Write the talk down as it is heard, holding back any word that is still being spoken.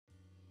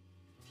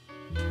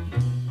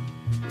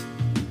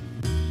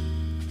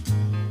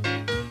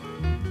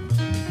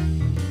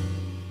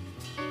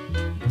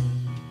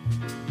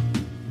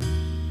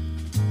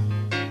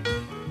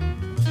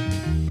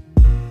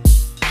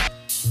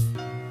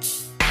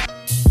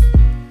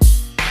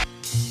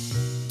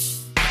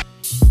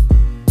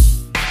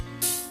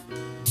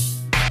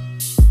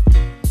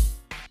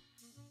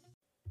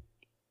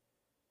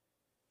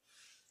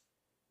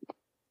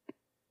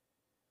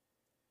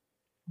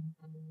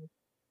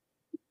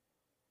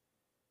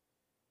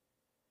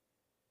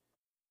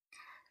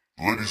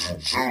Ladies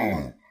and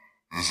gentlemen,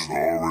 this is the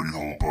Already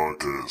Home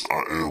Podcast.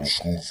 I am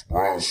Scoots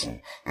Bronson,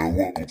 and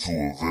welcome to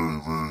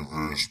a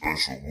very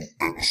special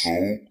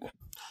episode.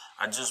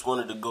 I just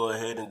wanted to go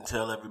ahead and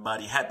tell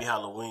everybody Happy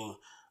Halloween.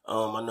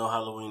 I know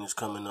Halloween is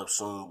coming up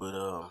soon, but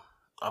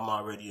I'm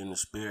already in the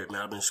spirit,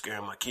 man. I've been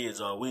scaring my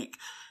kids all week,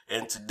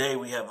 and today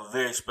we have a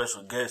very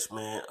special guest,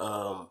 man.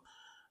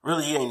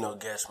 Really, he ain't no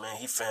guest, man.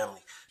 He family.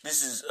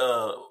 This is,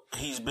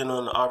 he's been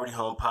on the Already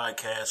Home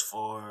Podcast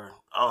for,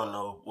 I don't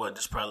know,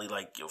 this is probably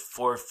like your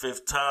fourth,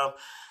 fifth time.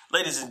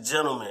 Ladies and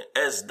gentlemen,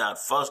 S.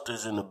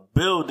 Foster's in the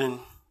building.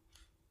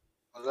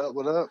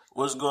 What up?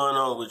 What's going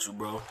on with you,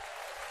 bro? Man,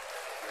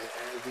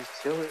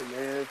 just chilling,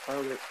 man.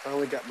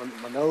 Finally got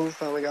my nose.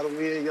 Finally got a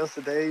win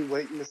yesterday.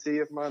 Waiting to see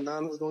if my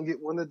Niners gonna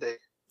get one today.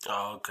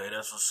 Oh, okay,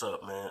 that's what's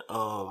up, man.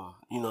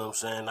 You know what I'm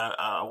saying?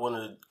 I want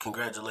to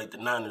congratulate the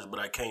Niners,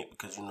 but I can't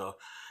because, you know,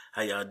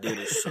 how y'all did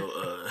it. So,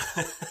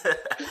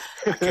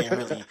 I can't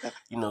really,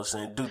 you know what I'm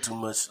saying, do too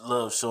much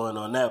love showing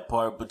on that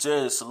part. But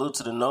yeah, salute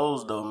to the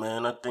nose, though,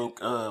 man. I think,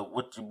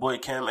 what your boy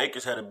Cam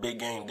Akers had a big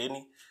game, didn't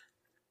he?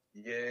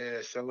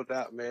 Yeah, showed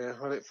out, man.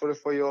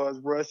 144 yards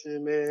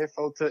rushing, man.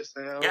 4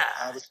 touchdowns.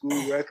 Out of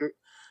school record.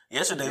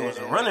 Yesterday was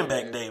a running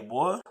back day,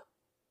 boy.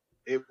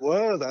 It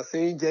was. I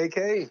seen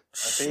JK. I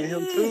seen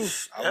him too.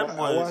 I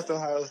watched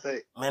Ohio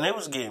State. Man, they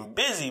was getting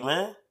busy,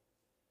 man.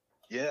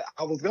 Yeah,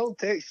 I was going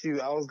to text you.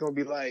 I was going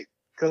to be like,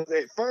 because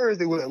at first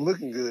it wasn't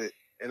looking good.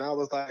 And I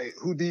was like,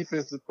 who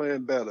defense is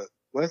playing better?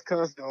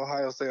 Wisconsin or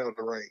Ohio State on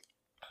the rank?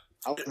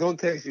 I was going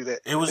to text you that.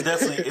 It was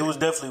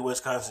definitely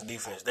Wisconsin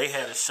defense. They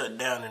had it shut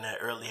down in that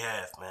early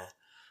half, man.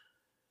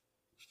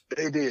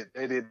 They did.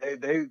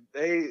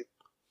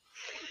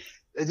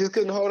 They just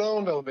couldn't hold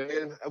on though,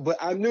 man. But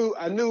I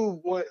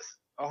knew once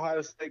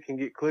Ohio State can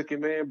get clicking,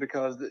 man,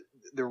 because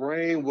the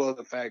rain was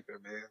a factor,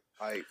 man.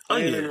 Like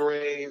playing in the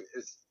rain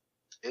is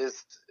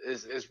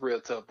real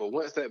tough. But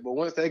once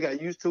they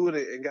got used to it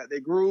and got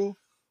their groove,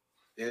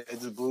 it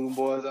just blew them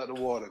boys out the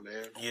water,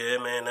 man. Yeah,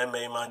 man, that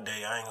made my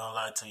day. I ain't gonna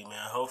lie to you,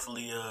 man.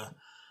 Hopefully,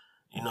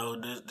 you know,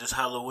 this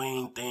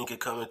Halloween thing could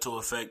come into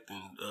effect,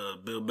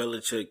 and Bill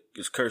Belichick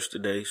is cursed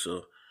today,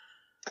 so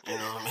you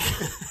know what I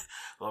mean.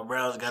 My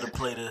Browns got to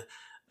play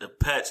the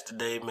Pats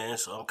today, man.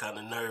 So I'm kind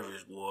of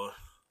nervous, boy.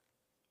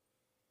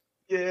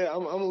 Yeah,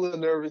 I'm a little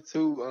nervous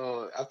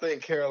too. I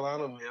think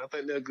Carolina, man. I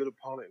think they're a good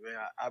opponent,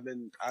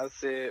 man. I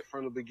said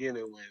from the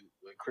beginning when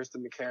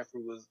Christian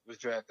McCaffrey was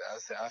drafted, I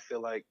said I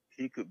feel like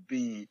he could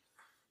be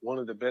one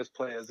of the best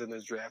players in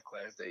this draft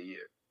class that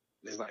year.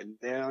 It's like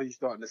now you're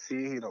starting to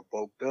see he done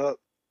bulked up,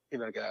 he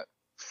done got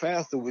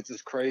faster, which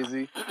is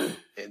crazy.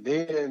 And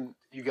then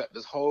you got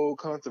this whole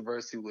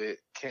controversy with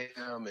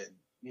Cam and,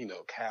 you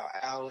know, Kyle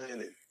Allen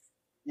and,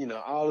 you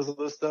know, all this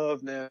other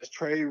stuff. Now it's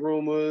trade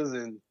rumors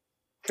and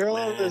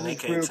Carolina is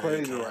just real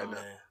crazy Cam, right now.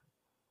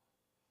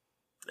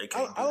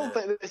 I don't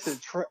think they should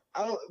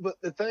but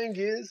the thing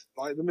is,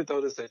 like, let me throw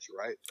this at you,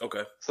 right?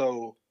 Okay.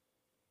 So,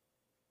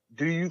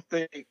 do you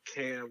think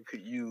Cam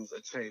could use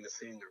a change of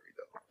scenery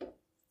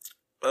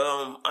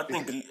though? I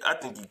think he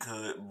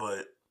could,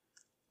 but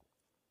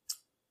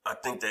I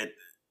think that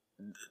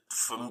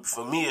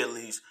for me at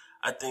least,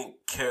 I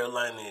think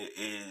Carolina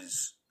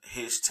is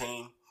his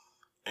team.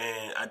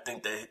 And I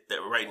think that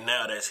right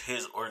now that's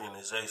his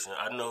organization.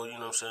 I know, you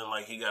know what I'm saying,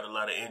 like he got a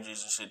lot of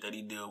injuries and shit that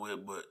he deal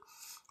with, but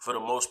for the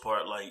most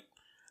part, like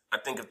I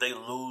think if they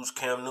lose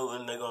Cam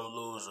Newton, they're gonna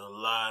lose a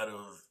lot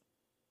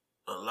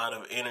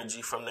of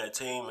energy from that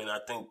team, and I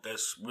think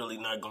that's really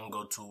not gonna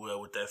go too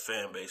well with that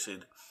fan base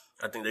either.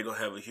 I think they're gonna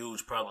have a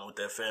huge problem with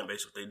that fan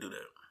base if they do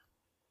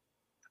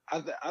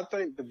that. I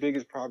think the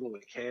biggest problem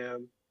with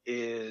Cam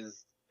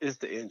is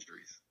the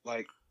injuries.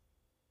 Like,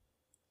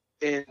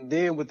 and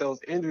then with those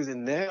injuries,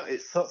 and now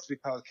it sucks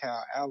because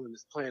Kyle Allen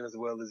is playing as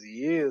well as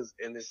he is,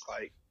 and it's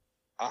like,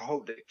 I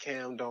hope that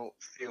Cam don't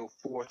feel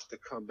forced to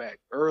come back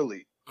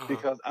early,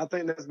 because I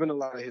think that's been a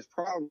lot of his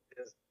problem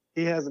is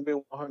he hasn't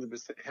been 100%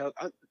 healthy.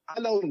 I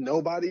know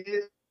nobody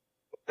is,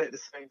 but at the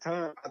same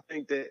time, I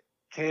think that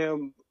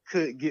Cam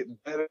could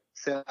get better,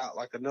 set out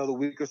like another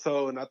week or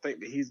so, and I think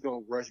that he's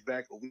going to rush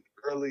back a week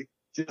early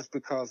just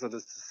because of the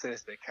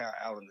success that Kyle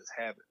Allen is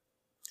having.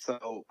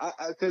 So,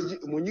 because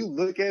when you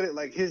look at it,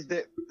 like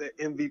that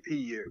MVP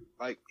year,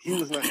 like he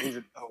was not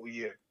injured the whole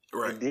year.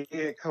 Right. And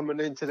then coming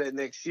into that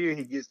next year,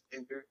 he gets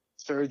injured,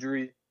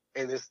 surgery,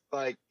 and it's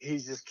like he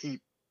just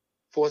keep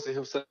forcing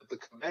himself to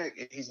come back,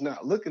 and he's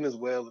not looking as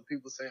well. And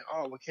people saying,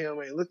 "Oh, well, Cam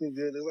ain't looking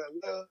good." It's like,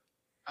 well,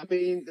 I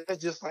mean,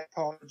 that's just like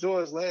Paul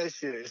George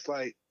last year. It's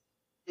like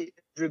he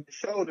injured the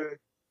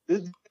shoulder. This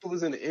dude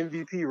was in the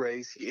MVP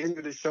race. He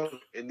injured his shoulder,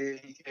 and then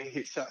he can't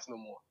hit shots no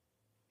more.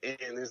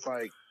 And it's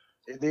like.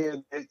 And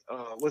then,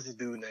 what's his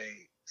dude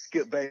name?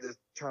 Skip Bayless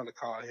trying to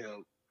call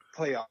him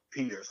Playoff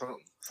Pete or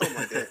something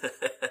like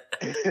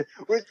that.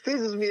 Which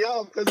pisses me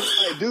off because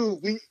it's like,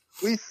 dude,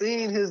 we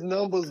seen his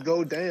numbers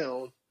go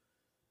down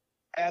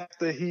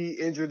after he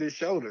injured his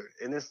shoulder.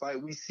 And it's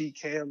like we see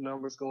Cam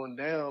numbers going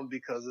down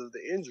because of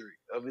the injury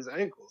of his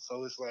ankle.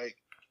 So it's like,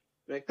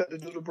 man, cut the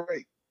dude a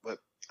break. But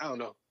I don't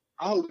know.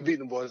 I hope we beat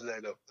them boys today,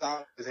 though. I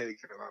always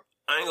hated Carolina.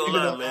 I ain't gonna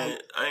lie, man.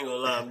 I ain't gonna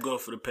lie. I'm going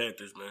for the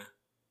Panthers, man.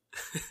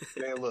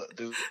 Man, look,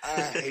 dude,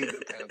 I hate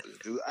the Panthers,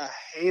 dude. I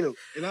hate them,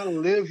 and I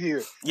don't live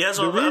here. Yeah,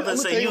 so I'm gonna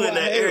say you in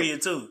that area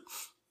too,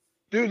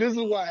 dude. This is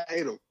why I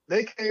hate them.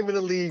 They came in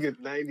the league in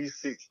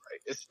 '96,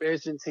 right?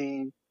 Expansion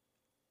team.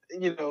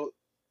 You know,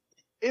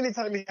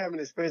 anytime you have an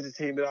expansion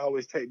team, it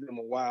always takes them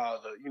a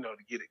while to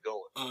get it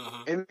going.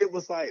 Mm-hmm. And it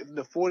was like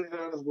the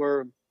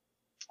 49ers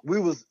we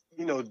was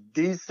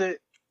decent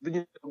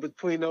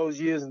between those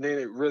years, and then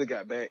it really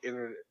got bad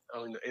entering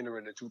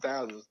the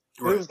 2000s.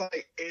 Right. It was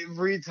like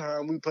every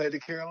time we played the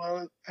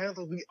Carolina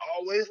Panthers, we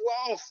always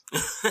lost.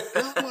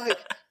 And I'm like,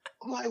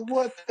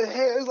 what the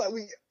hell? It's like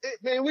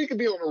we could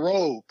be on the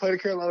road, play the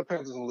Carolina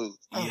Panthers and lose.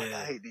 I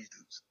hate these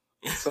dudes.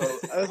 So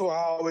that's why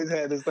I always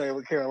had this thing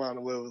with Carolina,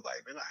 where it was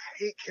like, man, I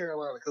hate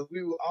Carolina because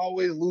we were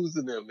always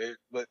losing them, man.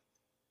 But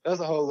that's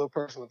a whole little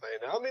personal thing.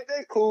 Now, I mean,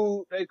 they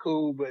cool,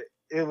 but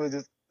it was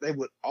just they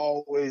would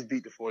always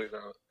beat the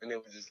 49ers, and it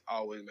would just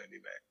always make me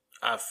mad.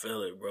 I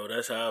feel it, bro.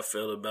 That's how I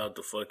feel about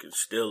the fucking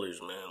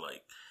Steelers, man.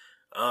 Like,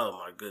 oh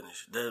my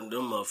goodness, them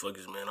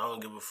motherfuckers, man. I don't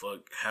give a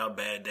fuck how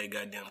bad that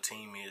goddamn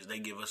team is. They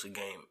give us a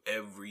game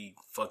every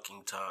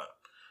fucking time.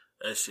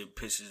 That shit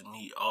pisses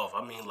me off.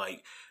 I mean,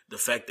 like, the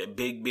fact that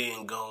Big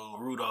Ben gone,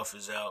 Rudolph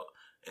is out,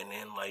 and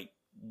then, like,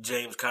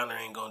 James Conner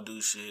ain't gonna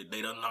do shit.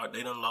 They done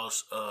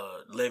lost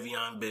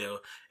Le'Veon Bell,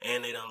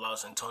 and they done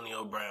lost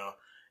Antonio Brown.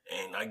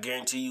 And I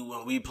guarantee you,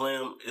 when we play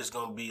them, it's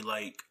gonna be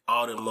like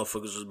all them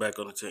motherfuckers was back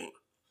on the team.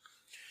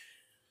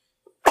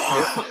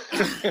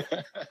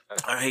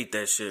 I hate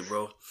that shit,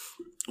 bro.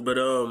 But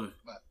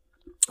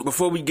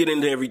before we get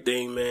into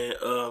everything, man,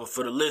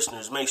 for the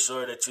listeners, make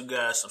sure that you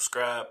guys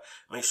subscribe.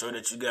 Make sure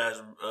that you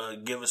guys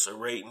give us a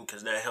rating,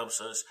 because that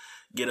helps us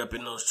get up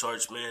in those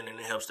charts, man, and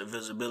it helps the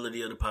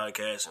visibility of the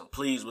podcast. And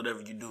please,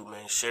 whatever you do,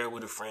 man, share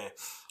with a friend.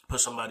 Put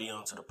somebody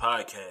onto the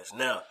podcast.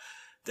 Now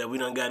that we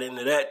done got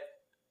into that,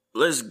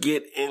 let's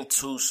get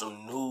into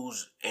some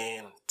news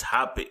and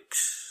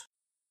topics.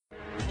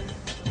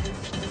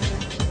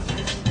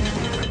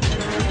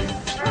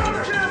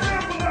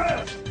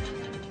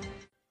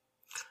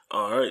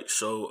 All right,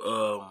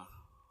 so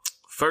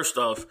first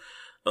off,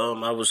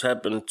 I was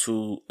happening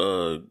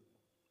to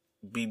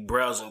be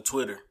browsing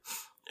Twitter,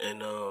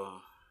 and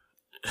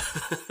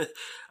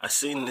I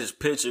seen this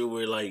picture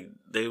where like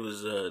they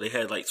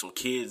had like some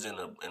kids in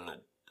a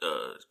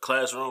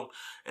classroom,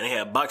 and they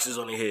had boxes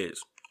on their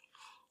heads.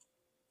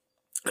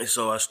 And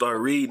so I started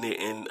reading it,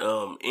 and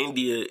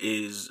India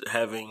is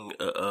having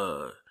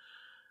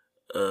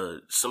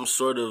some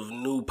sort of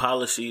new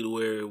policy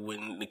where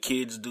when the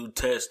kids do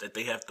tests, that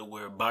they have to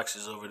wear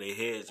boxes over their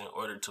heads in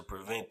order to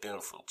prevent them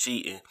from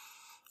cheating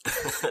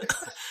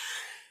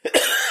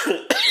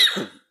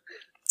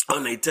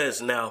on their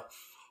tests. Now,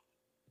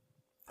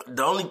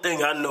 the only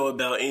thing I know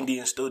about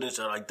Indian students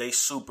are like they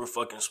super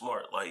fucking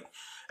smart. Like,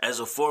 as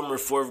a former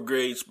 4th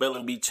grade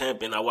spelling bee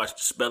champion, I watch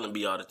the spelling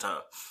bee all the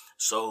time.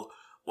 So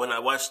when I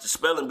watch the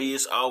spelling bee,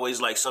 it's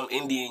always like some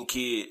Indian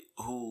kid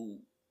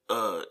who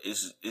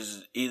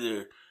is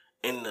either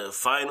in the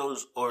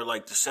finals or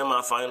like the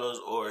semifinals,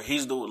 or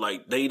he's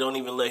they don't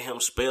even let him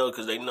spell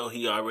because they know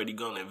he already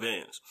gonna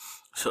advance.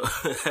 So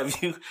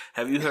have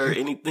you heard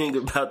anything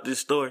about this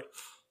story?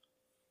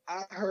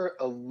 I heard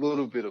a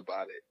little bit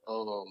about it,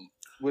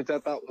 which I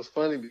thought was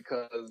funny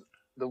because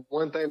the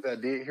one thing that I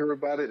did hear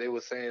about it, they were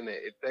saying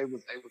that if they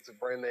was able to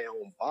bring their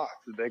own box,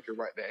 that they could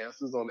write the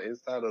answers on the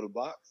inside of the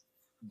box.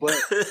 But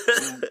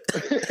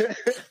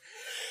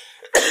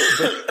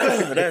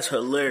that's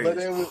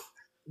hilarious.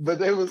 But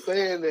they were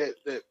saying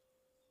that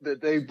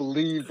they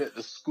believe that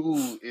the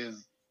school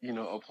is,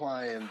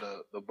 applying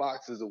the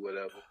boxes or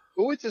whatever.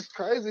 But which is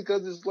crazy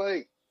because it's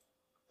like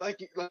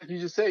you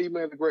just said, you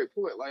made a great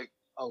point. Like,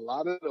 a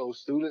lot of those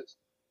students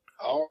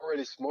are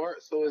already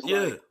smart, so it's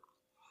like,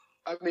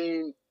 I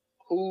mean,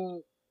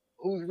 who's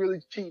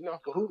really cheating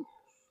off the hoop?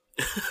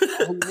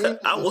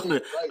 I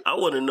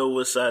want to know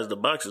what size the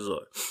boxes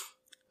are.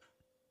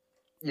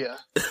 Yeah.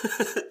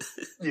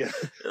 Yeah.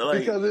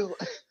 Like,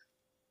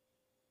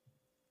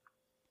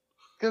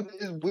 because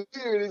it's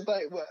weird. It's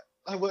like,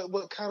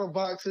 what kind of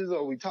boxes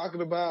are we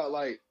talking about?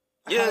 Like,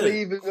 how are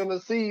they even gonna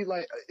see?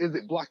 Like, is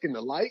it blocking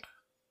the light?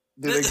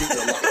 Do they get the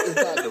light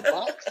inside the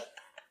box?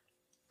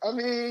 I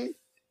mean,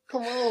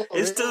 come on.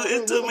 It's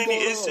too many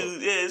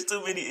issues. Yeah, it's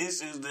too many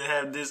issues to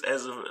have this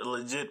as a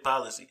legit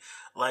policy.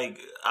 Like,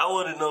 I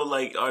want to know,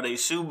 like, are they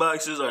shoe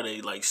boxes? Are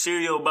they like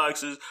cereal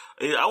boxes?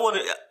 I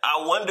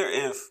wonder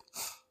if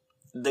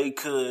they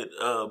could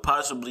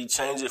possibly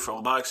change it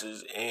from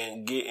boxes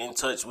and get in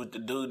touch with the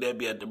dude that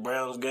be at the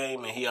Browns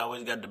game and he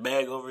always got the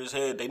bag over his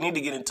head. They need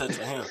to get in touch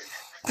with him.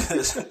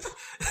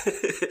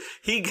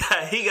 he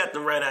got the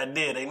right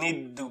idea. They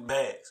need to do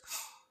bags.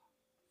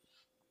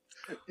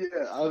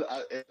 Yeah,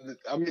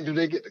 I mean, do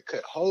they get to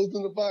cut holes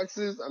in the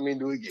boxes? I mean,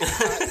 do it get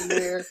hot in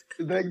there?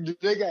 Do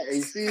they got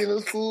AC in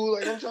the school?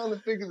 Like, I'm trying to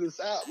figure this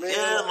out, man.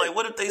 Yeah, like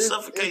what if they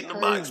suffocate in the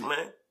box,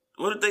 man?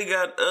 What if they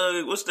got,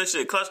 what's that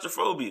shit,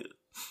 claustrophobia?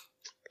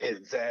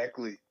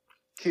 Exactly.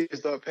 Kids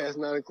start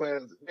passing out in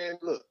class. Man,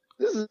 look,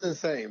 This is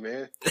insane,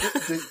 man.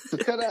 To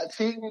cut out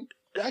cheating,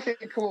 I can't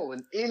come up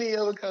with any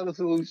other kind of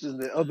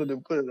solutions other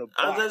than putting a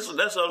box.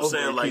 That's what I'm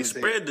saying. Like,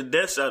 spread head. the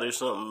deaths out or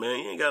something, man.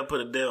 You ain't gotta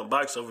put a damn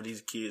box over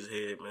these kids'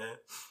 head, man.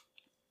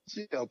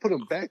 Put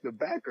them back to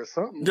back or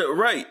something.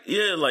 Right?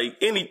 Yeah, like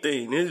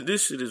anything.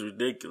 This shit is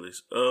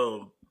ridiculous.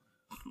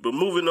 But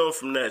moving on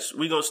from that,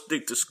 we gonna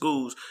stick to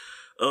schools.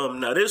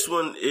 Now this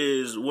one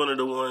is one of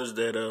the ones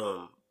that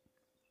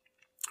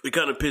it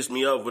kind of pissed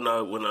me off when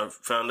I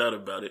found out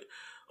about it.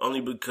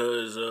 Only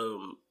because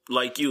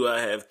like you,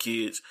 I have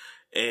kids.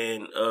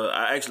 And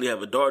I actually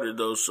have a daughter,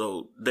 though,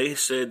 so they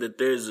said that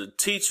there's a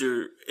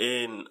teacher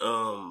in,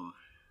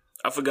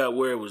 I forgot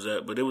where it was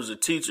at, but it was a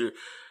teacher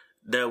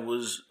that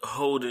was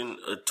holding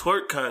a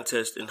twerk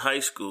contest in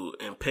high school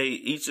and paid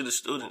each of the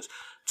students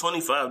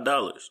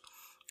 $25.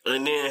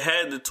 And then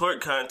had the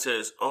twerk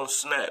contest on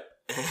Snap.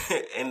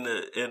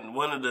 and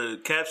one of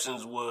the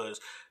captions was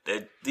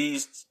that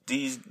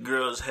these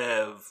girls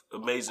have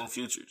amazing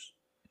futures.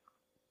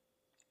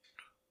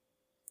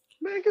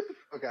 Man, get the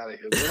fuck out of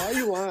here, man. Why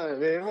you lying,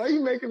 man? Why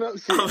you making up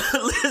shit?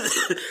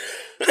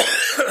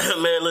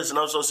 Man, listen,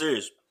 I'm so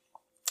serious.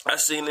 I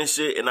seen this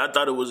shit and I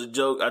thought it was a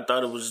joke. I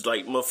thought it was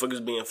like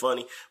motherfuckers being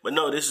funny. But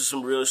no, this is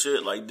some real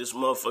shit. Like this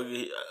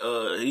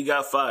motherfucker, he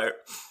got fired,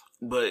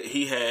 but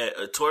he had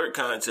a twerk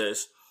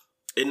contest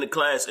in the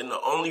class. And the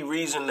only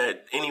reason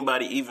that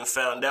anybody even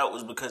found out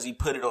was because he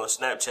put it on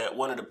Snapchat.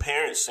 One of the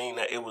parents seen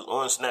that it was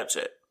on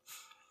Snapchat.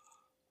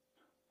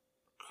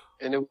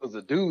 And it was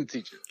a dude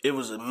teacher. It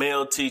was a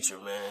male teacher,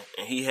 man,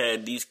 and he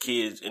had these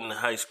kids in the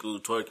high school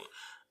twerking.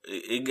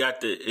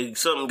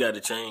 Something got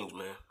to change,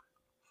 man.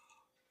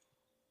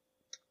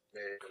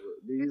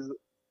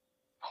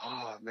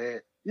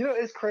 Man, you know,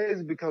 it's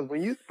crazy because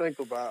when you think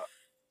about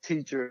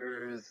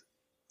teachers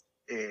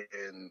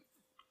and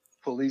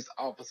police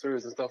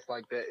officers and stuff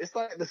like that, it's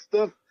like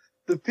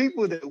the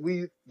people that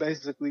we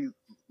basically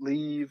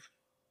leave.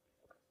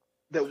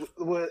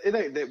 Well, it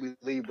ain't that we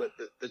leave, but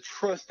the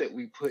trust that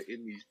we put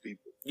in these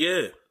people.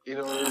 Yeah. You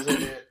know what I'm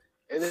saying?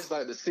 And it's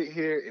like to sit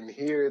here and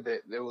hear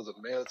that there was a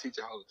male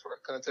teacher holding a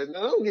twerk contest.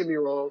 Now, don't get me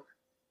wrong.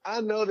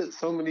 I know that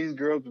some of these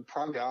girls were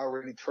probably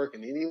already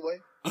twerking anyway.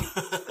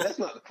 That's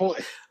not the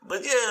point.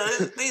 But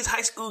yeah, these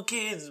high school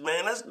kids,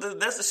 man, that's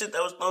the shit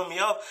that was throwing me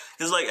off.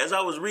 Because, like, as I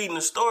was reading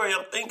the story,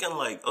 I'm thinking,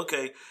 like,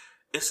 okay,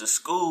 it's a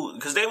school.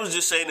 Because they was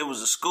just saying it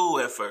was a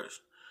school at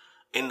first.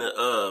 In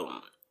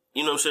the,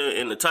 you know what I'm saying?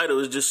 In the title,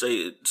 it just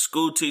say,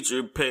 school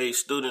teacher pays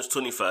students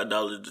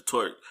 $25 to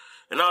twerk.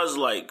 And I was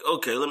like,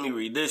 okay, let me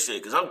read this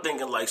shit. Because I'm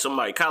thinking like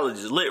somebody college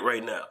is lit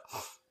right now.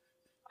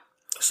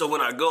 So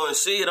when I go and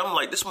see it, I'm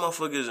like, this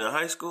motherfucker is in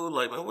high school?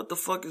 Like, man, what the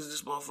fuck is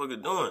this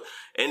motherfucker doing?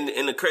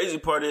 And the crazy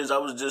part is I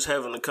was just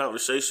having a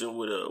conversation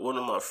with one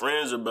of my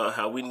friends about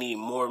how we need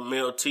more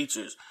male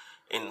teachers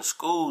in the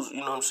schools,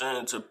 you know what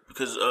I'm saying?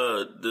 Because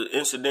the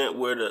incident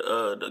where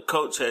the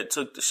coach had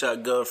took the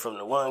shotgun from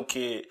the one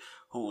kid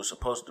who was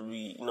supposed to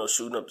be, you know,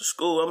 shooting up the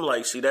school. I'm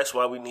like, see, that's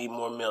why we need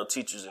more male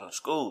teachers in the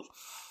schools.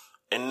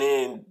 And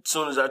then as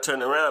soon as I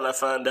turn around, I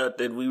find out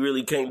that we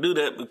really can't do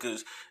that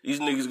because these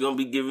niggas gonna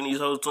be giving these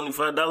hoes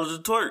 $25 a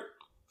twerk.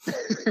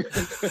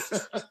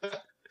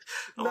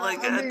 I'm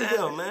like,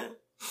 goddamn, man.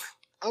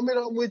 I mean,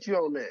 I'm with you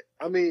on that.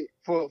 I mean,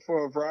 for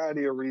a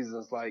variety of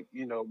reasons, like,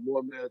 you know,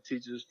 more male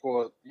teachers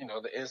for, you know,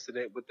 the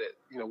incident with that,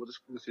 you know, with the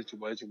school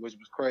situation, which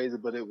was crazy,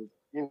 but it was,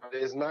 you know,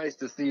 it's nice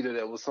to see that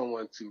there was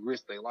someone to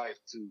risk their life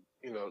to,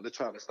 you know, to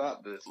try to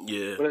stop this.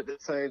 Yeah. But at the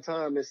same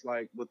time, it's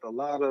like with a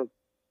lot of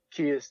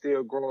kids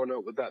still growing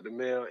up without the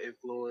male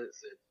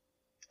influence,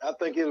 and I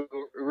think it would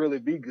really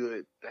be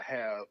good to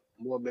have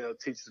more male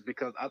teachers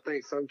because I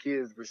think some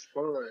kids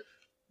respond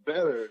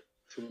better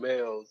to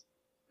males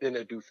than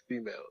they do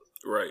females.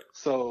 Right.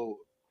 So,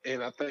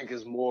 and I think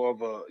it's more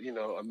of a, you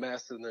know, a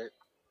masculine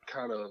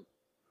kind of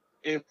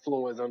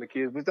influence on the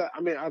kids. But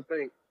I mean, I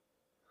think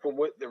from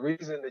what the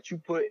reason that you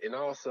put, and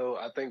also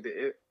I think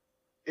that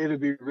it'll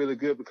be really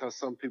good because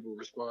some people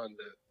respond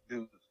to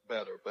dudes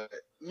better. But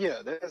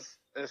yeah,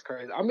 that's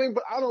crazy. I mean,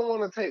 but I don't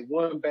want to take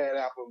one bad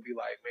apple and be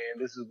like,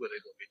 man, this is what they're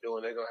gonna be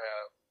doing. They're gonna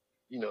have,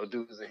 you know,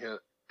 dudes in here.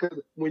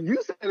 Because when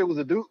you said it was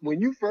a dude, when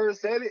you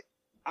first said it,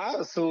 I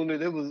assumed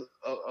that it was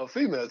a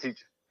female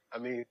teacher. I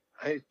mean,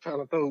 I ain't trying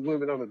to throw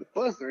women under the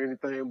bus or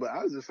anything, but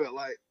I just felt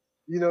like,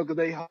 you know, because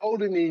they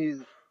holding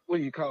these, what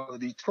do you call it,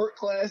 these twerk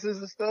classes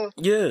and stuff.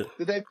 Yeah.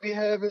 That they be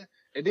having.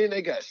 And then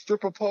they got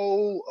stripper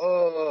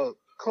pole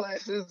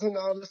classes and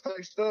all this type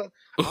of stuff.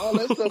 All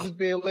that stuff is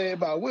being led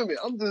by women.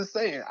 I'm just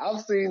saying,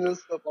 I've seen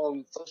this stuff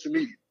on social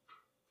media.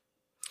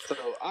 So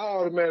I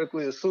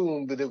automatically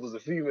assumed that it was a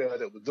female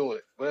that was doing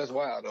it. But that's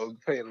wild, though,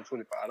 paying them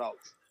 $25.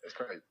 That's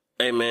crazy.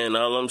 Hey, man,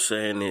 all I'm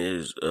saying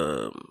is,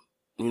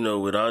 you know,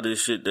 with all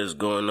this shit that's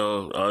going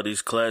on, all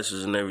these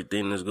classes and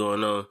everything that's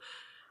going on,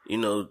 you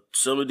know,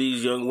 some of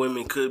these young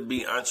women could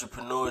be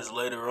entrepreneurs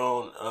later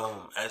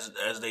on,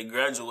 as they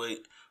graduate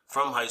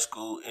from high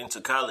school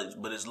into college.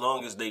 But as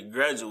long as they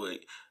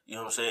graduate, you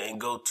know what I'm saying,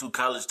 and go to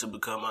college to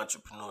become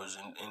entrepreneurs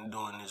and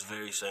doing this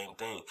very same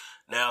thing.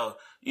 Now,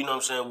 you know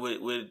what I'm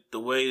saying, with the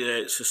way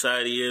that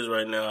society is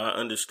right now, I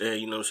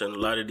understand, you know what I'm saying, a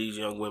lot of these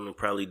young women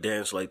probably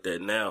dance like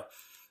that now.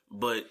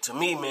 But to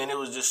me, man, it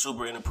was just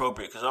super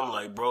inappropriate because I'm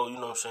like, bro, you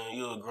know what I'm saying,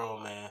 you're a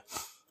grown man.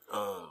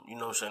 You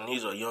know what I'm saying,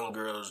 these are young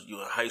girls,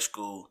 you're in high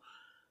school.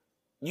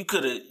 You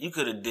could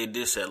have did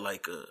this at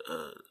like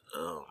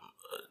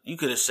you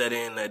could have sat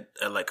in at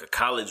like a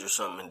college or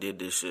something and did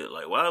this shit.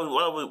 Like,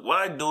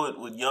 why do it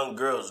with young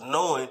girls,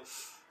 knowing,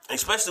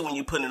 especially when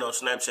you put it on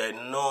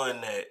Snapchat,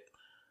 knowing that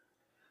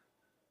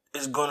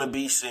it's gonna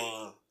be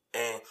seen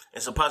and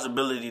it's a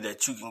possibility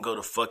that you can go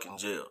to fucking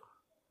jail.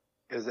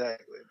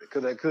 Exactly,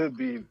 because that could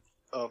be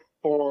a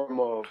form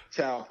of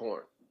child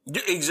porn.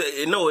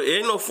 Exactly. No, it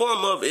ain't no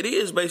form of. It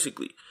is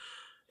basically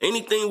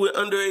anything with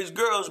underage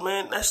girls,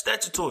 man. That's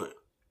statutory.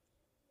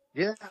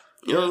 Yeah.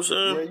 You know what I'm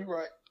saying? Yeah, you're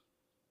right.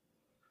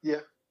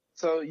 Yeah.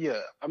 So yeah,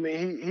 I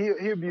mean,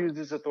 he abused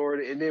his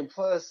authority, and then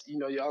plus, you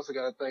know, you also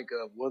got to think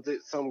of, was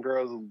it some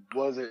girls who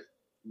wasn't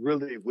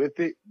really with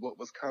it, but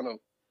was kind of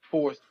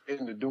forced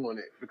into doing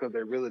it because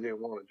they really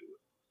didn't want to do it.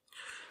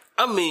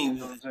 I mean, you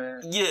know what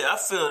I'm saying? Yeah, I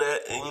feel that,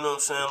 and you know what I'm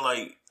saying.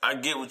 Like, I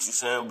get what you're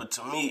saying, but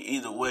to me,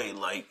 either way,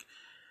 like,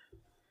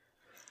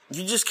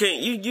 you just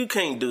can't you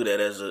can't do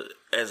that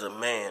as a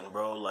man,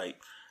 bro. Like,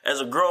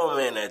 as a grown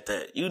man at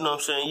that, you know what I'm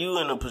saying? You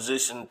in a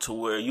position to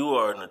where you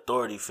are an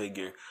authority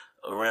figure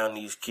around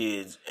these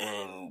kids,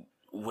 and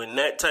when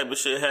that type of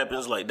shit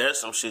happens, like,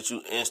 that's some shit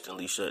you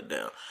instantly shut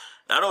down.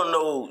 I don't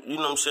know, you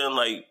know what I'm saying?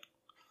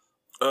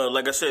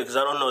 Like I said, because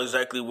I don't know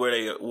exactly where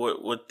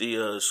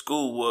the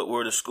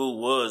school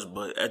was,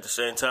 but at the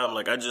same time,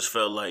 like, I just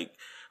felt like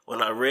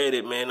when I read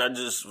it, man, I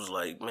just was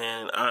like,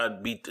 man,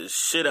 I'd beat the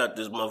shit out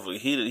this motherfucker.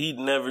 He'd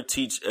never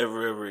teach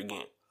ever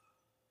again.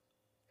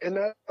 And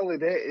not only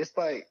that, it's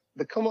like,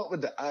 to come up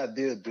with the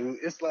idea, dude,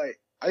 it's like,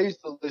 I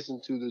used to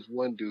listen to this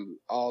one dude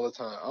all the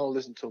time. I don't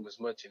listen to him as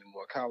much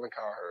anymore. Colin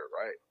Cowherd,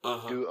 right?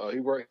 Uh-huh. Dude, he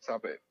works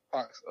up at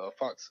Fox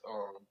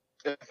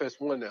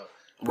FS1 now. Right.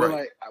 But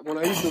like, when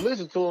I used to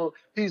listen to him,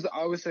 he used to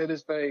always say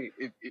this thing: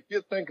 if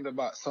you're thinking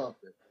about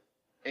something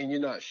and you're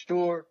not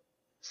sure,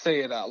 say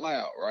it out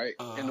loud, right?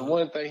 Uh-huh. And the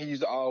one thing he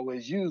used to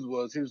always use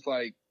was, he was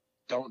like,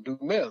 don't do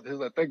meth. He was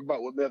like, think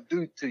about what meth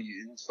do to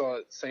you, and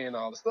start saying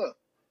all the stuff.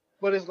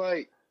 But it's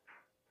like,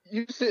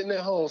 you sitting at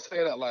home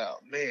saying out loud,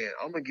 man,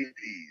 I'm gonna get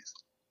these,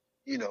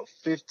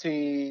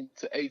 15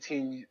 to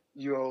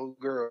 18-year-old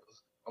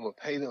girls. I'm gonna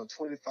pay them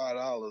 $25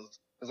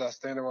 because I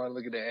stand around and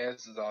look at their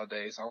asses all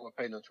day. So I'm gonna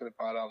pay them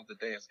 $25 to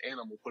dance, and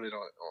I'm gonna put it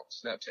on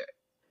Snapchat.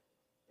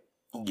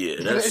 Yeah,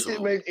 that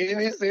shit make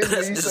any sense when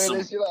you say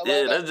that shit out loud?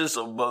 Yeah, that's just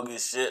some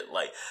bogus shit.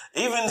 Like,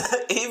 even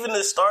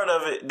the start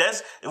of it,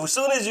 that's, as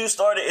soon as you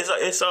start it,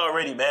 it's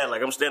already bad.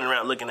 Like, I'm standing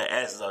around looking at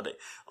asses all day.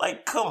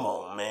 Like, come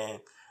on, man.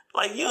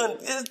 Like,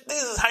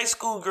 this is high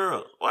school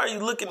girls. Why are you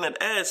looking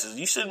at asses?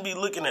 You shouldn't be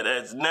looking at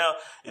asses. Now,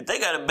 if they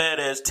got a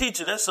badass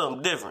teacher, that's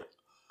something different.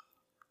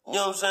 You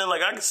know what I'm saying?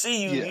 Like, I can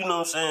see you, you know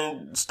what I'm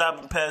saying,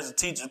 stopping past the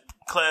teacher's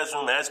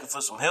classroom asking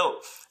for some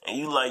help. And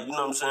you like, you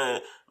know what I'm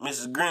saying,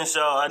 Mrs.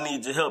 Grinshaw, I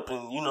need your help.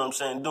 And, you know what I'm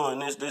saying, doing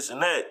this,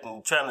 and that.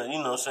 And trying to, you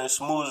know what I'm saying,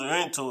 smooth her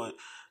into it.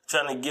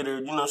 Trying to get her,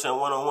 you know what I'm saying,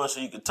 one-on-one so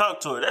you can talk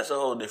to her. That's a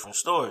whole different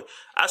story.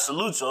 I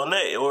salute you on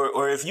that.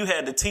 Or if you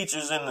had the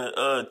teachers in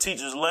the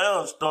teachers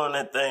lounge throwing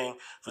that thing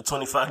for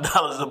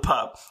 $25 a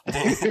pop,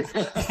 then,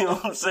 you know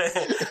what I'm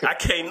saying, I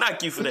can't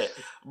knock you for that.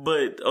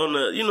 But on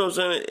the, you know what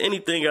I'm saying,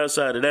 anything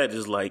outside of that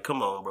is like,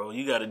 come on, bro,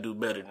 you got to do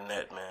better than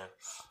that, man.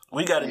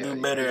 We got to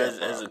do better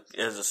as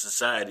a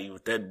society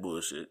with that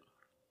bullshit.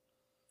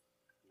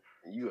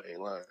 You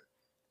ain't lying.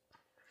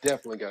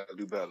 Definitely got to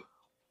do better.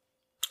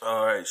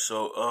 All right,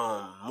 so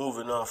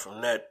moving on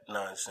from that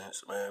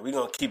nonsense, man, we're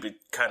gonna keep it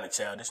kind of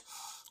childish.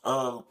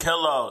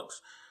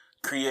 Kellogg's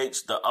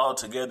creates the All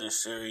Together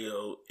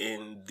cereal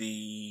in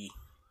the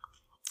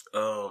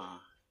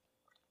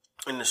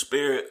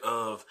spirit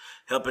of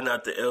helping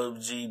out the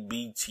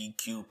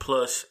LGBTQ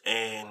plus,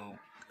 and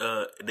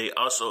they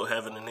also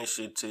have an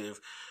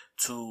initiative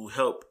to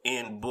help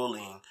end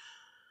bullying.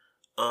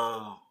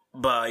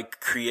 By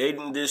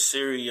creating this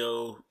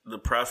cereal, the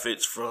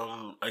profits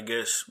from, I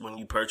guess, when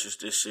you purchase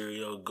this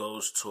cereal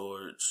goes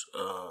towards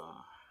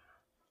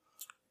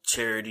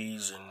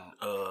charities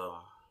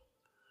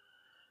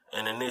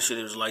and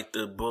initiatives like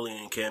the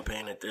bullying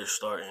campaign that they're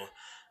starting.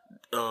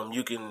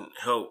 You can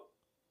help,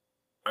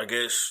 I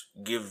guess,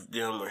 give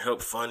them or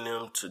help fund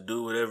them to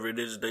do whatever it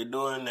is they're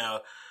doing. Now,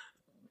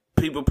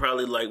 people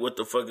probably like, what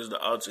the fuck is the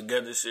All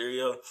Together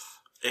cereal?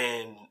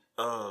 And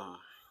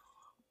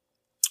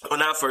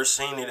when I first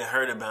seen it and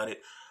heard about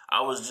it,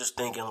 I was just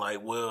thinking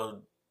like,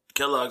 well,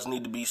 Kellogg's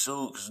need to be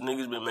sued because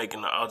niggas been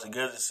making the All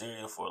Together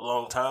cereal for a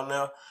long time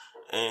now.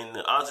 And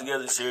the All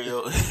Together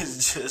cereal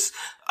is just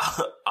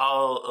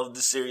all of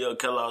the cereal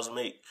Kellogg's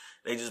make.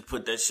 They just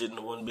put that shit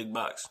in one big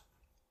box.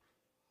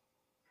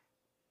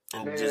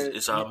 And man,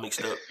 it's all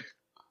mixed up.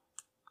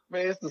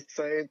 Man, it's the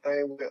same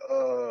thing with,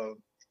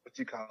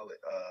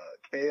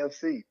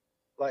 KFC.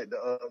 like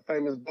the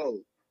famous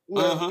bowl. Who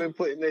has been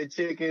putting their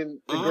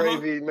chicken, the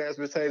gravy, mashed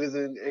potatoes,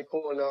 and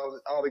corn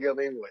all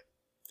together anyway?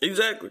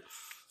 Exactly.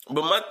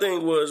 But my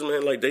thing was,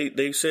 man, like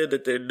they said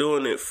that they're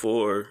doing it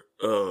for,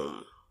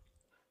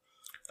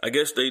 I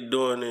guess they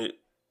doing it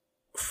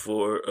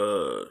for,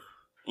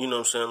 you know what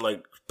I'm saying,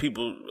 like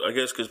people, I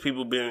guess because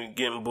people been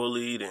getting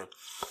bullied and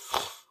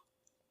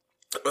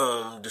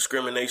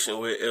discrimination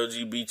with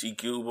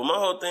LGBTQ. But my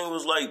whole thing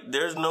was like,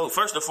 there's no,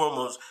 first and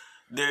foremost,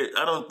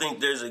 I don't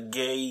think there's a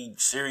gay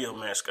cereal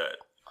mascot.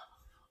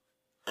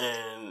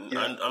 And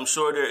I'm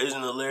sure there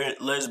isn't a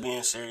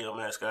lesbian cereal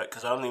mascot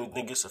because I don't even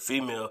think it's a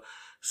female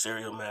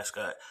cereal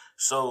mascot.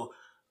 So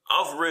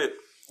off rip,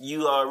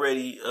 you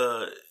already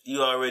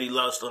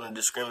lost on the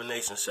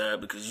discrimination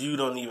side because you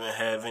don't even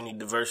have any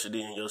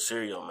diversity in your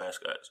cereal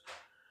mascots.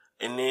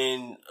 And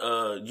then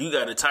you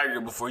got a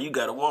tiger before you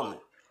got a woman.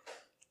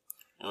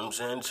 You know what I'm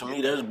saying? To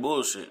me, that's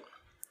bullshit.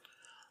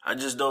 I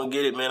just don't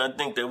get it, man. I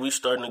think that we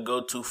starting to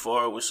go too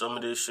far with some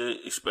of this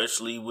shit,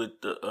 especially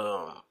with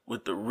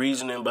the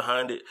reasoning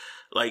behind it.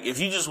 Like, if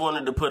you just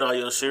wanted to put all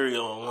your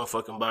cereal in one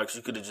fucking box,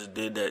 you could have just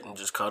did that and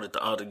just called it the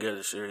All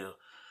Together cereal.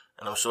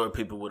 And I'm sure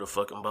people would have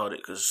fucking bought it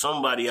because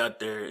somebody out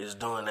there is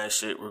doing that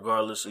shit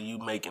regardless of you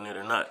making it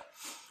or not.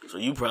 So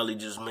you probably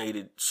just made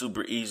it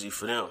super easy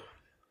for them.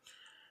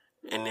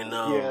 And then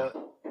I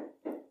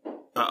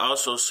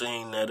also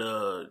seen that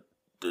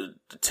the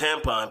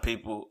tampon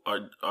people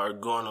are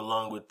going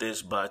along with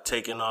this by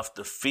taking off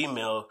the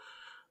female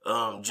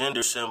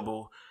gender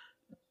symbol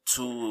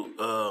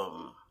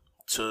to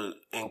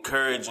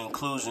encourage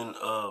inclusion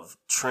of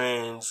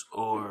trans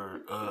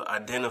or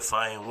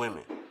identifying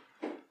women.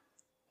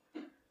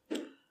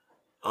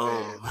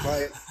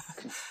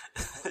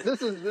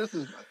 This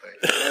is my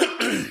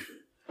thing.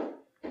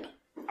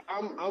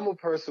 I'm a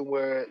person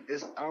where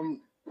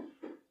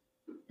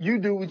you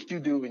do what you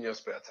do in your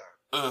spare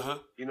time.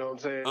 You know what I'm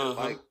saying?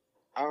 Like,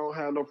 I don't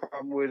have no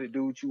problem with it.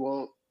 Do what you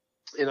want.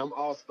 And I'm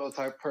also the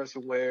type of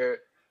person where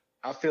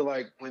I feel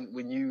like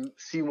when you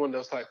see one of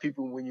those type of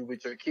people when you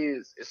with your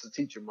kids, it's a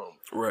teacher moment.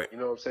 Right. You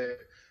know what I'm saying?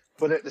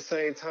 But at the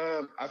same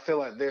time, I feel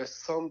like there's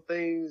some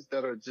things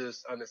that are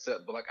just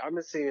unacceptable. Like, I've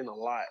been seeing a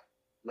lot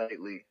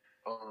lately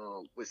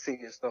with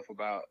seeing stuff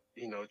about,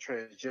 you know,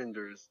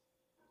 transgenders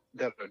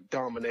that are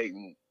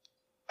dominating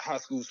high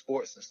school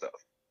sports and stuff.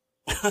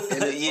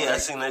 And yeah, like, I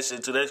seen that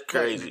shit too. That's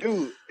crazy. Like,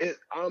 dude,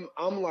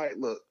 I'm like,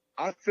 look,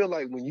 I feel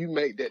like when you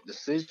make that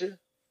decision,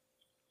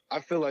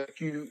 I feel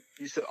like you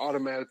should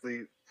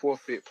automatically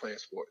forfeit playing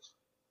sports.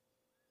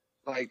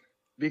 Like,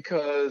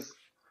 because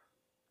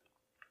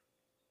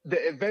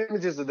the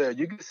advantages are there.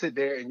 You can sit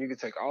there and you can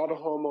take all the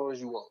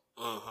hormones you want.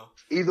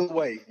 Either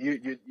way,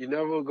 you're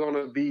never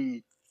gonna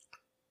be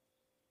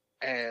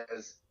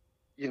as,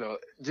 you know,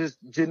 just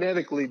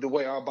genetically the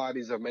way our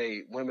bodies are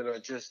made. Women are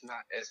just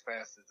not as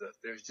fast as us.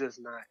 They're just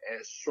not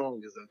as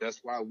strong as us. That's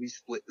why we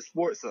split the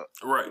sports up.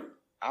 Right.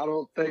 I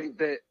don't think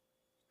that,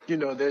 you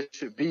know, there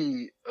should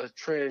be a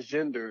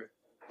transgender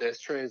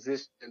that's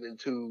transitioned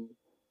into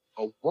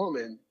a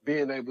woman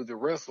being able to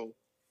wrestle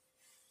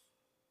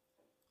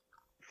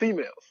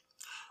females.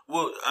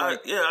 Well, I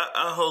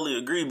wholly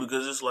agree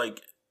because it's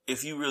like,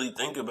 if you really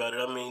think about it,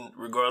 I mean,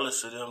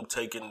 regardless of them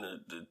taking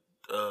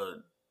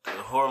the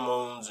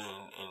hormones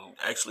and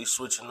actually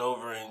switching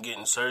over and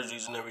getting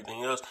surgeries and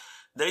everything else,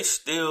 they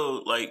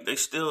still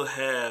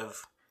have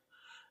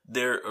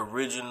their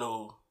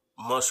original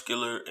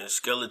muscular and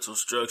skeletal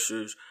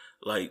structures.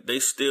 Like, they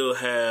still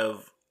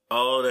have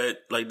all that.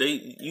 Like,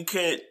 you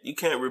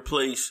can't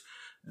replace,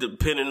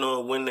 depending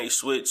on when they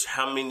switch,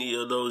 how many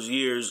of those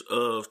years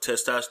of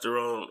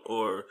testosterone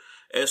or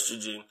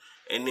estrogen,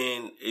 and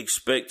then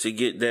expect to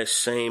get that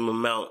same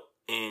amount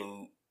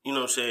in, you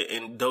know what I'm saying,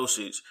 in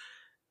dosage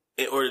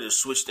in order to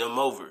switch them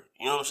over.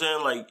 You know what I'm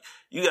saying? Like,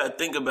 you gotta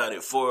think about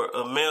it. For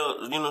a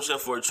male, you know what I'm saying,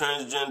 for a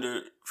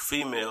transgender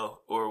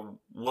female or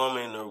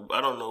woman, or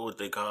I don't know what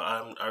they call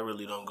it. I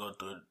really don't go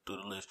through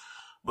the list.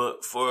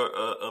 But for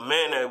a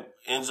man that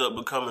ends up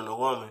becoming a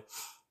woman,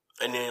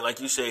 and then,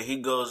 like you said, he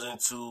goes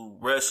into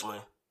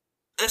wrestling,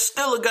 it's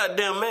still a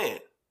goddamn man.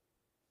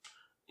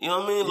 You know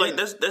what I mean? Yeah. Like,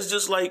 that's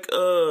just like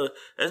a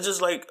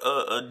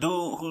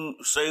dude who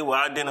say,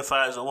 well,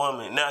 identify as a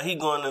woman. Now he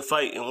going to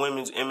fight in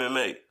women's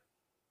MMA.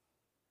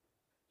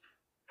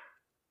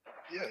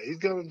 Yeah, he's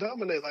gonna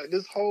dominate. Like,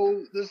 this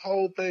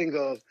whole thing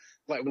of,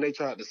 like, when they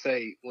tried to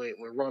say when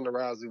Ronda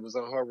Rousey was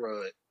on her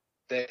run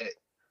that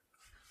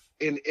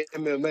in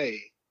MMA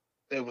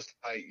they was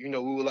like, you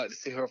know, we would like to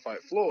see her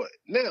fight Floyd.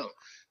 Now,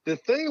 the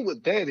thing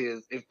with that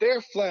is, if they're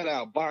flat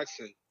out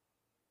boxing,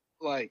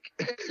 like,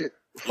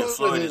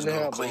 Floyd is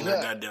gonna clean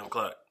that goddamn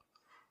clock.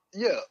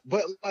 Yeah,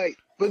 but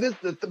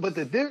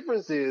the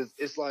difference is,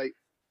 it's like,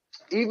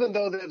 even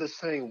though they're the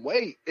same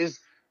weight, is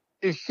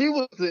if she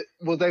was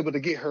able to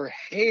get her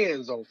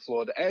hands on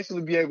Floyd, to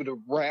actually be able to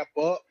wrap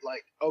up,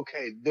 like,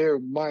 okay, there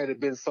might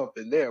have been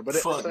something there. But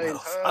at the same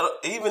time,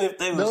 even if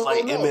they was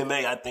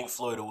MMA, I think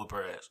Floyd would whip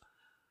her ass.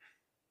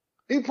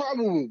 He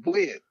probably would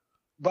win,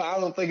 but I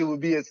don't think it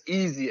would be as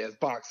easy as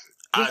boxing.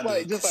 Just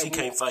like she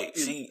can't fight.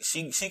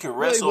 She can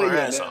wrestle her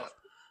ass off.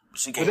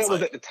 She But can't that was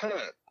fight. at the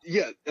time.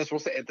 Yeah, that's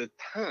what I'm saying. At the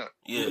time,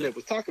 Yeah. when they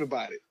was talking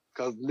about it,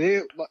 because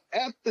then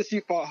after she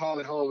fought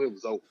Holly Holm, it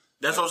was over.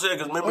 That's what I'm saying.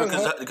 Because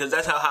remember, because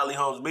that's how Holly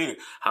Holmes beat her.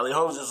 Holly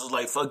Holmes just was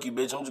like, "Fuck you,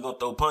 bitch. I'm just gonna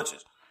throw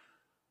punches."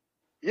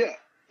 Yeah,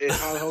 and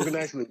Holly Holm can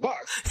actually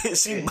box.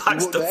 She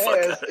boxed the fuck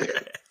out of her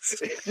ass.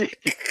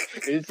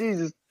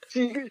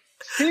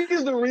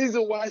 She's the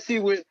reason why she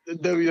went to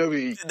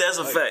WWE. That's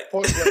a fact.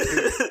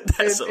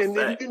 That's a fact.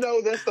 fact. You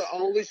know, that's the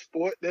only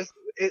sport that's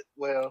it.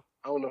 Well,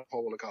 I don't know if I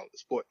want to call it a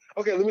sport.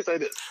 Okay, let me say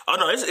this. Oh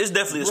no, it's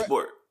definitely a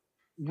sport.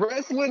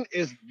 Wrestling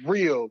is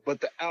real, but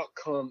the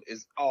outcome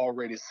is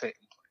already set in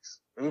place.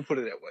 Let me put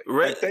it that way.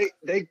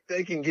 Like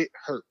they can get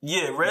hurt.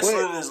 Yeah,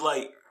 wrestling is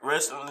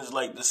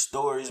like the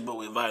stories, but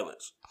with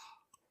violence.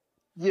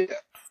 Yeah.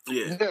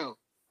 Yeah. Now,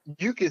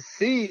 you can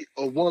see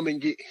a woman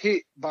get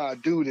hit by a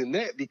dude in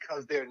that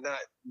because they're not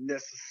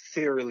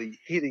necessarily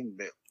hitting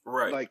them.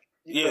 Right. Like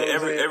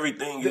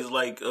everything is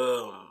like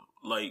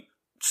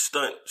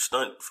stunt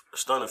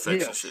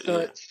effects and shit.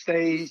 Stunt,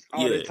 stage,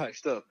 all that type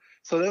stuff.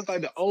 So that's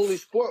like the only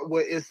sport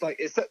where it's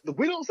like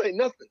we don't say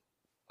nothing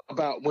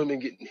about women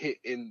getting hit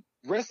in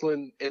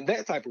wrestling and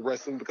that type of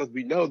wrestling because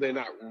we know they're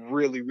not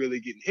really, really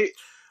getting hit.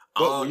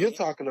 But when you're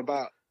talking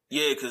about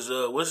because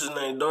what's his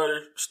name?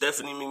 Daughter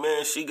Stephanie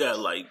McMahon, she got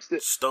like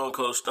Stone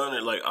Cold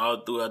Stunner like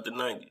all throughout the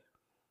 90s.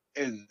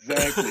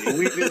 Exactly. And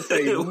we didn't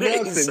say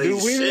nothing,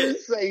 dude. We didn't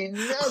say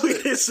nothing. We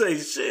didn't say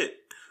shit.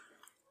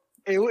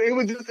 It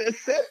was just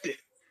accepted.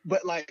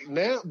 But like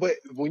now, but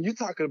when you're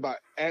talking about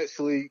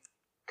actually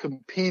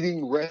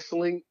competing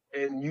wrestling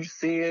and you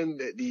seeing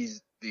that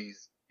these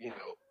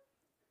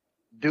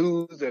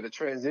dudes that are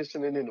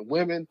transitioning into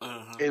women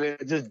and they're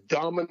just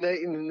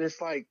dominating, and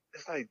it's like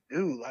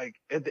dude, like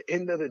at the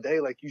end of the day,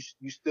 like you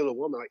still a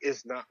woman, like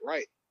it's not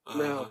right.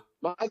 Now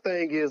my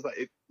thing is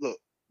like, look,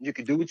 you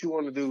can do what you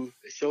want to do.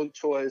 It's your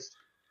choice.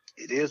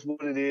 It is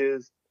what it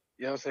is.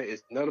 You know what I'm saying?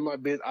 It's none of my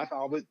business. I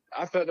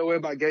felt that way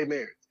about gay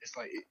marriage. It's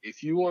like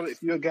if you're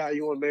a guy,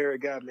 you want to marry a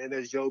guy, man,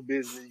 that's your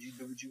business. You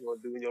do what you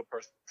want to do in your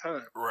personal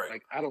time. Right.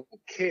 Like I don't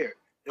care.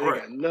 It ain't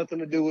got nothing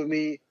to do with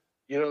me.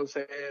 You know what I'm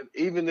saying?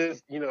 Even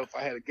if, if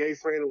I had a gay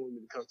friend and when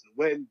it comes to the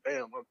wedding,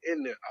 bam, I'm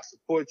in there. I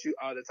support you,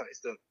 all that type of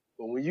stuff.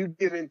 But when you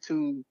get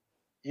into,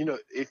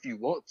 if you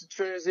want to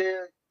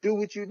transcend, do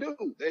what you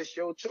do. That's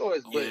your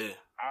choice. But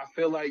I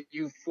feel like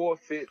you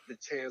forfeit the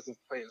chance of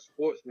playing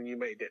sports when you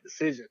make that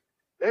decision.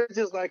 That's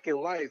just like in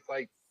life.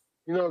 Like,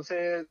 you know what I'm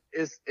saying?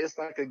 It's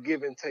like a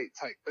give and take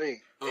type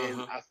thing.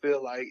 And I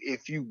feel like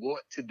if you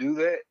want to do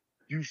that,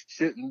 you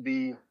shouldn't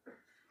be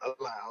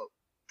allowed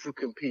to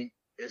compete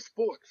in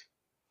sports.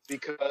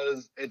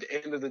 Because at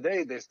the end of the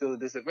day, there's still a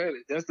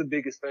disadvantage. That's the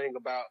biggest thing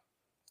about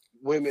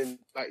women,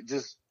 like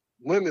just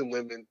women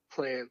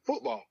playing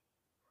football.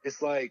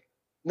 It's like,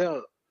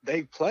 now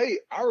they play.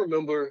 I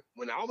remember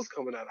when I was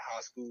coming out of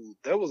high school,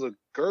 there was a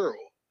girl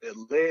that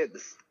led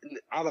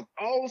out of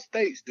all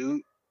states,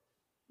 dude,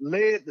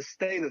 led the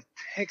state of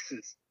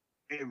Texas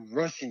in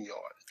rushing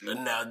yards, dude.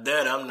 Now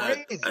that I'm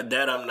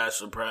not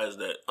surprised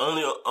at.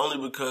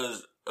 Only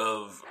because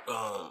of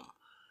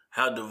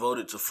how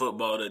devoted to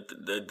football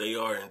that they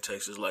are in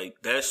Texas. Like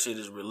that shit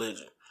is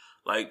religion.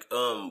 Like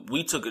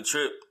we took a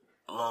trip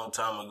a long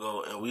time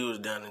ago and we was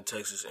down in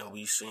Texas and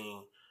we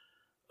seen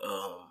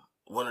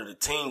one of the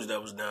teams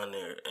that was down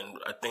there, and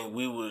I think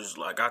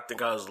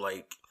I was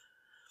like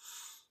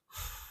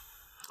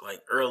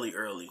early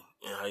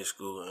in high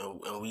school,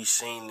 and we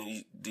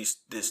seen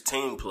this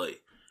team play,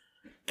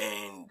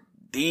 and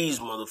these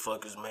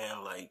motherfuckers,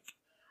 man, like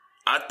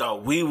I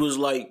thought we was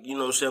like, you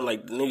know what I'm saying,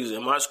 like the niggas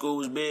in my school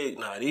was big.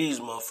 Nah, these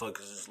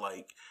motherfuckers is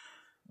like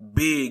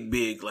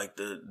big. Like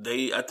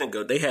I think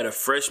they had a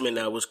freshman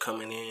that was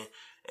coming in,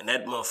 and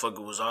that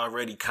motherfucker was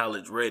already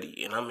college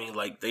ready. And I mean,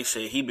 like they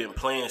said, he been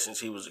playing since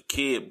he was a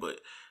kid,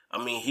 but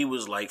I mean, he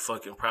was like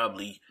fucking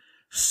probably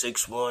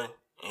 6'1",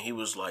 and he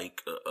was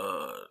like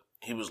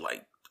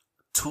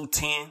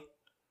 210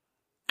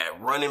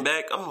 at running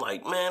back. I'm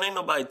like, man, ain't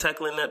nobody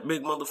tackling that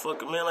big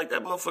motherfucker, man. Like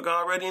that motherfucker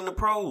already in the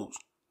pros.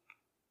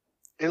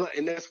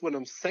 And that's what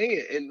I'm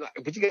saying.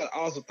 But you got to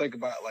also think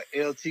about, like,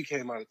 LT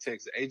came out of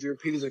Texas. Adrian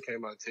Peterson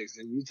came out of Texas.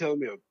 And you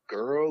telling me a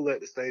girl led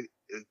the state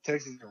of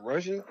Texas in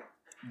Russia,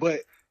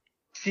 but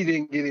she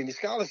didn't get any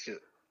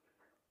scholarship.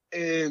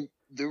 And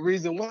the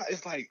reason why,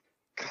 it's like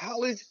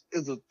college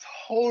is a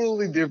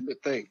totally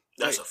different thing.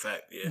 That's like, a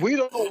fact, yeah. We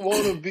don't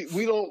want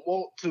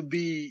to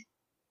be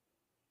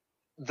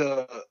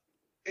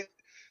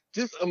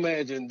just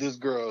imagine this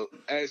girl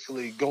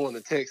actually going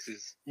to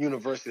Texas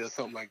University or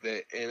something like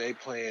that, and they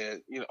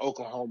playing,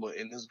 Oklahoma,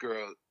 and this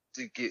girl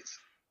gets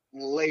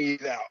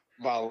laid out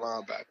by a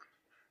linebacker.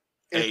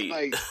 It's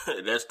like,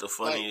 that's the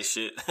funniest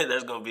shit.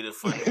 That's gonna be the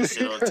funniest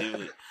shit on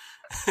TV.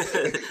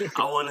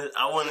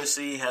 I want to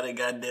see how the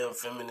goddamn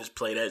feminists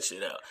play that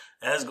shit out.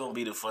 That's gonna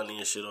be the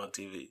funniest shit on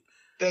TV.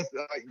 That's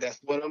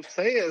what I'm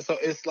saying. So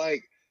it's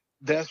like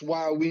that's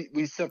why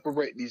we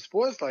separate these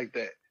sports like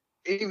that.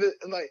 Even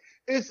like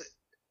it's.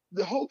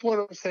 The whole point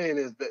I'm saying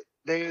is that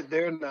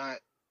they're not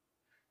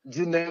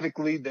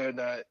genetically, they're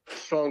not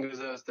strong as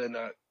us. They're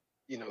not,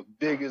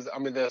 big as, I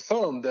mean, there's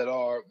some that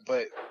are,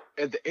 but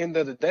at the end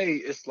of the day,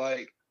 it's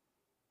like,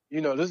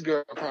 this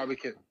girl probably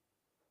can,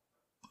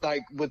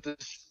 like, with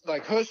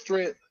her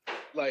strength,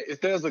 like,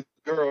 if there's a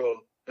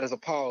girl that's a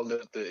power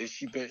lifter and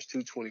she bench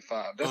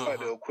 225, that's like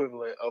the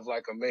equivalent of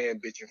like a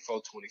man benching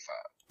 425.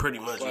 Pretty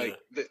much, like,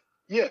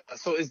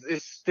 so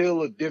it's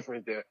still a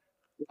difference there.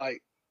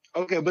 Like,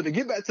 okay, but to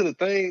get back to the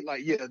thing,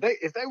 like, yeah,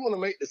 if they want to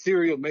make the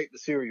cereal,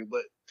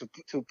 but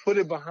to put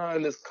it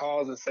behind this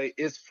cause and say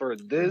it's for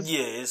this,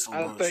 it's some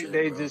bullshit, think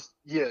they bro.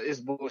 it's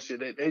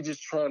bullshit. They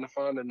just trying to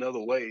find another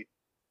way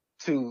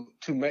to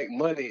make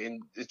money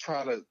and to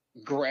try to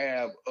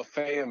grab a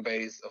fan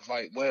base of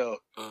like, well,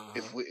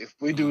 if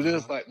we do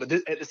this, like, but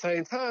at the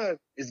same time,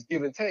 it's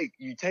give and take.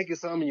 You taking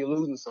some and you're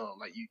losing some.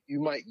 Like, you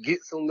might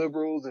get some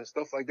liberals and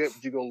stuff like that,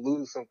 but you're gonna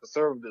lose some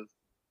conservatives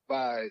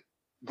by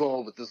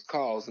going with this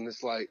cause. And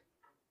it's like,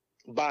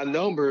 by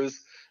numbers,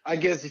 I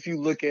guess if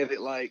you look at it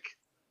like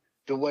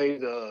the way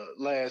the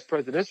last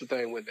presidential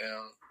thing went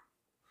down,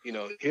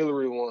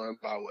 Hillary won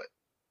by what?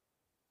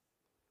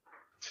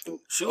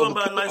 She won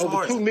by a nice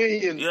margin. 2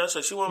 million. Yeah,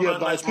 so she won by a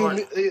nice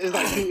margin.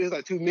 It's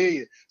like 2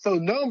 million. So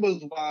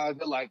numbers wise,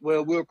 they're like,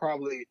 well, we'll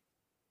probably,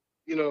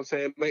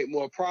 make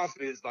more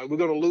profits. Like, we're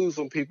gonna lose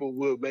some people,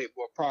 we'll make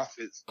more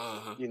profits.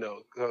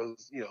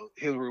 Because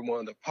Hillary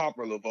won the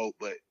popular vote,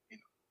 but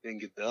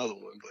didn't get the other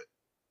one.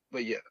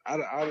 But yeah,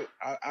 I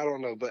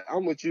don't know. But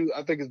I'm with you.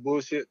 I think it's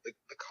bullshit. The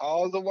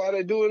cause of why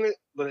they're doing it,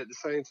 but at the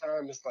same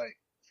time, it's like,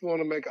 if you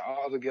want to make an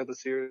all together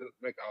series,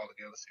 make an all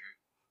together series.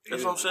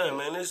 That's what I'm saying,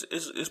 man.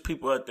 It's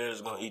people out there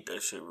that's gonna eat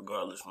that shit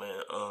regardless,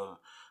 man.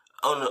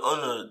 On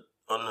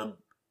the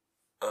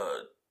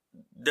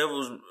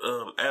Devil's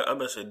I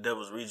better say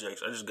Devil's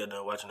Rejects. I just got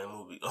done watching that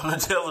movie. On the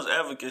Devil's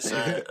Advocate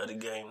side of the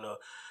game, though,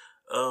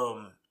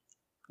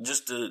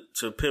 just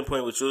to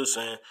pinpoint what you were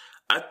saying,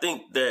 I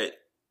think that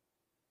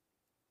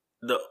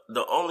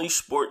the only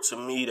sport to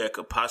me that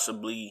could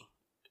possibly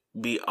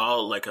be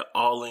an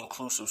all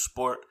inclusive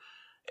sport,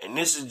 and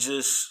this is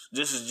just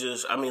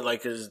I mean,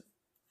 like, 'cause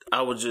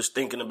I was just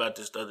thinking about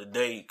this the other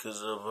day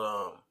because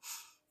of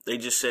they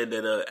just said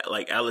that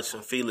like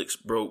Allison Felix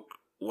broke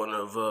one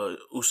of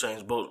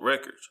Usain Bolt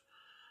records.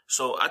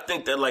 So I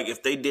think that, like,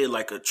 if they did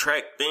like a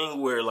track thing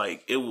where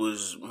like it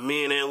was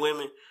men and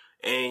women,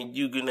 and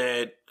you can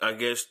add, I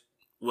guess,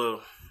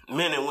 well,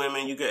 men and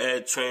women, you can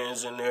add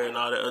trans in there and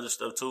all that other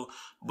stuff too.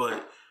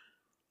 But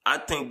I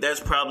think that's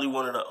probably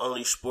one of the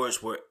only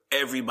sports where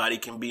everybody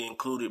can be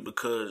included,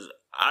 because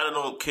I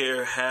don't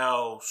care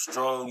how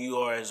strong you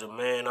are as a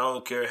man. I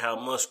don't care how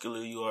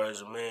muscular you are as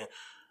a man.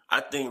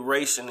 I think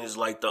racing is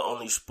like the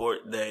only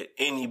sport that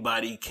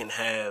anybody can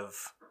have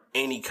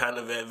any kind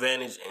of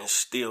advantage and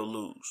still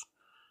lose.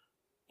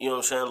 You know what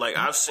I'm saying? Like,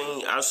 I've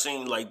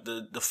seen like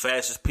the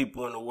fastest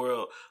people in the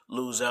world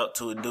lose out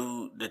to a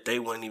dude that they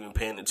weren't even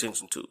paying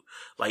attention to.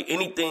 Like,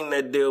 anything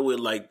that deal with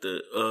like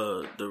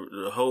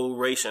the whole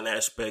racing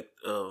aspect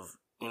of,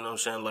 you know what I'm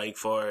saying, like,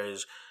 far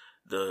as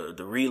the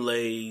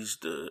relays,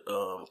 the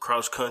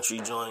cross country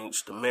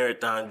joints, the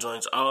marathon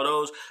joints, all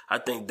those, I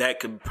think that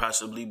could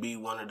possibly be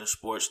one of the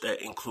sports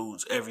that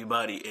includes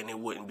everybody, and it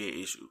wouldn't be an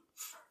issue.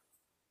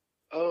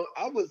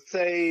 I would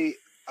say,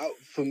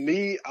 for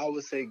me, I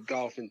would say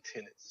golf and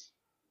tennis.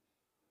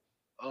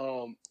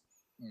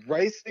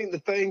 Racing, the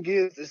thing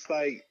is, it's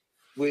like,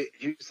 with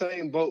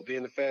Usain Bolt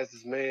being the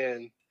fastest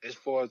man as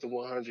far as the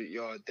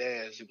 100-yard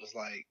dash, it was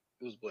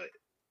what,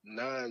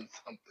 9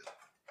 something.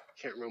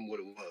 Can't remember what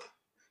it was.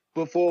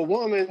 But for a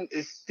woman,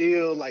 it's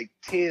still like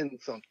 10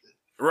 something.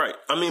 Right.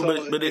 I mean,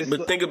 so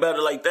but think about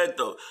it like that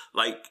though.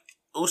 Like,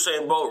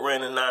 Usain Bolt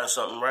ran a 9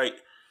 something, right?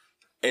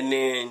 And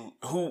then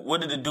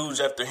what did the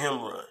dudes after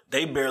him run?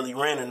 They barely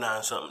ran a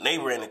 9 something. They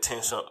ran a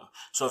 10 something.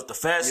 So if the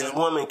fastest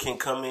woman can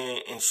come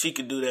in and she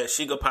could do that,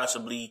 she could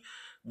possibly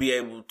be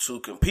able to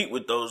compete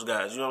with those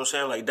guys. You know what I'm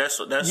saying? Like, that's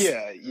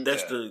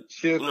the,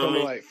 she'll come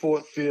in like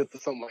 4th, 5th or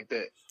something like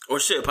that. Or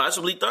shit,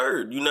 possibly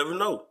 3rd. You never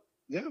know.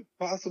 Yeah,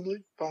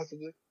 possibly.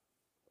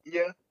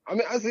 Yeah, I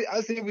mean, I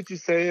see what you're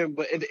saying,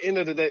 but at the end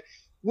of the day,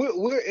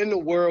 we're in a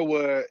world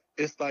where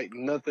it's like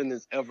nothing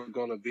is ever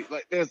gonna be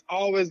like. There's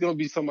always gonna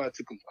be somebody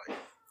to complain.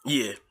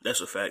 Yeah,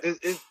 that's a fact.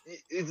 It's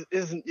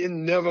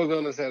never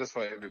gonna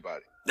satisfy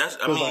everybody. That's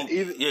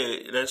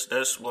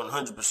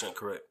 100%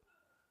 correct.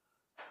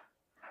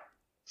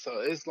 So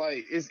it's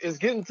like it's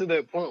getting to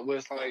that point where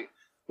it's like,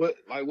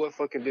 what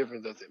fucking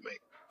difference does it make?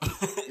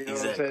 You know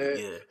exactly, what I'm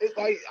saying? Yeah. It's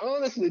like,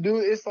 honestly,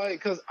 dude, it's like,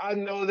 because I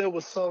know there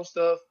was some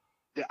stuff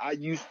that I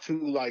used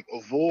to like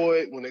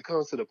avoid when it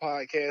comes to the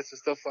podcast and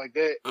stuff like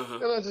that.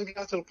 And I just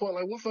got to the point,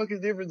 like, what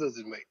fucking difference does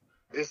it make?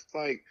 It's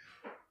like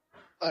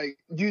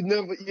you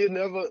never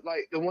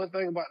like, the one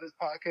thing about this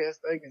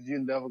podcast thing is you're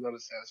never gonna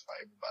satisfy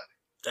everybody.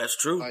 That's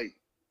true. Like,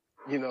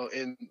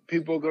 and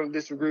people are gonna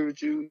disagree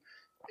with you,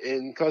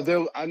 and because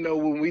I know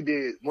when we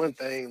did one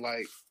thing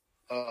like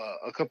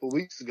a couple of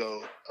weeks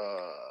ago,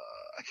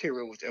 I can't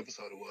remember which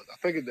episode it was. I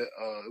figured that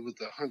it was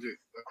the 100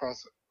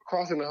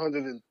 crossing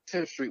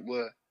 110th Street,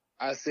 where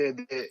I said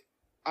that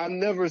I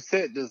never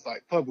said this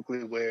like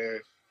publicly,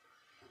 where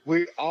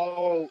we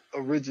all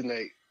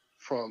originate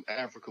from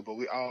Africa, but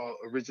we all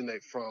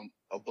originate from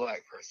a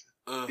black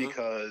person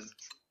because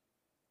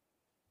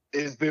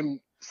it's been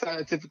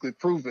scientifically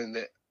proven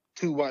that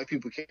 2 white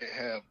people can't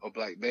have a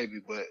black baby,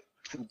 but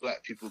 2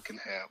 black people can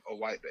have a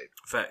white baby.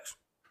 Facts.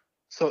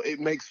 So it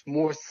makes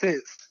more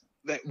sense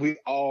that we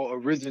all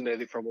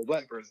originated from a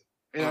black person.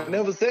 And I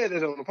never said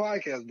that on the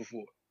podcast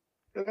before.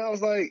 And I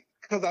was like,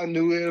 because I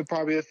knew it would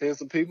probably offend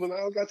some people, and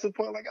I got to the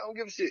point like, I don't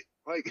give a shit.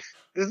 Like,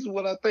 this is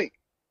what I think.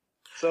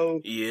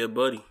 So yeah,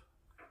 buddy.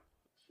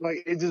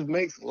 Like, it just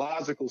makes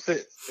logical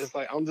sense. It's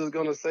like, I'm just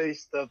going to say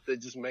stuff that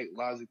just make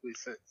logically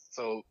sense.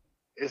 So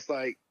it's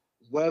like,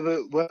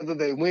 whether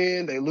they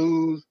win, they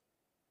lose,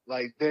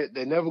 like, they're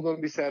never going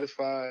to be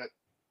satisfied.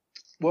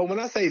 Well, when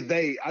I say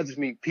they, I just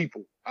mean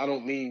people. I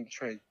don't mean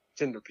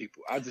transgender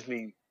people. I just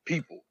mean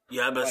people.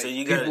 Yeah, I about to say,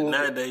 you got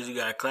nowadays you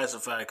got to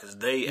classify because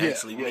they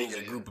actually means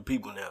a group of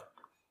people now.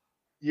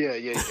 Yeah.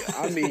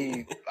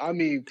 I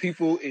mean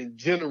people in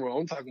general.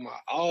 I'm talking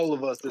about all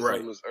of us that's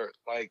on this earth.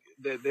 Like,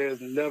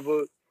 there's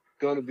never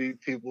going to be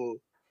people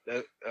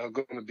that are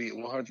going to be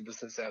 100%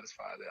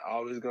 satisfied. There's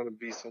always going to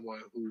be someone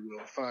who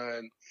will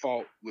find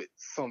fault with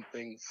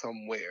something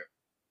somewhere.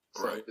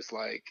 So it's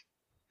like,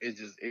 it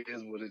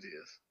is what it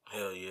is.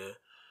 Hell yeah.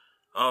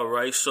 All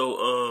right.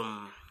 So,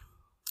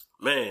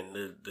 man,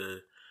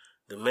 the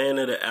man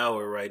of the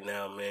hour right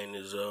now, man,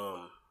 is,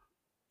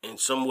 and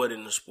somewhat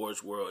in the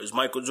sports world, is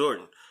Michael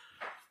Jordan.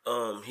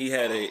 He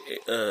had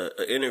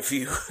a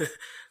interview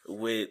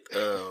with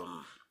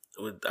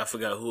I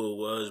forgot who it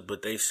was,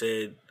 but they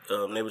said,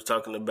 they was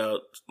talking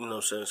about,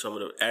 saying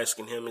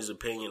asking him his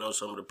opinion on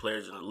some of the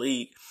players in the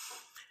league.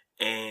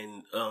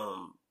 And,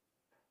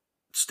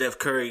 Steph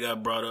Curry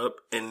got brought up,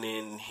 and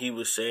then he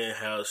was saying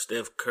how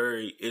Steph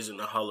Curry isn't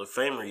a Hall of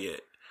Famer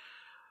yet.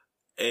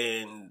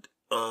 And,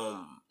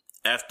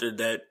 after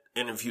that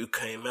interview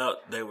came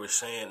out, they were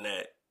saying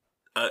that,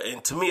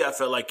 and to me, I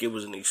felt like it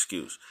was an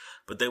excuse,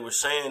 but they were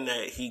saying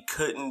that he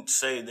couldn't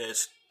say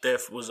that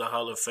Steph was a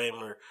Hall of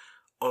Famer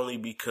only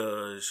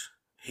because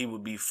he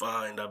would be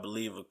fined, I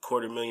believe,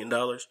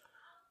 $250,000.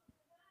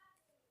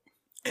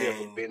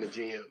 And for being a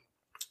GM.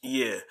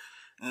 Yeah.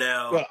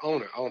 Now. Well,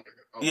 owner.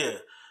 Yeah.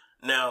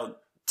 Now,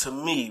 to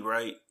me,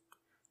 right,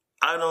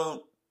 I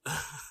don't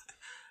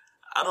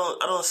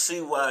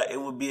see why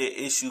it would be an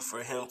issue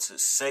for him to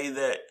say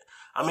that.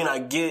 I mean, I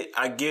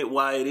get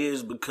why it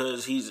is,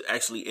 because he's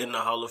actually in the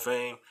Hall of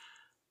Fame,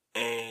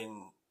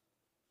 and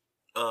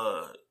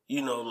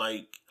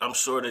like, I'm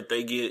sure that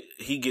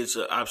he gets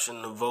an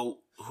option to vote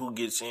who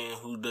gets in,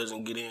 who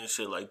doesn't get in,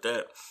 shit like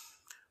that.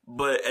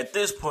 But at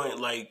this point,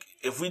 like,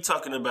 if we're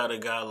talking about a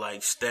guy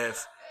like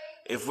Steph,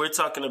 if we're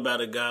talking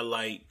about a guy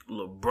like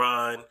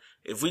LeBron,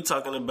 if we're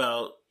talking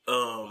about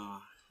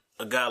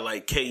a guy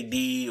like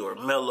KD or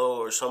Melo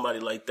or somebody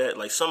like that,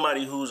 like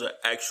somebody who's an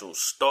actual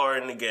star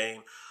in the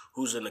game,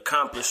 who's an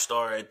accomplished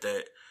star at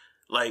that,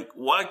 like,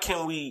 why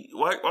can't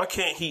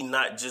he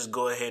not just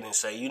go ahead and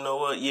say, you know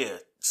what, yeah,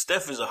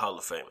 Steph is a Hall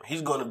of Famer.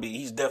 He's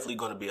definitely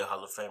going to be a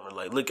Hall of Famer.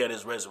 Like, look at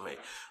his resume.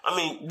 I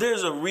mean,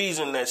 there's a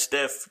reason that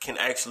Steph can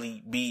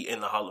actually be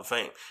in the Hall of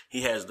Fame.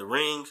 He has the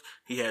rings.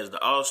 He has the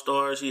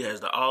All-Stars. He has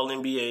the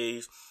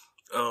All-NBAs.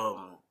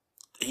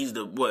 He's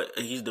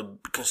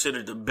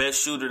considered the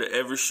best shooter to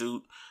ever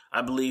shoot.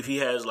 I believe he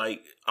has,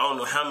 like, I don't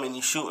know how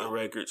many shooting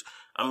records.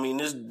 I mean,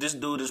 this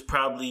dude is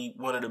probably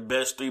one of the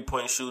best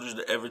 3-point shooters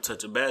to ever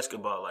touch a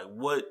basketball. Like,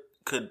 what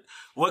could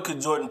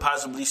Jordan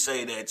possibly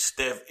say that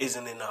Steph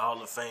isn't in the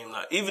Hall of Fame?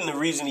 Like, even the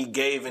reason he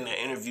gave in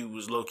that interview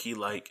was low-key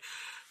like,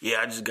 yeah,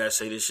 I just gotta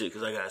say this shit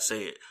because I gotta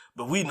say it.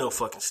 But we know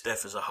fucking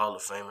Steph is a Hall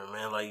of Famer,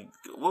 man. Like,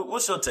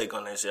 what's your take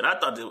on that shit? I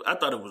thought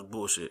it was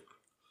bullshit.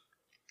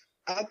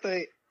 I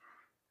think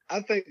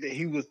that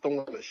he was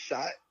throwing a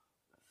shot.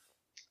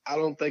 I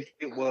don't think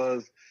it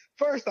was.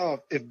 First off,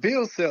 if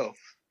Bill Self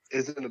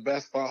is in the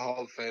Basketball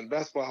Hall of Fame,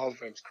 Basketball Hall of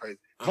Fame is crazy.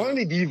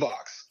 Vonnie Divac.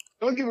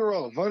 Don't get me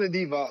wrong. Vonnie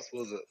Divac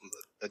was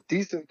a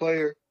decent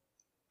player.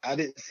 I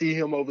didn't see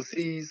him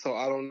overseas, so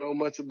I don't know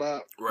much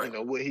about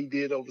what he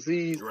did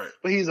overseas. Right.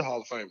 But he's a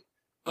Hall of Famer.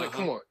 Like,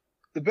 come on.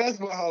 The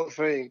Basketball Hall of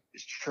Fame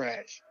is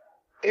trash.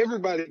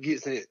 Everybody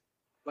gets in.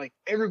 Like,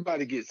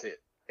 everybody gets in.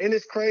 And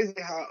it's crazy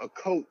how a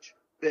coach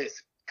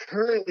that's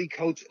currently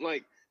coaching,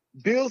 like,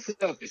 Bill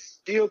Self is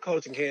still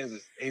coaching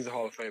Kansas, and he's a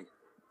Hall of Famer.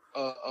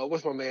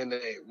 What's my man's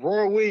name?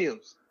 Roy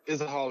Williams is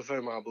a Hall of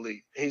Famer, I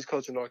believe. He's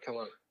coaching North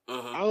Carolina.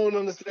 I don't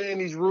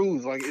understand these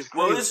rules. Like, it's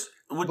crazy.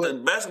 Well, the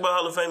Basketball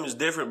Hall of Fame is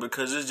different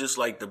because it's just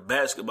like the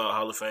Basketball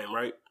Hall of Fame,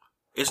 right?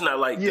 It's not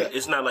like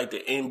it's not like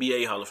the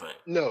NBA Hall of Fame.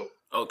 No.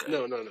 Okay.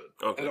 No.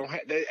 Okay.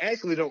 They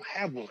actually don't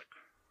have one.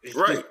 It's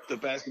just the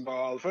Basketball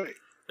Hall of Fame.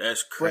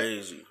 That's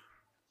crazy.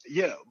 But,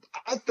 yeah,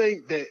 I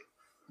think that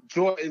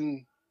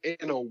Jordan,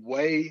 in a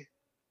way,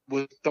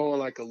 was throwing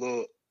like a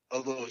little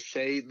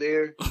shade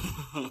there.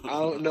 I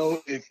don't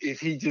know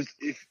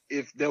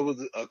if there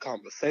was a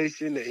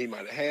conversation that he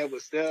might have had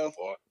with Steph,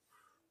 or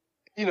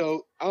I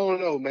don't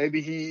know.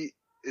 Maybe he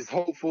is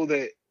hopeful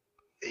that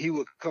he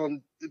would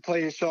come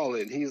play in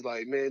Charlotte, and he's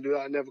like, man, dude,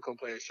 I never come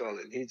play in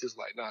Charlotte. And he's just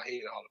like, nah, he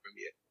ain't a Hall of Fame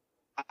yet.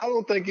 I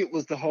don't think it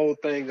was the whole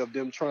thing of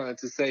them trying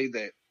to say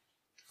that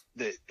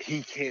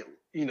he can't,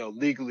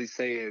 legally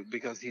say it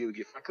because he would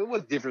get fined. 'Cause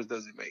what difference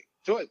does it make?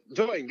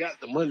 Jordan got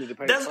the money to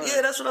pay the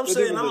fine. That's what I'm What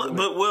saying. difference does it make?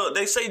 But well,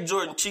 they say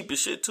Jordan cheap as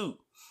shit too.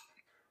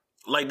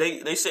 Like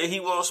they say he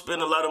won't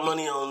spend a lot of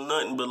money on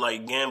nothing but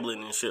like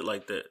gambling and shit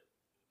like that.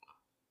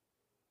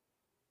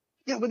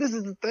 Yeah, but this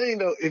is the thing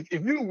though. If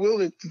you're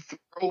willing to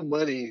throw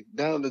money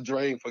down the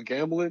drain for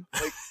gambling,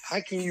 like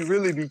how can you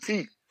really be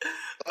cheap?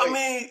 Like, I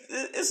mean,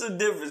 it's a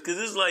difference because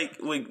it's like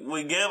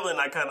with gambling,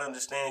 I kind of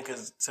understand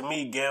because to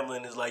me,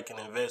 gambling is like an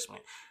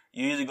investment.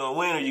 You're either gonna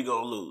win or you're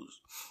gonna lose.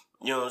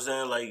 You know what I'm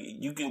saying? Like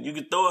you can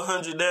throw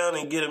 100 down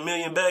and get $1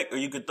 million back, or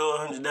you could throw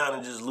 100 down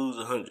and just lose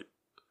 100.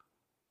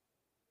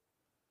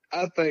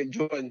 I think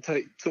Jordan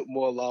took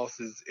more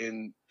losses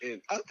and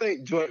I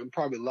think Jordan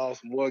probably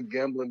lost more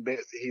gambling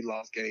bets than he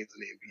lost games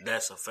in the NBA.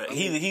 That's a fact.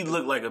 He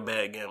looked like a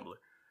bad gambler.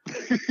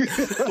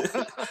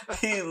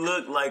 He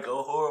looked like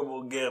a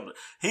horrible gambler.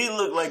 He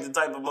looked like the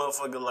type of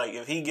motherfucker like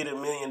if he get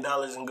 $1 million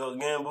and go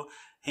gamble,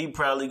 he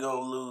probably gonna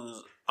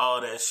lose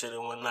all that shit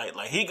in one night.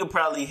 Like he could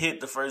probably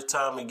hit the first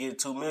time and get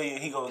 $2 million.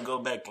 He gonna go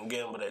back and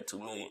gamble that $2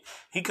 million.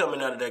 He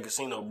coming out of that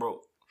casino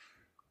broke.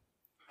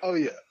 Oh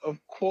yeah, of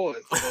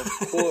course.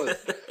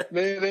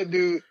 Man, that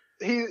dude,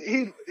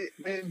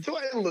 man,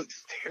 Jordan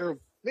looks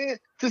terrible. Man,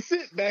 to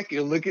sit back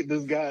and look at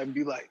this guy and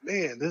be like,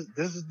 man, this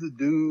is the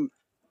dude.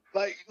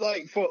 Like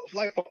for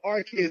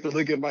our kids to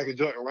look at Michael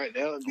Jordan right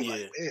now and be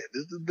like, man,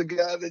 this is the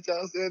guy that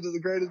y'all said is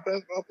the greatest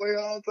basketball player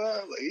of all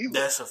time. Like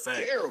that's a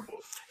fact. Terrible.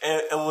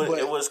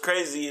 And what's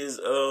crazy is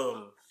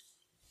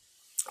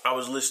I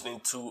was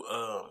listening to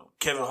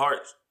Kevin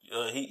Hart.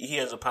 He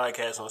has a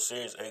podcast on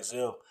Sirius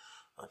XM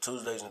on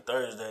Tuesdays and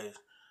Thursdays,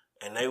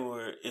 and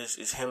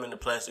it's him and the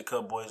Plastic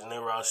Cup Boys, and they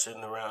were all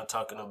sitting around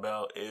talking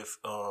about if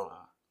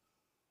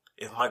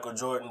Michael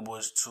Jordan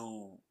was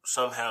to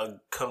somehow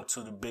come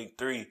to the Big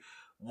Three,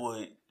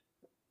 would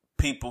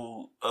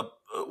people,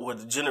 would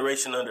the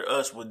generation under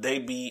us, would they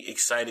be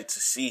excited to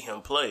see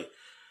him play?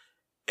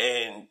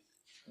 And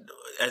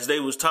as they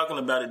was talking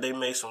about it, they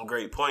made some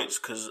great points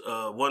because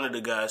one of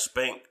the guys,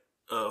 Spank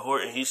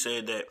Horton, he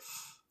said that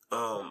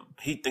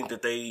he think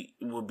that they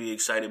would be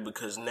excited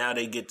because now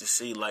they get to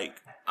see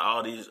like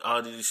all these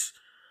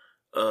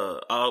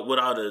what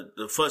all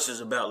the fuss is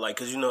about. Like,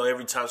 cause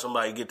every time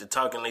somebody get to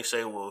talking, they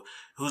say, well,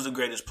 who's the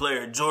greatest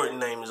player? Jordan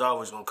name is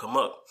always going to come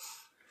up.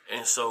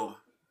 And so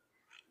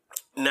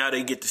now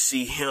they get to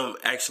see him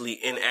actually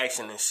in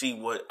action and see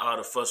what all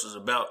the fuss is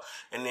about.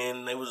 And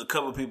then there was a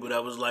couple of people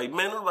that was like,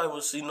 man, nobody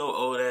will see no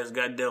old ass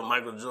goddamn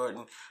Michael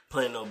Jordan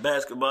playing no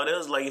basketball. That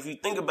was like, if you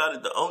think about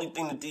it, the only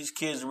thing that these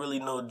kids really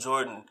know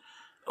Jordan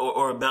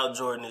or about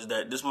Jordan is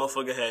that this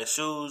motherfucker had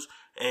shoes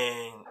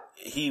and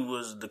he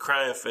was the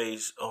crying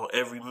face on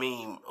every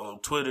meme on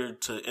Twitter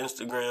to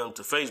Instagram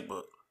to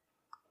Facebook.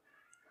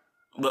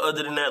 But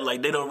other than that,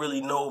 like, they don't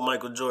really know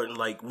Michael Jordan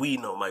like we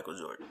know Michael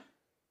Jordan.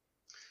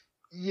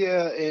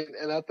 Yeah,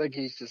 and I think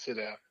he should sit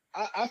down.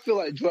 I feel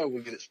like Jordan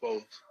would get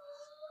exposed.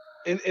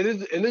 And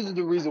this is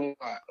the reason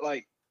why.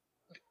 Like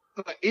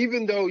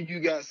even though you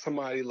got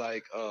somebody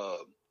like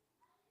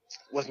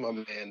what's my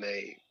man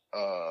name?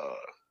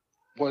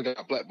 One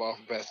got blackballed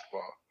from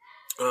basketball.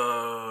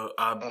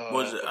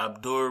 Was it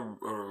Abdur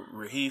or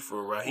Rahif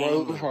or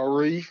Raheem?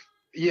 Rahif.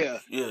 Yeah.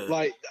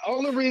 Like the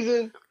only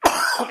reason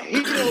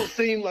he don't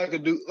seem like a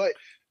dude like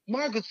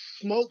Michael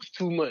smokes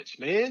too much,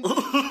 man.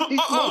 He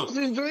smokes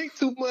and drinks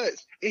too much.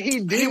 And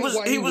he was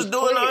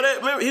doing all that.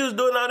 Remember, he was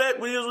doing all that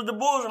when he was with the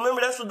Bulls. Remember,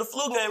 that's what the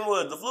flu game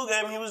was. The flu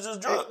game, he was just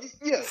drunk.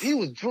 Yeah, he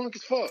was drunk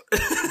as fuck.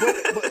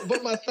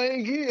 but my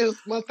thing is,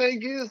 like,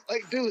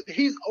 dude,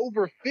 he's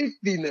over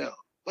 50 now.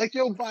 Like,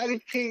 your body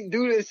can't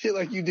do that shit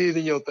like you did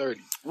in your 30s.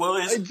 Well,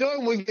 like,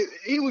 Jordan would get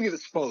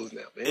exposed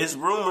now, man. It's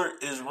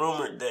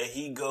rumored that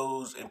he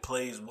goes and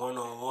plays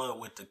one-on-one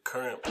with the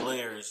current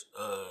players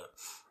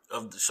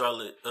of the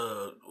Charlotte,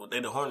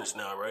 they're the Hornets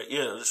now, right?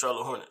 Yeah, the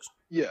Charlotte Hornets.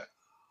 Yeah.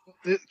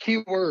 The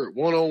key word,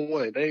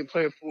 one-on-one. They ain't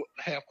playing for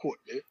half court,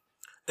 man.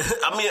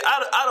 I mean,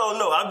 I don't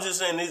know. I'm just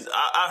saying this.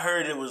 I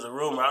heard it was a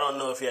rumor. I don't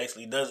know if he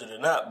actually does it or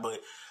not,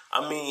 but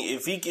I mean,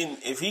 if he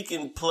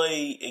can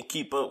play and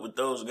keep up with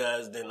those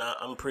guys, then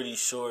I'm pretty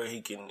sure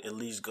he can at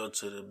least go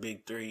to the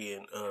Big Three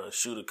and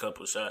shoot a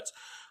couple shots.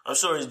 I'm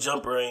sure his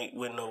jumper ain't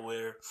went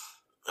nowhere.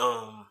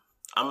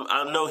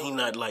 I know he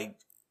not like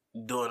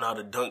doing all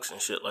the dunks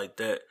and shit like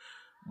that,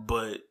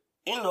 but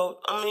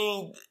I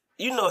mean,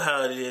 you know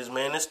how it is,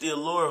 man. It's the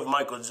allure of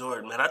Michael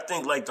Jordan, man. I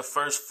think like the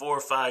first 4 or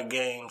 5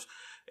 games,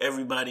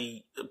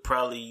 everybody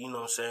probably,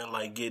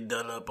 like get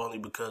done up only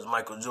because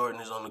Michael Jordan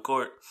is on the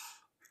court.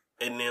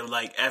 And then,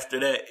 like, after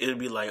that, it'll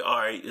be like, all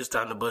right, it's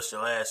time to bust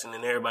your ass. And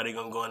then everybody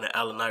gonna go into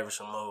Allen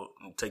Iverson mode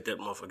and take that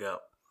motherfucker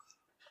out.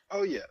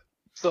 Oh, yeah.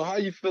 So how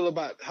you feel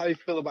about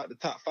the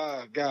top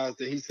 5 guys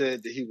that he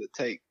said that he would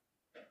take?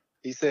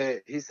 He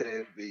said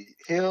it'd be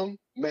him,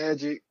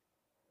 Magic,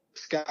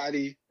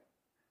 Scotty,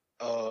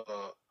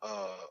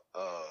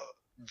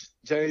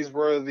 James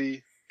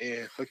Worthy,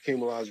 and Hakeem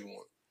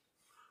Olajuwon.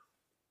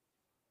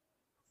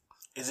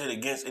 Is it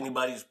against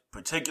anybody's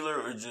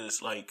particular or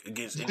just like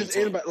against any Just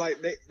team? anybody. Like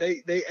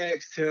they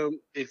asked him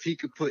if he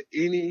could put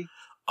any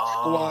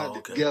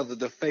squad together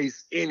to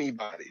face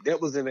anybody.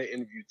 That was in the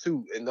interview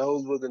too, and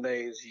those were the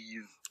names he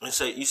used. And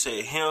so you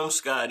said him,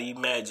 Scotty,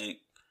 Magic,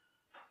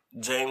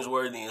 James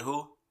Worthy, and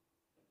who?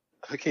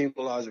 Hakeem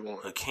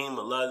Olajuwon. Hakeem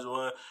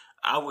Olajuwon.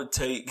 I would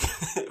take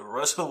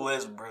Russell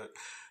Westbrook,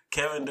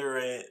 Kevin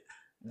Durant,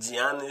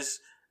 Giannis,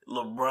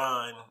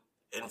 LeBron,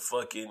 and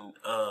fucking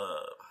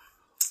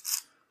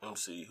let me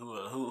see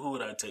who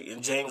would I take?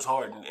 And James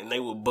Harden, and they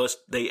would bust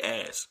their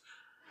ass.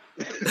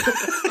 They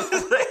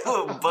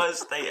would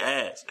bust their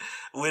ass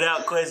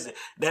without question.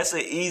 That's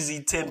an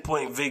easy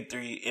 10-point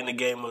victory in the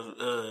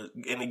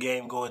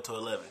game going to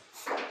 11.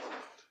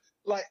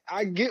 Like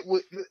I get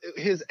what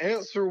his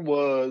answer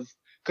was,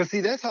 because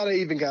see that's how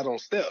they even got on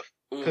Steph,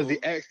 because he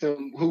asked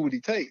him who would he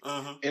take,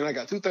 and I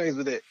got two things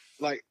with that.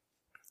 Like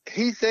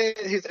he said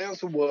his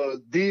answer was,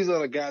 these are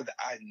the guys that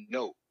I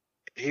know.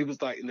 He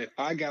was like, and if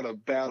I got to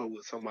battle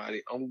with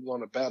somebody, I'm going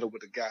to battle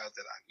with the guys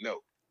that I know.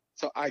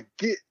 So I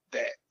get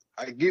that.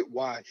 I get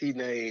why he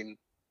named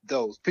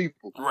those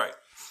people. Right.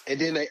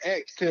 And then they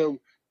asked him,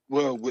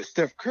 well, would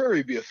Steph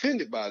Curry be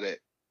offended by that?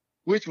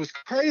 Which was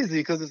crazy,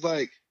 because it's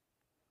like,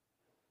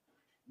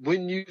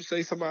 when you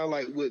say somebody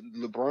like, would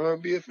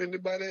LeBron be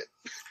offended by that?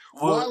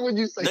 Well, why would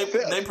you say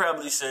Steph? They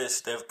probably said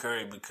Steph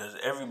Curry because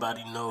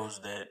everybody knows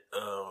that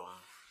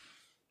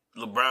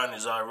LeBron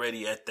is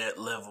already at that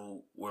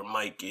level where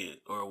Mike is,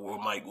 or where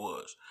Mike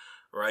was,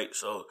 right?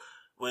 So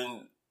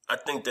I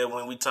think that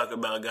when we talk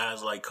about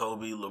guys like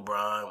Kobe,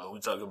 LeBron, when we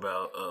talk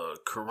about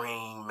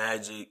Kareem,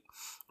 Magic,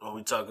 when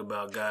we talk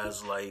about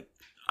guys like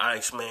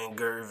Iceman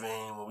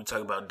Gervin, when we talk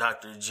about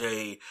Dr.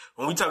 J,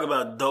 when we talk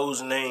about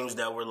those names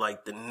that were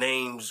like the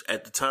names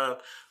at the time,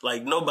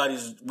 like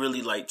nobody's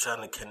really like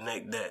trying to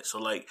connect that. So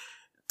like,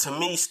 to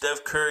me,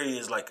 Steph Curry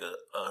is like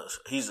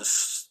he's a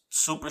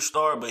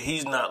superstar, but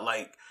he's not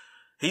like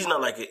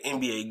an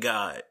NBA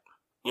god.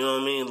 You know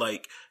what I mean?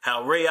 Like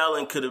how Ray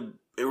Allen,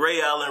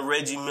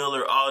 Reggie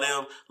Miller, all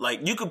them,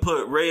 like you could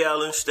put Ray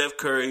Allen, Steph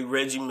Curry,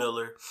 Reggie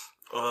Miller,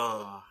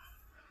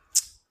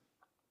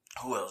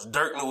 who else?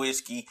 Dirk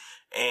Nowitzki,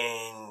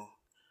 and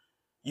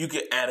you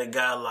could add a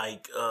guy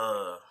like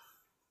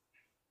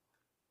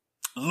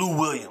Lou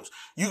Williams.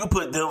 You could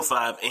put them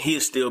five, and they'll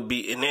still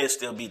beat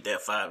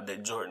that five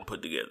that Jordan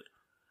put together.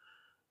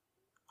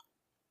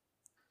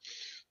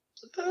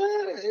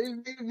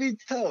 It'd be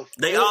tough.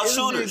 They all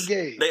shooters.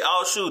 They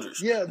all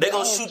shooters. Yeah, they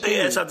gonna shoot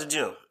their ass out the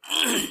gym.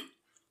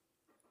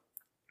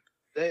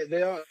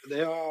 They are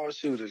all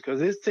shooters,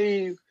 because his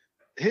team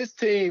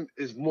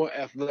is more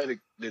athletic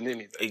than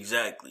anything.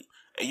 Exactly.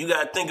 And you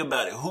gotta think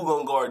about it. Who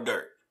gonna guard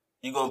Dirk?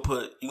 You gonna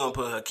put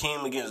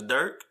Hakeem against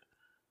Dirk?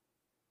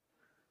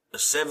 A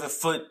 7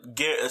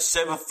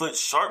 foot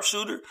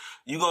sharpshooter?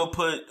 You gonna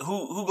put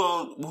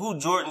who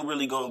Jordan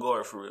really gonna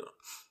guard for real?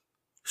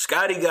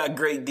 Scotty got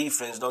great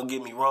defense, don't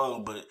get me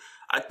wrong, but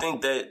I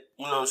think that,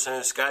 you know what I'm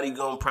saying, Scotty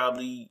gonna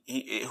probably,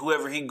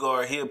 whoever he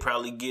guard, he'll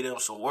probably get him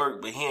some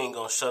work, but he ain't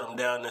gonna shut him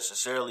down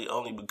necessarily,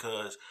 only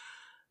because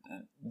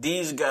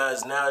these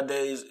guys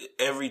nowadays,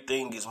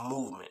 everything is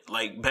movement.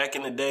 Like back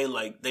in the day,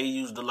 like they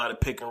used a lot of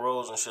pick and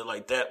rolls and shit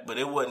like that, but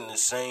it wasn't the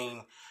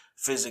same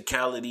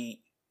physicality,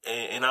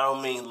 and I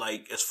don't mean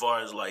like as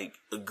far as like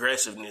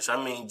aggressiveness,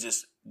 I mean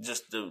just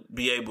to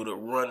be able to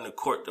run the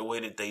court the way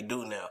that they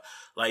do now.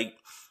 Like,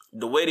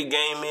 the way the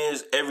game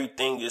is,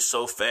 everything is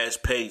so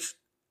fast paced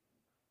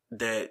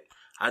that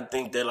I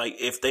think that like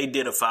if they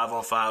did a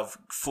 5-on-5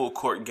 full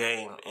court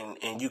game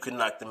and you could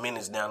knock the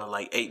minutes down to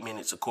like 8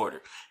 minutes a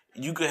quarter,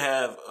 you could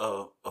have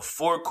a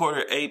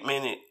 4-quarter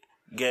 8-minute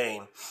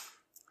game.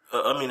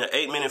 An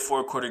 8-minute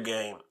 4-quarter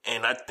game,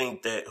 and I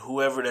think that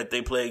whoever that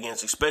they play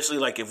against, especially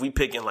like if we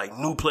picking like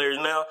new players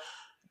now,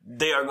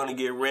 they are going to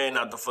get ran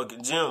out the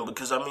fucking gym,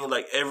 because I mean,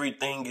 like,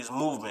 everything is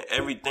movement.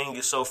 Everything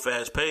is so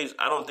fast paced.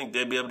 I don't think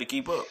they'll be able to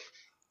keep up.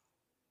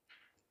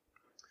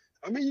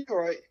 I mean, you're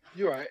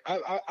right.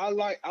 I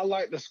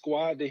like the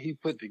squad that he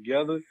put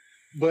together,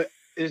 but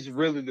it's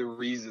really the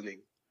reasoning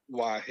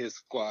why his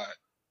squad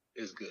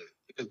is good.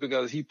 It's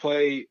because he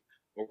played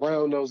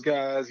around those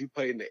guys. He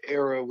played in the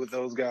era with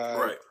those guys.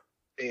 Right.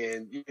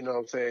 And, you know what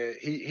I'm saying?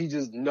 He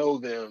just know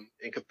them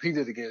and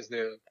competed against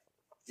them.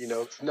 You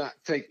know, to not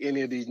take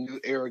any of these new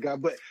era guys.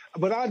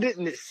 But I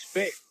didn't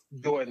expect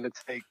Jordan to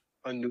take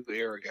a new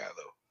era guy,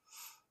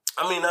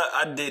 though. I mean,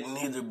 I didn't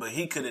either, but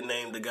he could have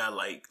named a guy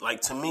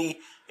like to me,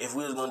 if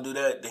we was going to do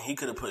that, then he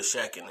could have put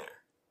Shaq in there.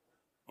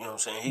 You know what I'm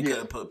saying? He could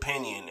have put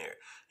Penny in there.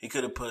 He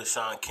could have put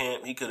Sean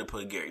Kemp. He could have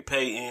put Gary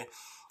Payton.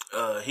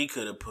 He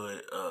could have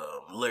put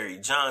Larry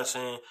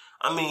Johnson.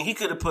 I mean, he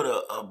could have put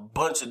a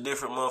bunch of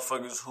different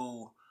motherfuckers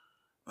who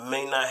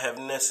may not have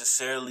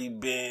necessarily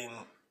been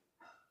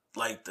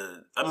like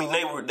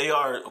they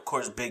are, of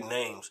course, big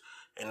names,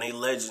 and they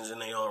legends in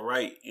their own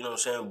right, you know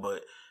what I'm saying?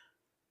 But,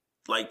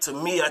 like, to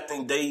me, I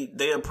think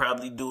they'll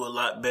probably do a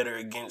lot better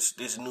against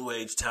this new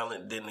age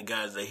talent than the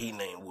guys that he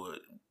named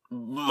would.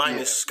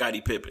 Minus Scottie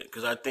Pippen,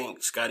 because I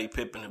think Scottie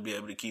Pippen will be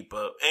able to keep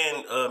up,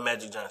 and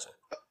Magic Johnson.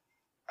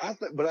 I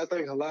think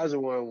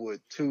Olajuwon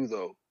would too,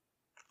 though.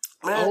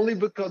 Man, only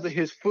because of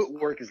his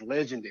footwork is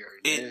legendary.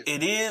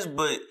 It is,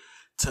 but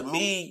to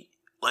me,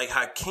 like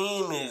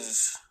Hakeem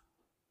is.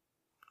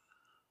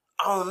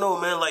 I don't know,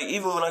 man. Like,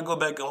 even when I go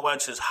back and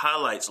watch his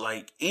highlights,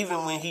 like,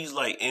 even when he's,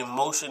 like, in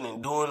motion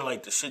and doing,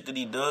 like, the shit that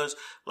he does,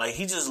 like,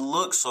 he just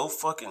looks so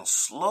fucking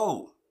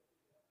slow.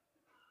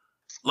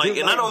 Like,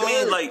 and I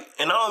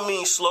don't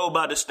mean slow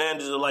by the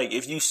standards of, like,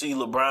 if you see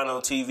LeBron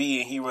on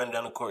TV and he run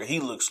down the court, he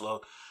looks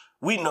slow.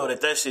 We know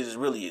that shit is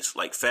really,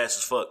 like, fast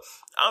as fuck.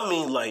 I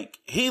mean, like,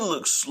 he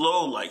looks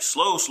slow, like,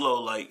 slow.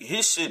 Like,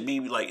 his shit be,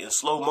 like, in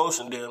slow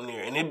motion damn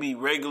near, and it be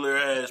regular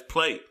ass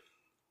play.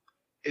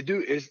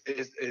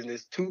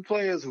 It's two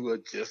players who are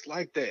just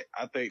like that.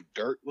 I think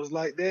Dirk was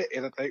like that,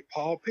 and I think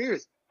Paul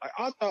Pierce.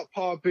 I thought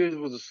Paul Pierce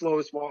was the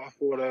slowest small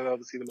forward I've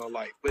ever seen in my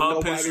life, but Paul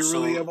nobody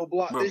really ever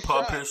blocked this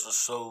Paul shot. Pierce was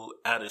so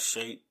out of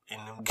shape in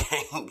them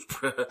games,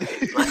 bro.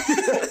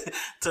 Like,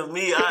 to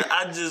me,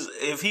 I just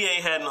if he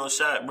ain't had no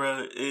shot,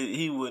 bro,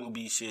 he wouldn't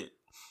be shit.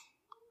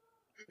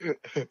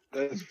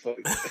 That's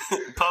funny.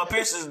 Paul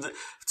Pierce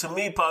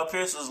Paul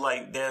Pierce was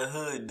like that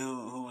hood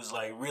dude who was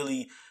like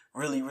really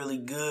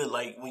good.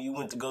 Like, when you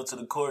went to go to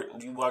the court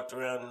and you walked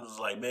around and was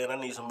like, man, I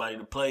need somebody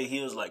to play.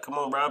 He was like, come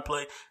on, bro, I'll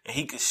play. And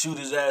he could shoot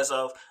his ass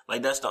off.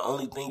 Like, that's the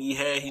only thing he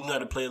had. He knew how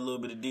to play a little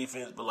bit of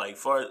defense. But, like,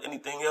 far as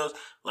anything else,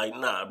 like,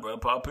 nah, bro.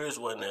 Paul Pierce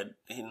wasn't that.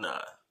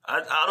 Nah.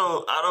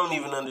 I don't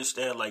even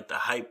understand, like, the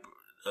hype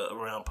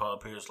around Paul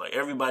Pierce. Like,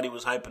 everybody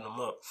was hyping him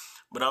up.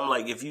 But I'm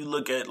like, if you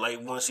look at, like,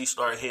 once he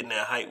started hitting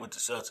that height with the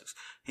Celtics,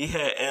 he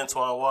had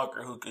Antoine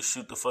Walker who could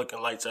shoot the fucking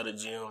lights out of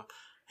the gym.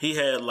 He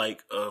had,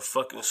 like, a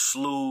fucking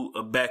slew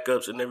of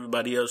backups and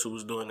everybody else who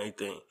was doing their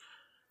thing.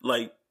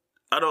 Like,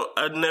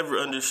 I never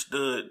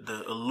understood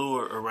the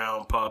allure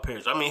around Paul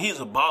Pierce. I mean, he's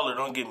a baller,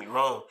 don't get me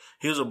wrong.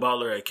 He was a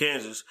baller at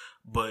Kansas.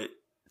 But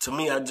to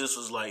me, I just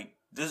was like,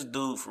 this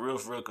dude, for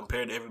real,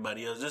 compared to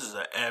everybody else, this is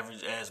an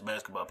average-ass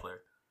basketball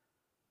player.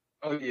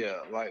 Oh,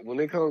 yeah. Like,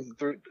 when it comes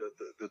to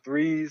the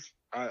threes,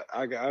 I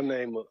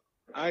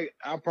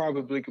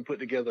probably could put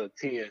together a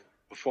 10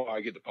 before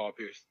I get to Paul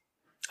Pierce.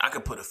 I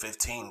could put a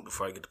 15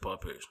 before I get to Paul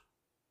Pierce.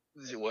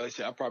 Well,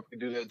 shit, I probably could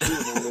do that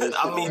too.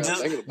 I mean,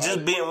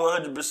 just being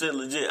 100%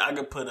 legit, I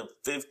could put a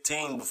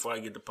 15 before I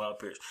get to Paul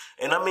Pierce.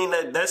 And I mean,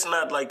 that's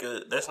not like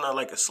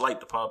a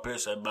slight to Paul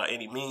Pierce by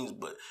any means,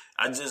 but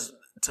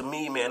to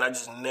me, man, I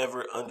just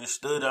never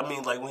understood. I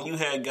mean, like, when you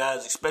had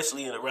guys,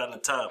 especially around the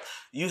time,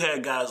 you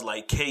had guys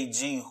like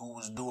KG who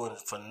was doing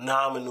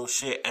phenomenal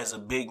shit as a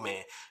big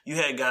man. You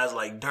had guys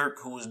like Dirk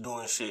who was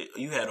doing shit.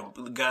 You had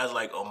guys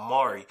like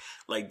Amari.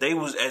 Like, they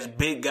was, as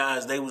big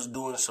guys, they was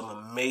doing some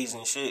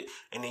amazing shit.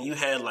 And then you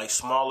had, like,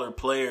 smaller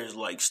players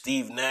like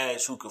Steve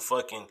Nash who could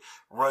fucking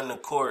run the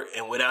court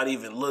and without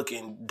even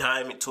looking,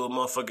 dime it to a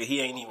motherfucker he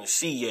ain't even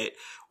see yet.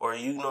 Or,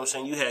 you know what I'm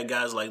saying, you had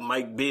guys like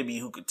Mike Bibby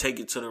who could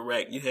take it to the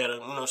rack. You had, you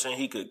know what I'm saying,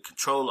 he could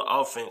control the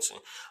offense. And,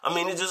 I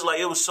mean, it's just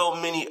like, it was so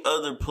many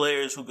other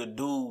players who could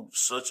do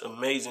such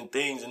amazing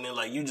things. And then,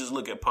 like, you just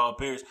look at Paul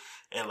Pierce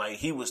and, like,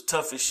 he was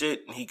tough as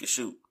shit and he could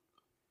shoot.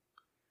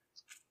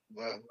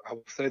 Well, I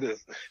will say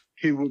this.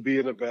 He would be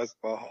in the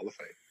Basketball Hall of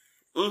Fame.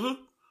 Mm-hmm.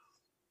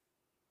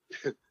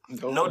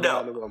 No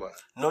doubt.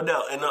 No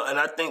doubt. And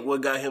I think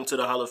what got him to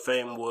the Hall of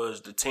Fame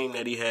was the team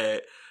that he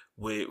had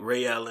with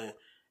Ray Allen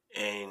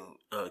and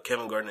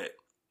Kevin Garnett.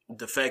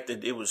 The fact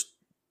that it was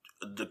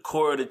the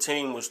core of the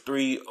team was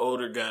three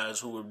older guys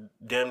who were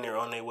damn near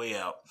on their way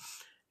out,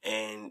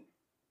 and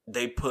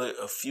they put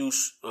a few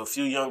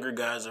younger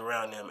guys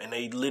around them, and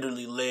they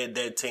literally led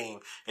that team.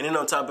 And then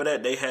on top of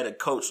that, they had a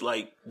coach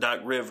like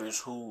Doc Rivers,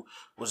 who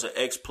was an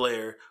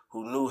ex-player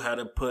who knew how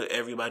to put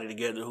everybody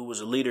together, who was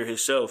a leader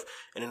himself,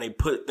 and then they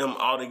put them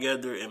all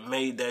together and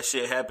made that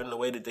shit happen the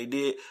way that they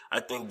did.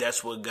 I think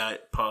that's what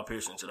got Paul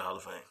Pierce into the Hall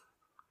of Fame.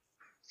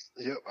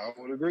 Yep, I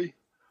would agree.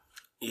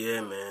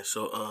 Yeah, man.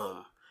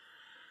 So,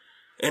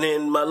 and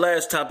then my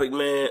last topic,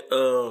 man,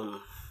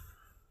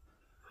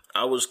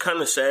 I was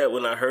kind of sad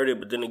when I heard it,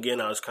 but then again,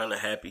 I was kind of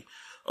happy.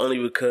 Only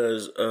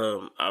because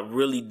I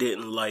really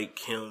didn't like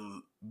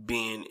him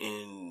being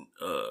in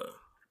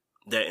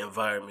that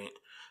environment.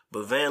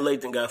 But Van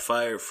Lathan got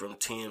fired from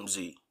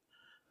TMZ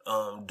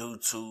due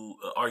to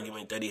an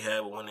argument that he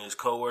had with one of his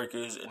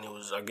coworkers, and it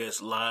was, I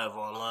guess, live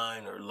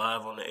online or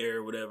live on the air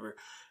or whatever.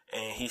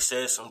 And he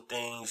said some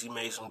things, he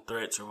made some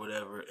threats or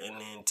whatever,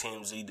 and then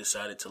TMZ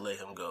decided to let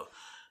him go.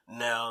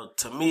 Now,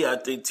 to me, I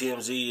think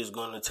TMZ is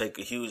going to take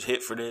a huge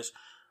hit for this.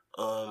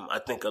 I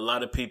think a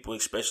lot of people,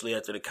 especially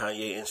after the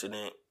Kanye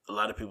incident, a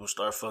lot of people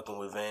start fucking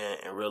with Van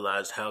and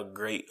realize how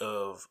great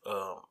of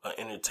an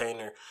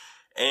entertainer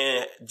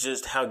and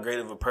just how great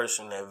of a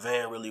person that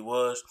Van really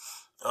was.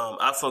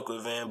 I fuck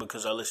with Van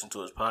because I listen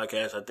to his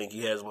podcast. I think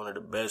he has one of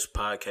the best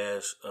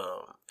podcasts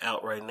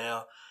out right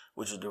now,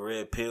 which is The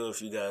Red Pill.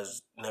 If you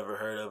guys never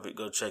heard of it,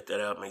 go check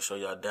that out. Make sure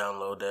y'all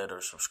download that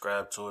or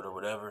subscribe to it or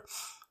whatever.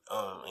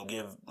 And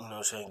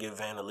give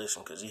Van a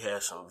listen because he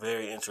has some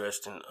very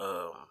interesting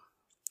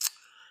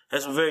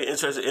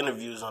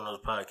interviews on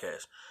those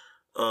podcasts.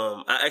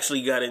 I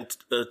actually got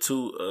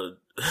into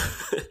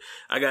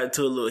I got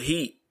into a little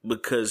heat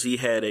because he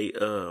had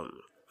an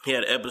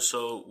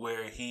episode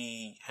where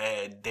he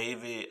had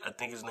David, I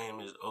think his name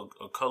is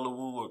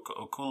Okulawu or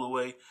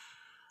Okulaway,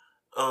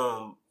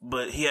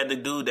 but he had the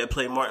dude that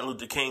played Martin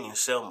Luther King in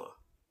Selma,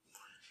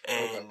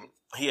 and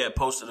he had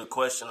posted a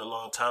question a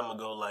long time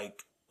ago,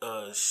 like,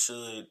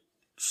 should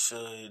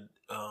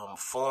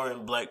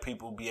foreign black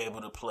people be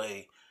able to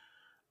play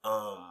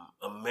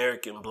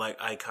American black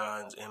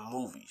icons in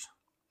movies?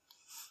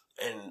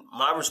 And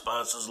my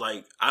response was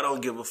like, I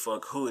don't give a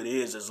fuck who it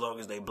is as long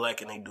as they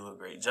black and they do a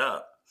great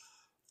job.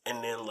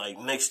 And then, like,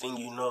 next thing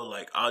you know,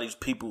 like, all these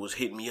people was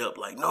hitting me up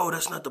like, no,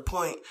 that's not the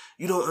point.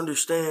 You don't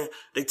understand.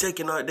 They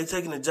taking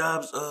the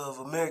jobs of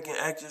American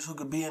actors who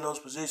could be in those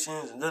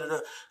positions and da-da-da.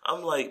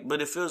 I'm like,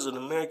 but if it was an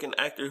American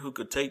actor who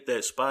could take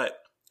that spot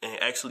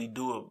and actually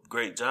do a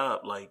great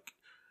job, like,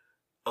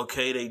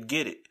 okay, they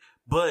get it.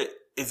 But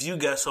if you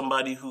got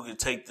somebody who could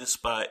take this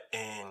spot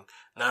and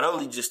not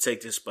only just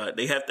take this spot,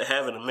 they have to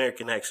have an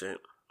American accent.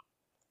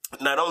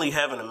 Not only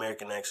have an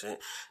American accent,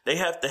 they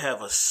have to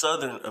have a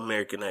Southern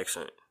American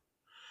accent.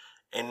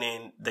 And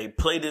then they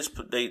play this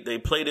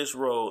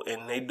role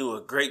and they do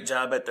a great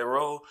job at their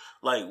role.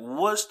 Like,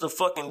 what's the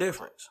fucking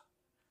difference?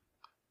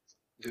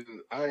 Dude,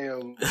 I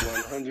am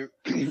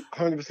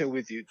 100%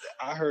 with you.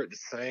 I heard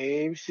the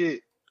same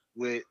shit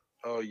with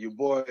your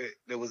boy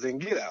that was in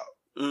Get Out.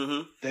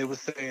 Mm-hmm. They were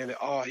saying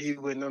that, he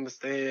wouldn't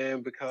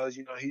understand because,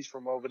 he's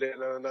from over there.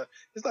 Nah.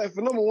 It's like,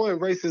 for number one,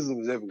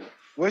 racism is everywhere.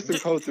 Western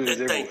culture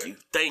is everywhere.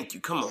 Thank you.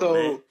 Come on,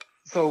 man.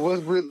 So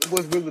what's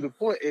really the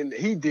point? And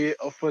he did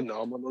a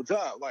phenomenal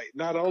job. Like,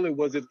 not only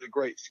was it a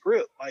great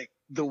script, like,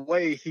 the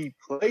way he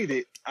played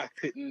it, I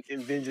couldn't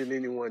envision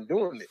anyone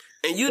doing it.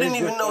 And you didn't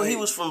even know he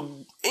was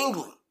from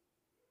England.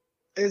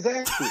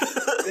 Exactly.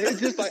 It's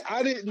just like,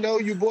 I didn't know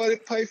your boy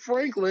that played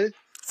Franklin.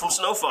 From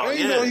Snowfall, I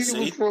didn't know he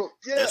was from,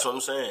 That's what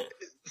I'm saying.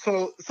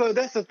 So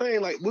that's the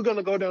thing. Like, we're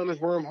gonna go down this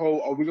wormhole,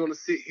 or we're gonna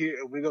sit here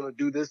and we're gonna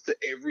do this to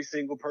every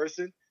single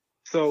person.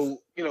 So,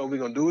 we're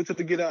gonna do it to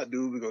the Get Out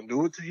dude. We're gonna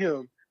do it to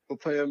him for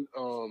playing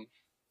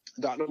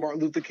Dr.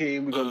 Martin Luther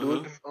King. We're gonna do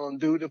it to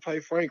dude to play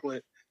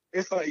Franklin.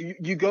 It's like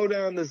you go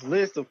down this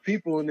list of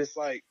people, and it's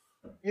like,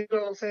 you know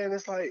what I'm saying?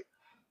 It's like,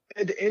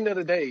 at the end of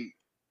the day,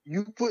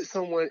 you put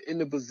someone in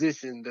the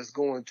position that's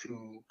going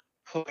to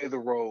play the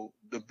role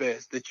the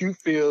best, that you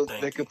feel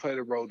could play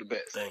the role the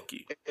best. Thank you.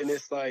 And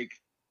it's like,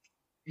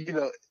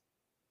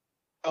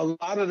 a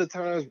lot of the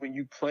times when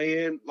you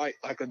playing like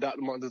a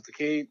Dr. Martin Luther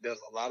King, there's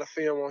a lot of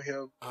film on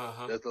him.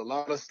 There's a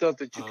lot of stuff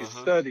that you can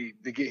study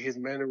to get his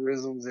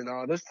mannerisms and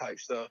all this type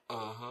stuff.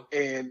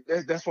 And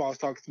that's why I was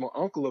talking to my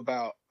uncle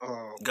about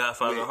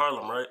Godfather of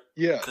Harlem, right?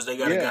 Yeah, because they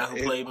got a guy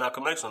who played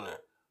Malcolm X on there.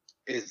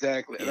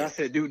 Exactly. And I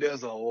said, dude,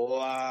 there's a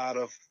lot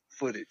of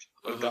footage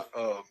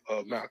of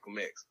Malcolm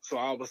X. So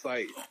I was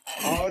like,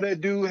 all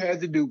that dude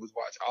had to do was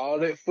watch all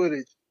that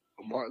footage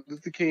of Martin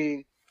Luther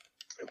King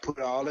and put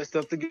all that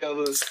stuff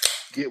together,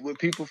 get with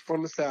people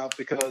from the South,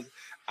 because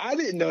I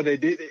didn't know they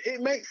did it.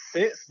 It makes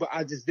sense, but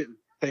I just didn't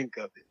think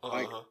of it.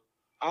 Like,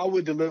 I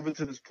would deliver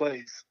to this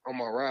place on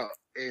my route,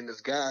 and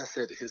this guy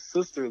said that his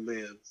sister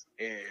lives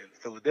in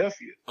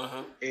Philadelphia,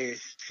 and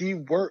she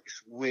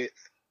works with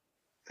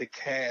the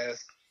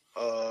cast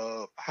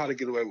of How to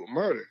Get Away with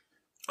Murder.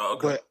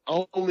 But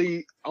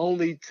only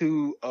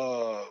to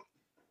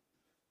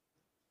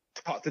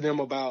talk to them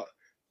about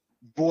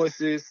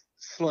voices,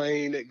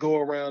 slang that go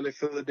around in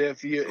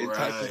Philadelphia and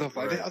types of stuff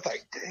like that. I was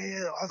like,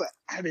 damn.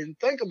 I didn't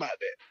think about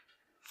that.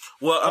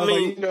 Well, I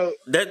mean,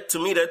 that to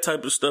me, that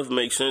type of stuff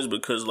makes sense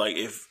because, like,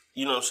 if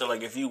you know what I'm saying,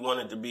 like, if you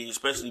wanted to be,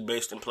 especially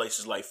based in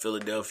places like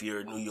Philadelphia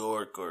or New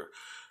York or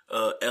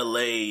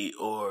LA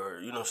or,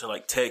 you know what I'm saying,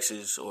 like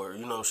Texas or,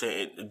 you know what I'm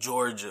saying,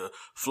 Georgia,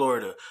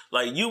 Florida,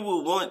 like, you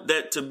would want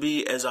that to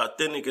be as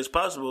authentic as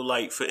possible.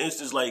 Like, for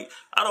instance, like,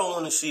 I don't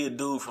want to see a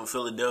dude from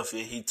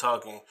Philadelphia, he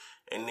talking,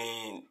 and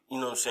then, you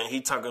know what I'm saying,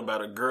 he talking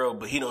about a girl,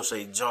 but he don't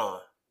say John.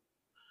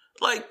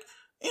 Like,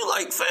 you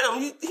like, fam,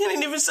 he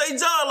didn't even say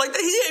John. Like,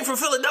 he ain't from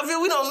Philadelphia.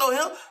 We don't know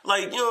him.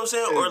 Like, you know what I'm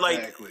saying?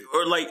 Exactly.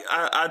 Or like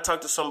I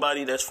talk to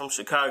somebody that's from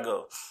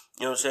Chicago,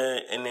 you know what I'm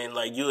saying? And then,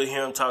 like, you'll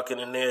hear him talking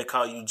and they'll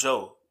call you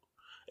Joe.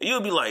 And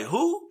you'll be like,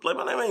 who? Like,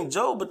 my name ain't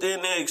Joe. But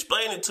then they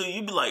explain it to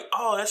you. You be like,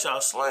 oh, that's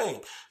y'all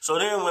slang. So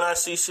then when I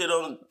see shit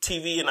on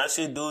TV and I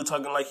see a dude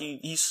talking like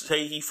he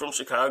say he from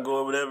Chicago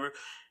or whatever,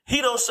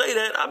 he don't say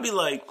that. I be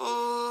like,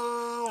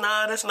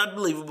 nah, that's not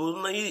believable.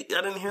 I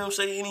didn't hear him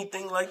say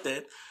anything like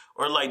that.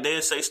 Or like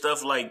they'll say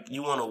stuff like,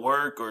 you want to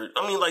work? Or,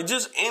 I mean, like,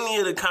 just any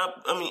of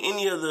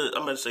the,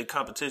 I'm about to say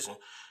competition.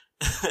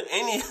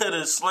 Any of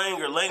the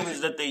slang or language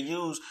that they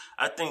use,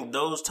 I think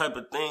those type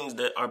of things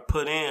that are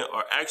put in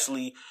are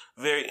actually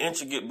very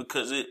intricate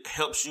because it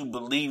helps you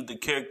believe the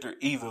character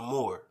even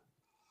more.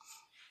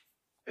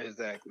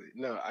 Exactly.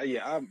 No,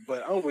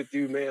 but I'm with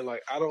you, man.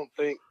 Like, I don't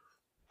think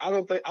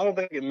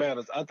it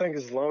matters. I think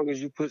as long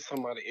as you put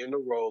somebody in the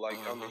role, like,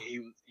 I mean,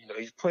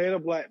 he's playing a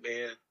black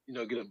man,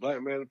 get a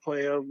black man to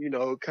play him,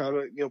 kind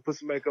of, put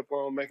some makeup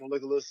on, make him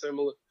look a little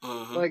similar.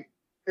 Like,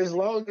 as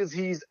long as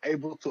he's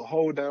able to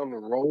hold down the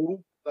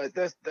role, like,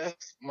 that's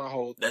my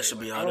whole thing. That should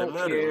be all that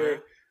matters, man.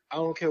 I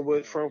don't care what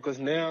it's from, because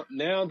now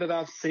that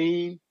I've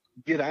seen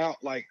Get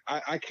Out, like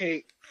I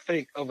can't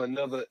think of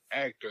another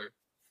actor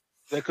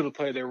that could have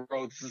played that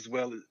role just as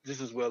well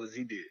as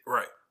he did.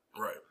 Right.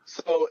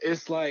 So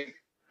it's like,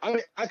 I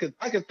mean, I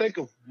could think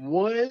of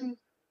one,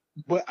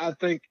 but I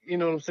think, you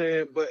know what I'm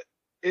saying? But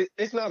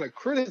it's not a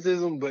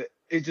criticism, but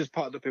it just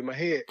popped up in my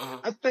head.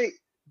 I think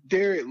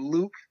Derek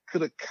Luke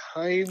could have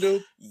kind of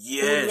pulled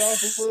it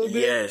off a little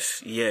bit.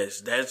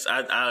 Yes.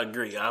 I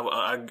agree.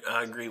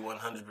 I agree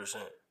 100%.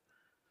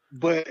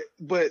 But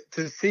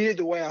to see it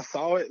the way I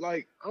saw it,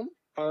 like, I'm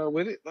fine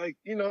with it. Like,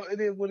 you know, it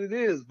is what it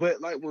is.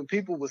 But like when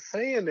people were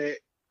saying that,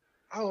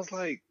 I was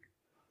like,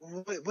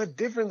 what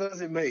difference does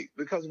it make?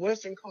 Because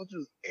Western culture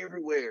is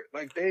everywhere.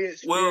 Like they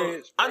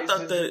experience. Well, I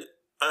thought that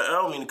I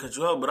don't mean to cut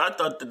you off, but I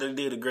thought that they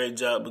did a great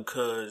job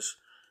because,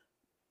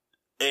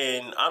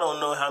 and I don't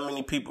know how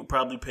many people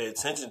probably pay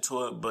attention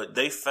to it, but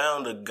they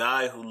found a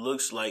guy who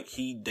looks like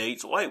he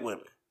dates white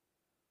women.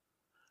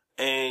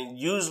 And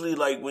usually,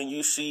 like, when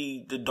you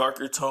see the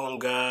darker tone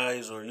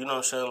guys, or, you know what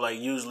I'm saying, like,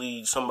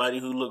 usually somebody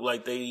who look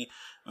like they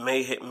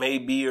may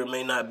be or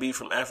may not be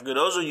from Africa,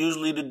 those are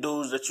usually the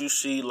dudes that you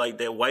see, like,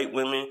 that white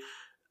women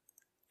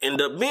end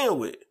up being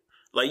with.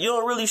 Like, you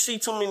don't really see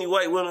too many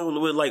white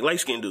women with, like,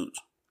 light-skinned dudes.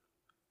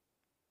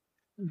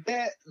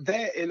 That,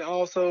 and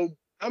also,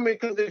 I mean,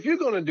 because if you're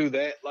going to do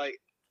that, like,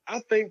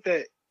 I think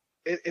that,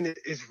 and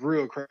it's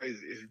real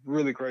crazy. It's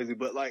really crazy.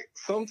 But, like,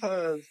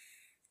 sometimes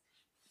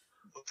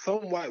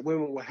some white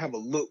women will have a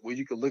look where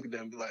you can look at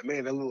them and be like,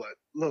 man, they look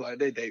like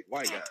they date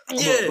white guys.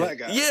 Black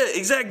guys. Yeah,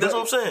 exactly. That's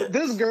what I'm saying.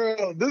 This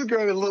girl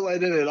didn't look like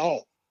that at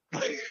all.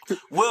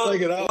 Well,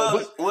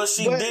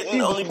 she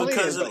didn't only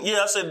because of,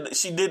 I said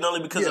she didn't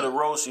only because of the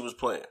role she was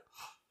playing.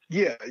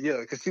 Yeah,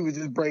 because she was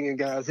just bringing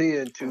guys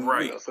in to, you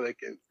know, so they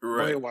can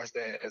brainwash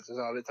their ass and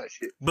all that type of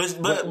shit.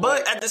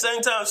 But at the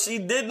same time, she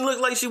didn't look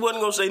like she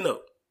wasn't gonna say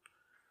no.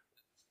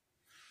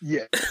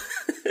 Yeah.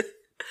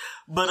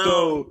 But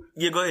go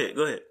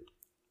ahead.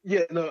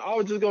 Yeah, no, I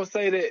was just gonna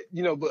say that,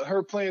 you know, but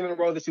her playing the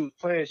role that she was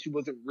playing, she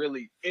wasn't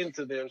really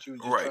into them. She was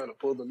just trying to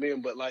pull them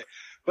in. But I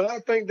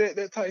think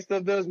that type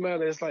stuff does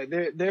matter. It's like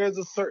there's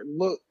a certain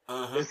look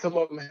that some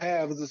of them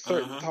have, there's a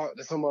certain talk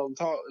that some of them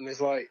talk, and it's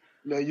like,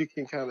 you know, you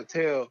can kind of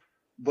tell.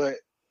 But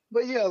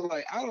yeah,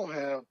 like I don't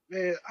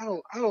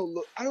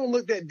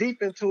look that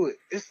deep into it.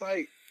 It's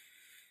like,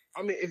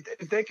 I mean,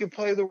 if they can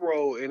play the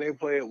role and they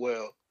play it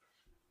well,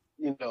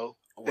 you know.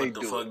 What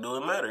the fuck do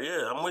it matter?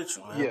 Yeah, I'm with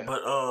you, man. Yeah.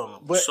 But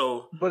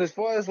as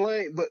far as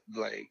but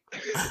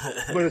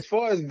as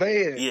far as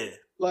Van,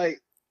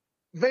 like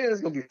Van is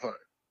gonna be fun.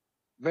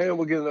 Van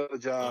will get another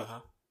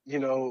job, you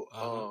know.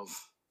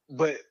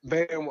 But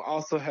Van will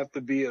also have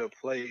to be in a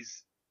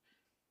place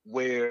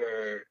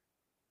where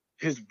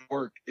his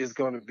work is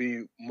going to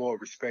be more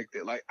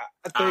respected. Like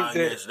I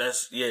think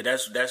that's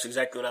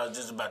exactly what I was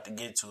just about to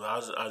get to. I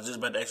was just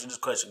about to ask you this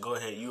question. Go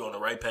ahead, you on the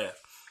right path.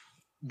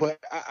 But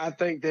I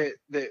think that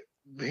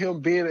him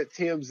being at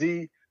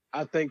TMZ,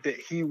 I think that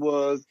he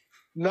was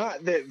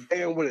not that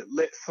Van wouldn't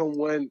let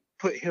someone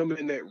put him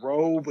in that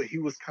role, but he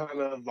was kind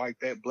of like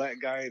that black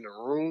guy in the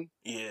room.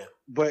 Yeah.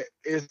 But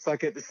it's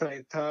like at the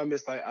same time,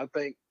 it's like I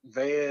think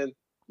Van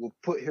will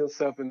put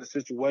himself in a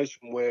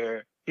situation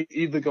where he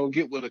either gonna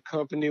get with a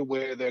company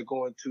where they're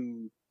going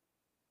to,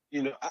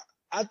 you know,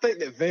 I think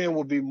that Van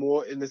will be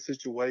more in the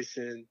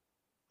situation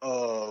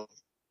of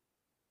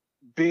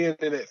being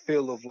in that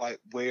field of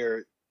like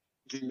where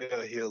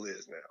Jemele Hill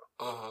is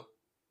now.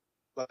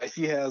 Like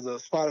she has a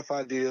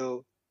Spotify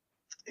deal,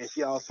 and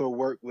she also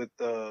worked with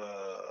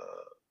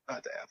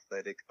not the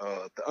Athletic,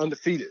 the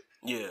Undefeated.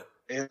 Yeah.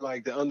 And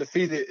like the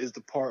Undefeated is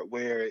the part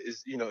where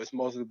it's, you know, it's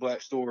mostly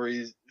black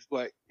stories, it's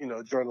black, you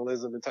know,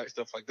 journalism and type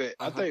stuff like that.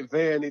 I think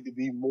Van need to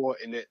be more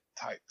in that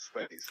type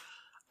space.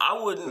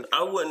 I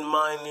wouldn't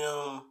mind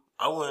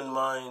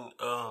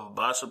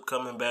Bossip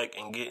coming back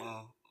and getting,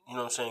 you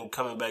know what I'm saying,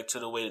 coming back to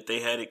the way that they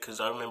had it, because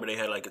I remember they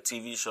had like a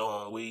TV show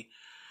on We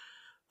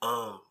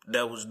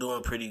that was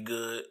doing pretty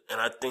good. And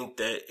I think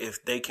that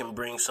if they can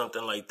bring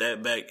something like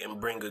that back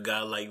and bring a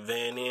guy like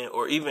Van in,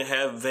 or even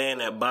have Van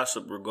at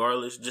Bossip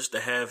regardless, just to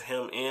have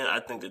him in, I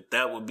think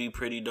that would be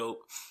pretty dope.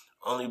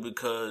 Only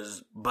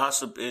because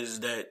Bossip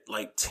is that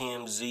like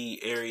TMZ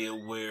area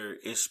where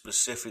it's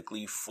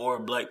specifically for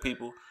black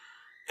people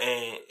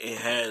and it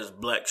has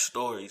black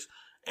stories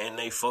and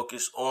they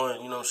focus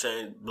on, you know what I'm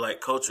saying, black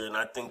culture. And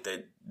I think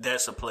that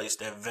that's a place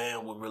that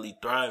Van would really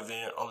thrive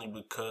in, only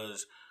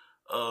because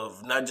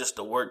of not just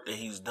the work that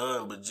he's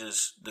done, but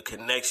just the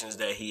connections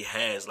that he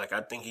has. Like,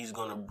 I think he's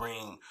going to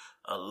bring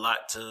a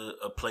lot to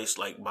a place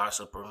like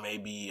Bossip, or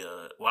maybe,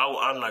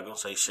 I'm not going to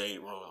say Shade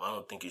Room. I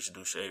don't think he should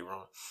do Shade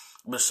Room.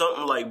 But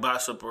something like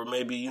Bossip, or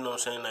maybe, you know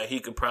what I'm saying, that he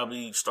could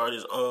probably start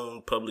his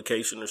own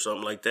publication or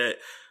something like that.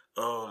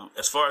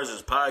 As far as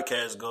his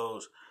podcast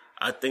goes,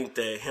 I think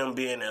that him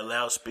being at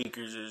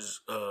Loudspeakers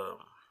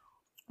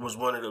was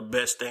one of the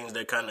best things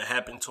that kind of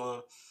happened to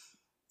him.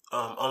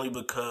 Only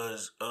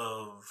because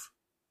of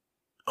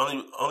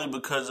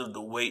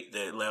the weight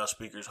that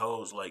Loudspeakers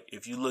holds. Like,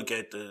 if you look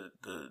at the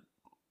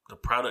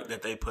product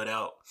that they put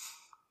out,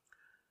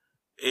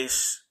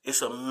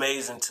 it's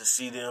amazing to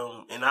see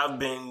them. And I've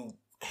been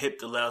hip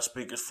to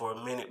loudspeakers for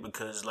a minute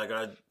because, like,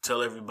 I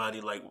tell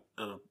everybody, like,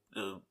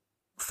 the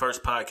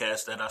first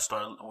podcast that I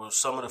started, well,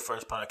 some of the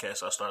first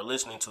podcasts I started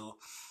listening to,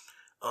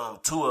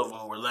 two of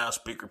them were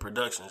Loudspeaker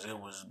Productions. It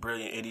was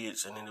Brilliant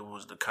Idiots, and then it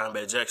was the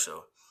Combat Jack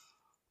Show.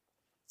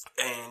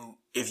 And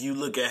if you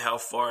look at how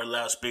far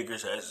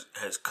Loudspeakers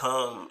has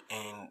come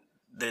in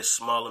this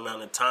small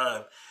amount of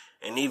time,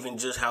 and even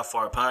just how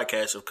far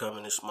podcasts have come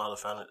in this small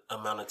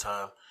amount of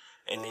time,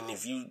 and then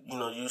if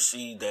you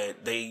see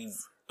that they've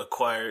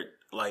acquired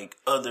like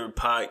other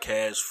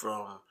podcasts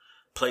from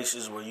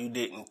places where you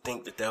didn't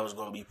think that was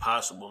going to be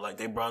possible. Like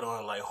they brought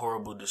on like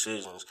Horrible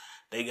Decisions.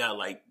 They got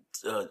like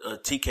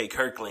TK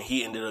Kirkland.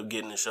 He ended up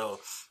getting the show.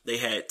 They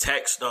had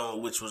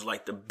Taxstone, which was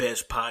like the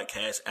best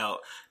podcast out.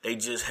 They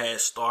just had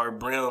Star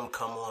Brim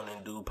come on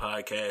and do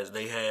podcasts.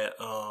 They had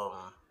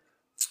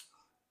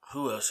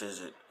who else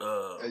is it?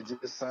 They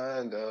just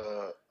signed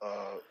I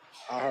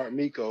Heart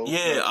Miko.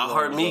 Yeah, I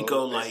Heart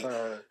Miko. Like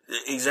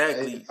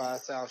exactly. 85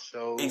 South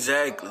Show.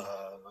 Exactly.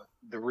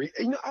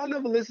 I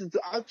never listened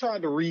to. I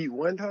tried to read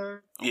one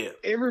time. Yeah.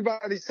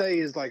 Everybody say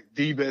it's like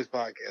the best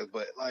podcast,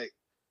 but like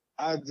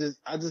I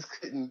just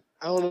couldn't.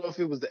 I don't know if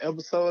it was the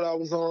episode I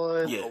was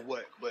on or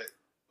what,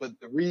 but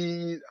the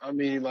read. I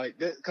mean, like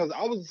that because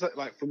I was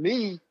like for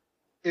me,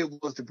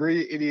 it was the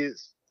Brilliant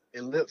Idiots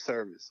and Lip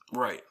Service.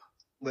 Right.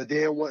 But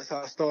then once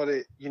I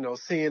started,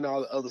 seeing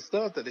all the other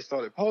stuff that they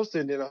started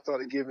posting, then I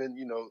started giving,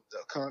 the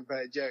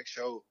Combat Jack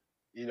Show,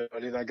 and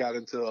then I got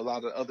into a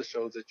lot of other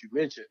shows that you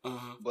mentioned.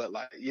 Mm-hmm. But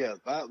like, yeah,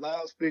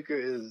 Loudspeaker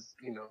is,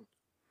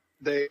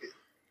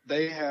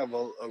 they have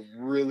a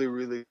really,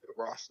 really good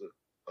roster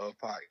of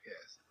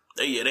podcasts.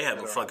 They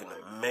have a fucking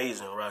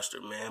amazing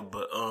roster, man.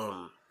 But,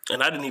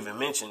 and I didn't even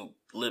mention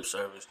Lip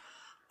Service.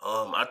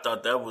 I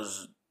thought that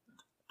was,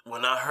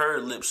 when I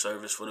heard Lip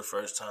Service for the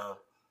first time,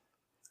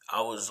 I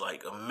was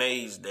like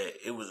amazed that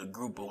it was a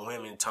group of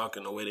women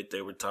talking the way that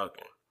they were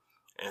talking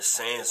and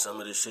saying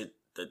some of the shit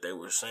that they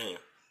were saying.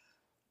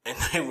 And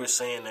they were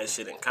saying that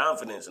shit in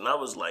confidence. And I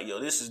was like, yo,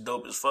 this is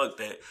dope as fuck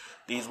that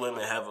these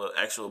women have an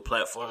actual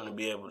platform to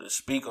be able to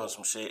speak on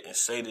some shit and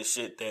say the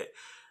shit that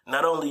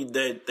not only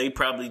that they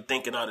probably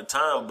thinking all the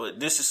time, but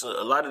this is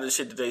a lot of the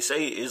shit that they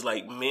say is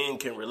like men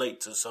can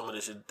relate to some of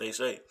the shit that they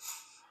say.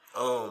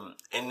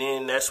 And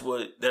then that's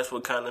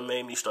what kind of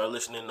made me start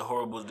listening to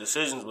Horrible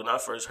Decisions when I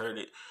first heard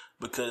it,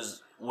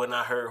 because when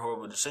I heard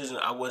Horrible Decisions,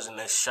 I wasn't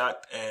as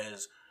shocked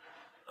as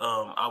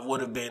I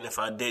would have been if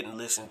I didn't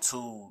listen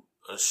to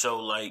a show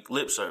like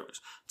Lip Service.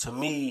 To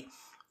me,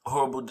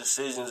 Horrible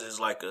Decisions is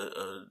like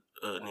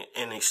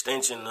an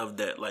extension of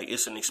that. Like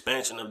it's an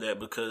expansion of that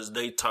because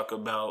they talk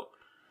about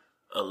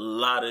a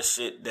lot of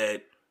shit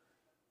that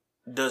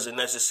doesn't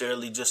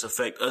necessarily just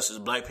affect us as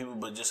black people,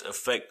 but just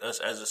affect us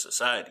as a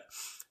society.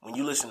 When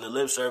you listen to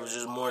Lip Service,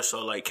 it's more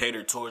so like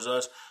catered towards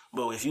us.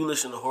 But if you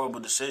listen to Horrible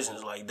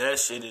Decisions, like that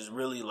shit is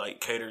really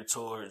like catered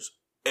towards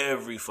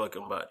every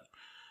fucking body.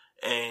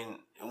 And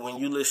when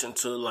you listen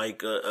to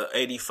like a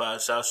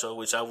 85 South Show,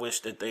 which I wish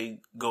that they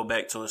go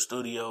back to a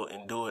studio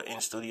and do an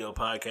in-studio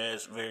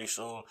podcast very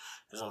soon,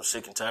 because I'm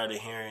sick and tired of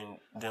hearing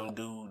them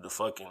do the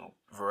fucking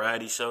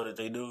variety show that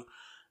they do.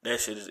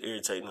 That shit is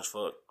irritating as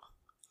fuck.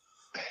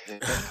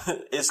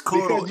 It's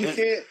cool.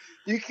 Because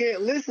you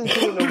can't listen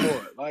to it no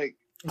more. Like,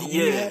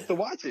 you have to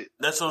watch it.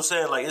 That's what I'm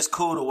saying. Like, it's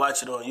cool to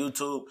watch it on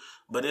YouTube,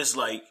 but it's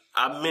like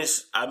I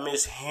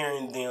miss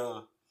hearing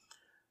them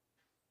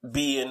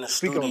be in the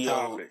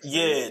studio.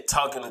 Yeah,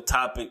 talking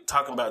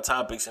about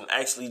topics and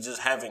actually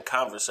just having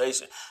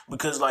conversation.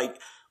 Because like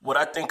what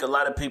I think a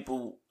lot of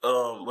people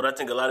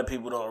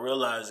don't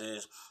realize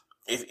is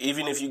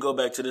even if you go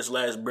back to this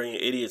last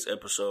Brilliant Idiots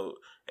episode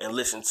and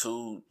listen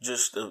to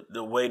just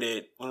the way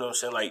that, you know what I'm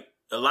saying, like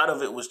a lot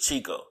of it was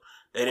Chico.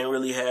 They didn't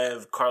really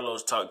have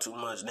Carlos talk too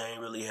much. They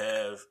didn't really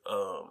have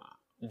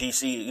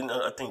DC.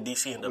 I think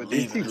DC ended up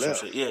leaving.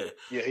 Yeah,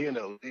 he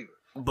ended up leaving.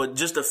 But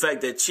just the fact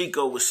that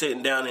Chico was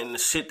sitting down and the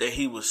shit that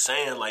he was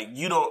saying, like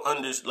you don't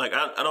understand. Like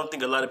I don't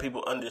think a lot of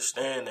people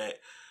understand that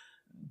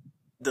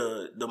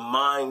the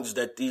minds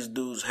that these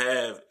dudes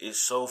have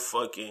is so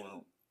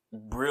fucking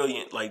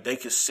brilliant. Like they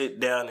could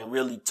sit down and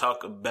really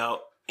talk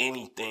about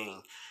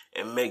anything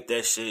and make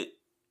that shit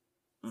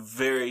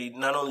very,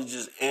 not only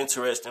just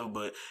interesting,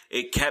 but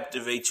it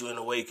captivates you in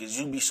a way because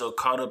you be so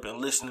caught up in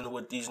listening to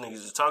what these niggas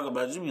is talking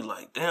about. You be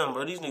like, damn,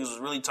 bro, these niggas is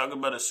really talking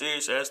about a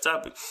serious ass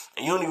topic.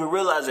 And you don't even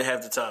realize it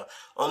half the time.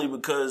 Only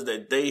because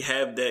that they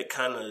have that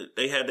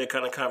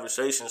kind of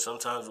conversation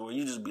sometimes where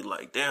you just be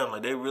like, damn,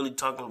 like they really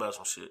talking about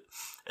some shit.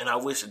 And I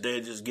wish that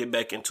they'd just get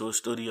back into a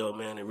studio,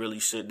 man, and really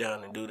sit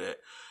down and do that.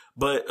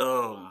 But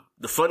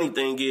the funny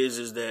thing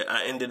is that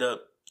I ended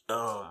up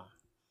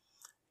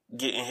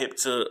getting hip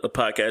to a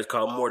podcast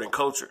called More Than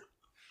Culture.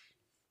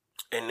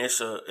 And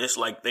it's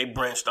like they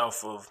branched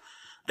off of,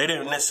 they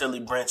didn't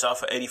necessarily branch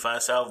off of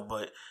 85 South,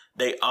 but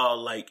they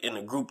all like in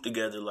a group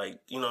together,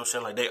 like, you know what I'm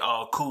saying? Like they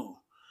all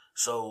cool.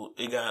 So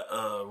it got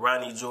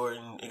Ronnie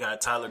Jordan, it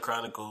got Tyler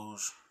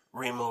Chronicles,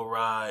 Remo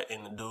Rod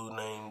and the dude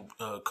named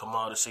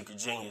Kamal the Secret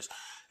Genius,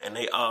 and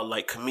they all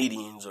like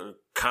comedians or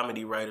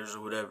comedy writers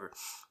or whatever,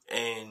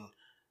 and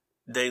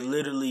they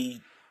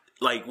literally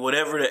like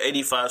whatever the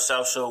 85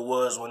 South show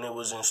was when it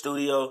was in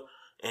studio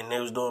and they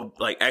was doing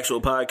like actual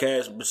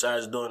podcasts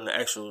besides doing the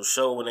actual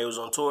show when they was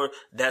on tour.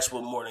 That's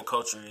what More Than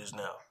Culture is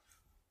now.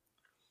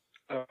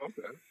 Oh,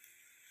 okay.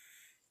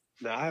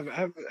 No, I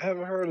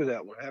haven't heard of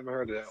that one.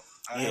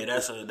 Yeah,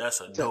 that's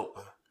a dope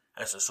one.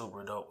 That's a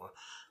super dope one.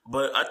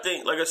 But I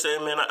think, like I said,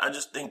 man, I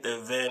just think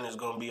that Van is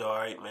gonna be all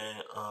right,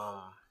 man.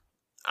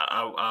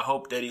 I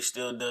hope that he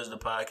still does the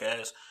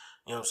podcast.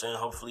 You know what I'm saying?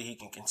 Hopefully he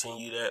can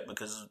continue that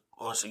because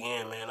once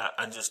again, man,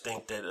 I just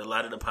think that a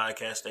lot of the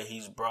podcasts that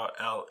he's brought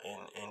out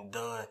and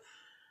done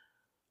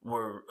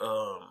were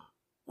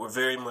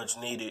very much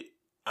needed.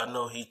 I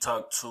know he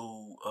talked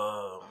to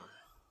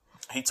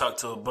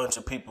a bunch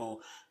of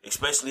people,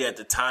 especially at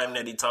the time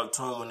that he talked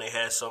to him when they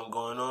had something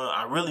going on.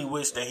 I really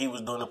wish that he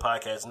was doing the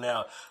podcast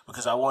now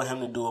because I want him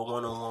to do a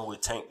one-on-one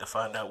with Tank to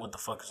find out what the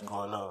fuck is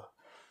going on.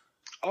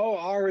 Oh,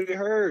 I already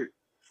heard.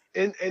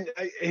 And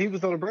he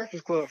was on the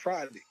Breakfast Club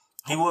Friday.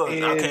 He was.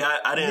 And, okay,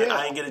 I didn't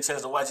yeah. get a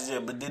chance to watch it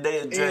yet, but did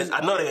they address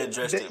I know they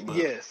addressed it, but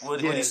yes, what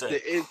did he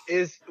say?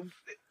 It's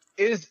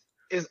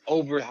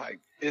overhyped.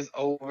 It's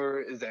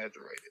over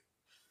exaggerated.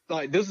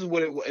 Like this is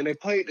what it was, and they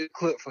played the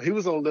clip for. He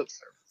was on lip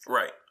service.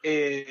 Right.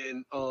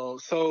 And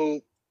so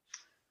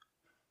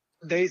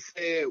they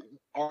said,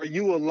 "Are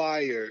you a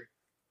liar?"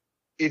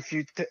 If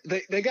you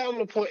they got on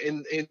the point,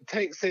 and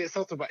Tank said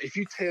something about if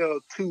you tell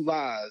two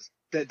lies,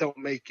 that don't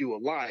make you a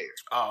liar.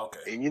 Oh,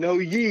 okay. And you know,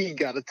 Yee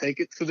got to take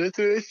it to the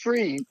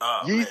extreme.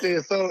 Oh, Yee man.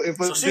 said so. If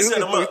a So she dude, set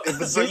him up. if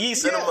a So dude- Yee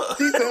set him up.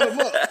 She set him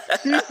up.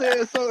 She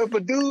said so. If a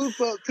dude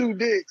sucked two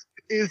dicks,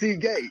 is he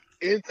gay?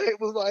 And Tank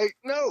was like,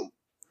 no.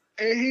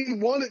 And he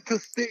wanted to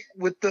stick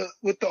with the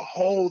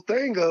whole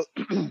thing of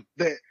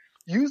that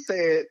you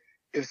said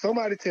if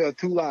somebody tells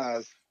two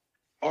lies,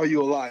 are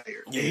you a liar?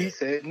 Yeah. And he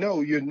said,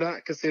 no, you're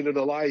not considered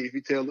a liar if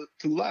you tell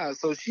two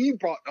lies. So she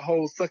brought the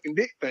whole sucking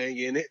dick thing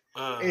in it.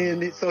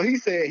 And so he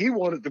said he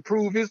wanted to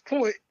prove his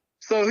point.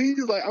 So he's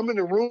like, I'm in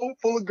a room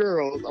full of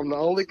girls. I'm the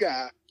only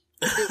guy.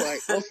 He's like,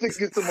 I'm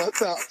sticking to my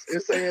tops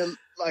and saying,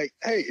 like,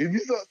 hey, if you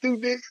suck two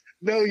dicks,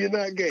 no, you're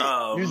not gay.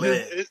 Oh, you're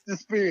man. it's the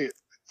experience.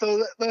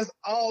 So that's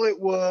all it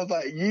was.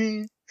 Like,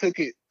 Yee took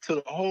it to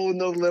the whole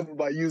nother level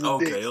by using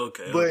dicks.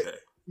 Okay.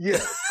 Yeah,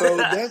 so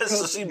that's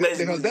So she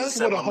basically because that's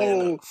set what a my man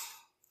whole up.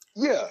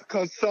 yeah.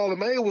 Because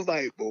Charlamagne was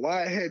like, "But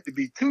why it had to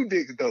be two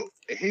dicks though?"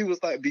 And he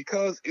was like,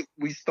 "Because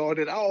we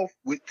started off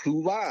with two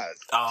lies."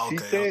 Oh, She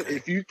okay, said, okay.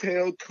 "If you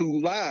tell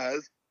two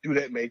lies, do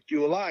that make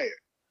you a liar?"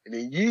 And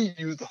then Yee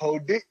used the whole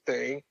dick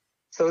thing.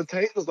 So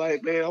Tate was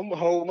like, "Man, I'm gonna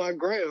hold my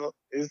ground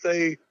and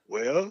say,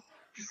 well, if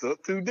you suck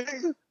two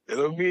dicks, that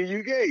don't mean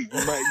you gay.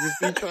 You might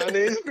just be trying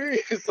to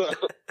experience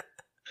something."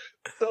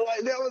 So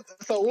like that was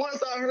so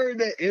once I heard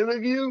that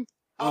interview,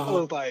 I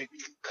was like,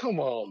 come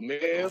on, man.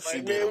 She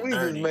Like, did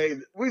man,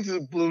 him we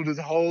just blew this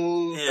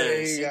whole Yeah,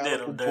 thing she out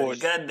did of him dirty.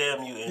 proportion.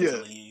 Goddamn you,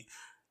 Angela Yee.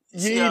 Yee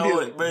She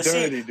always- did but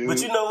dirty, dude. But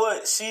you know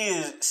what? She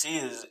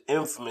is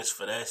infamous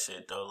for that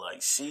shit though.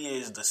 Like she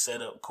is the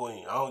setup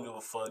queen. I don't give a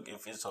fuck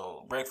if it's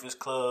on Breakfast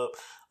Club,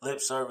 lip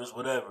service,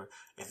 whatever.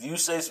 If you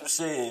say some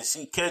shit and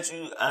she catch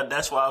you,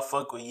 that's why I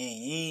fuck with Yee.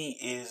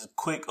 Yee is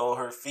quick on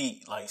her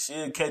feet. Like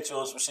she'll catch you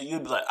on some shit. You'll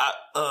be like,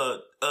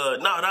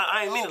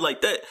 I ain't mean it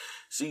like that.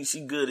 She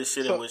good as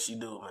shit at what she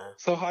do, man.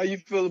 So how you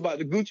feel about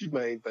the Gucci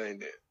Mane thing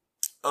then?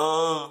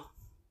 I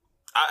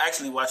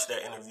actually watched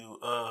that interview.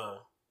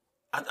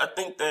 I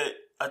think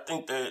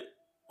that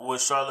what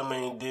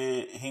Charlamagne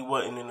did, he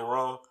wasn't in the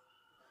wrong.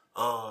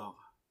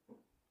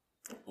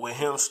 With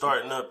him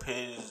starting up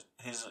his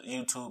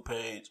YouTube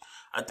page,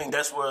 I think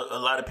that's where a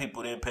lot of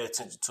people didn't pay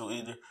attention to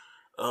either.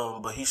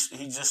 But he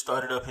just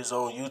started up his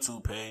own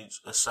YouTube page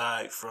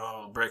aside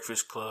from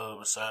Breakfast Club,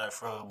 aside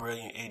from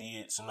Brilliant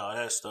Idiots and all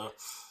that stuff.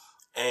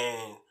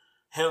 And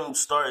him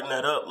starting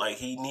that up, like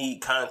he need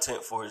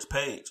content for his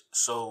page.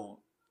 So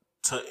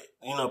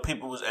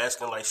people was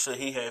asking like, should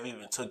he have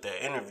even took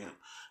that interview?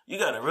 You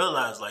gotta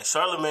realize like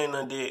Charlamagne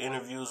done did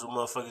interviews with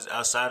motherfuckers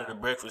outside of the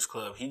Breakfast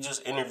Club. He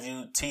just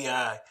interviewed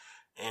T.I.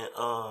 and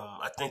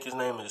I think his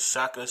name is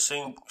Shaka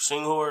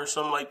Singhor or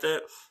something like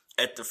that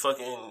at the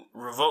fucking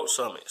Revolt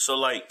Summit. So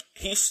like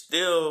he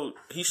still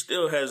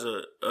has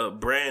a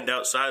brand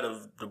outside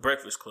of the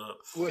Breakfast Club.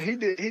 Well, he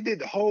did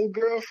the whole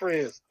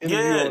girlfriends interview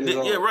on his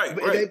own. Yeah, right.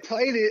 They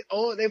played it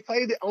on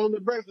the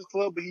Breakfast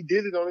Club, but he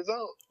did it on his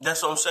own.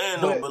 That's what I'm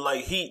saying though. But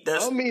like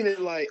I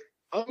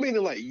mean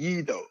it like Yee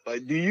though.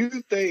 Like, do you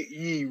think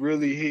Yee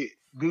really hit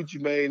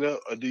Gucci Mane up,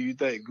 or do you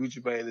think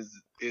Gucci Mane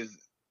is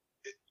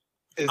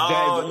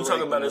oh, you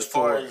talking about as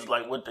far as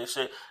like what they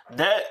said?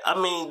 That I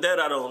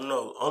don't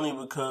know. Only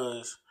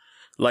because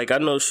like I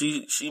know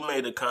she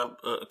made a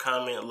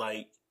comment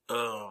like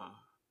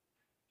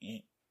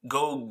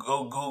go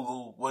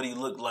Google what he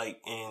looked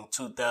like in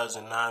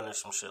 2009 or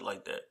some shit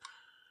like that,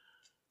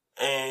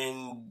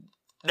 and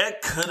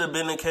that could have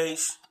been the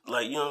case.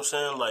 Like, you know what I'm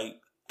saying? Like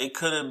it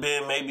could have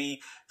been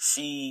maybe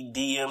she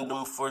DM'd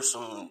him for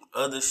some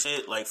other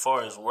shit, like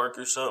far as work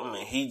or something,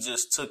 and he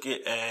just took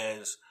it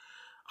as,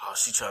 oh,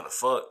 she trying to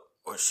fuck,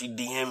 or she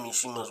DM me,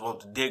 she must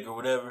want the dick or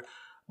whatever.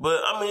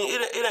 But I mean,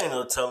 it ain't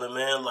no telling,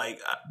 man. Like,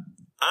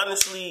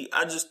 honestly,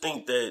 I just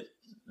think that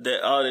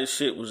all this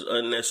shit was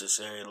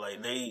unnecessary.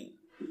 Like,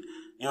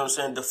 you know what I'm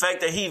saying? The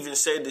fact that he even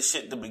said this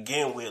shit to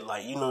begin with,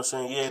 like, you know what I'm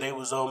saying? Yeah, they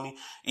was on me.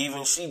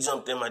 Even she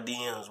jumped in my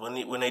DMs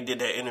when they did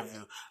that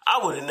interview.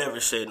 I would have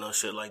never said no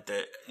shit like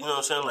that. You know what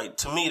I'm saying? Like,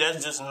 to me,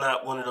 that's just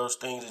not one of those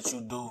things that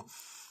you do.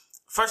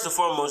 First and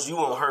foremost, you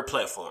on her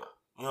platform.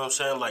 You know what I'm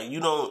saying? Like,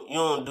 you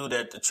don't do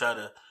that to try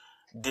to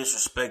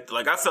disrespect.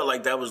 Like, I felt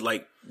like that was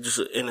like just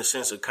in a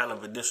sense of kind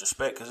of a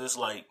disrespect, because it's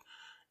like,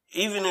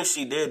 even if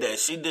she did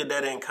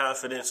that in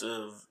confidence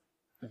of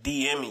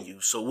DMing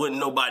you, so wouldn't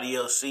nobody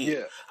else see it.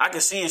 Yeah. I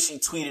could see if she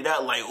tweeted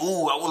out like,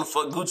 ooh, I want to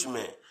fuck Gucci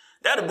Mane.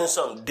 That'd have been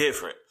something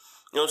different.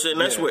 You know what I'm saying?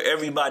 That's where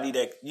everybody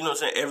that, you know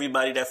what I'm saying,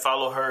 everybody that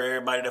follow her,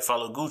 everybody that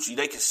follow Gucci,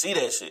 they can see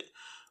that shit.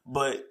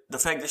 But the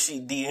fact that she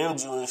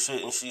DM'd you and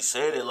shit and she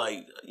said it,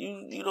 like,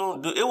 you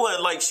don't do, it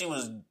wasn't like she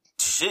was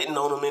shitting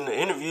on him in the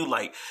interview,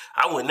 like,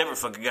 I would never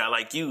fuck a guy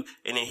like you.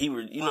 And then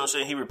you know what I'm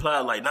saying, he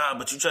replied like, nah,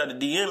 but you tried to DM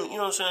me, you know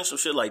what I'm saying, some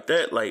shit like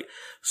that. Like,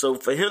 so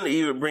for him to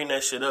even bring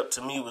that shit up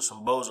to me was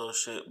some bozo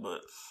shit.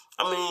 But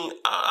I mean,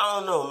 I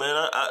don't know,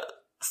 man.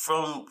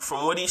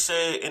 From what he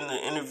said in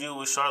the interview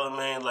with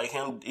Charlamagne, like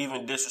him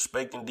even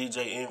disrespecting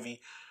DJ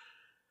Envy,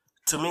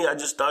 to me, I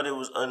just thought it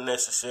was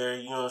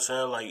unnecessary. You know what I'm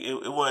saying? Like,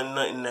 it wasn't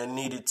nothing that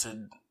needed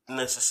to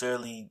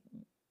necessarily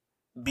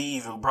be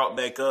even brought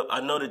back up.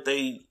 I know that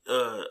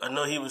I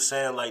know he was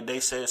saying like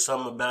they said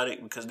something about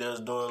it because they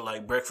was doing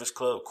like Breakfast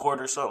Club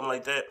Court or something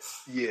like that.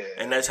 Yeah.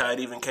 And that's how it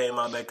even came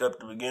out back up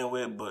to begin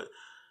with. But,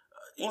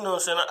 you know what I'm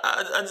saying?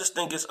 I just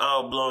think it's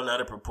all blown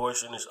out of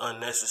proportion. It's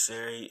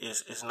unnecessary.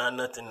 It's not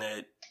nothing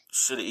that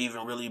should have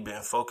even really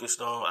been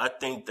focused on. I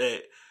think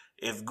that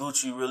if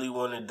Gucci really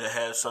wanted to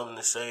have something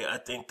to say, I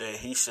think that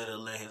he should have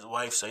let his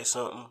wife say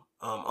something,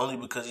 only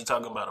because he's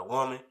talking about a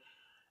woman.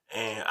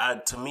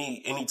 And to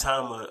me,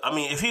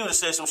 if he would have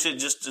said some shit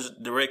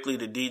just directly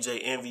to DJ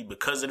Envy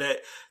because of that,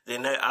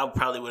 then I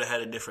probably would have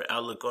had a different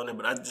outlook on it.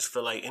 But I just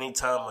feel like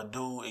anytime a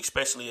dude,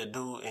 especially a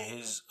dude in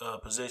his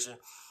position,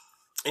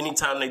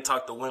 anytime they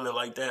talk to women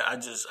like that,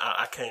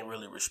 I can't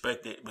really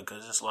respect it,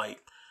 because it's like,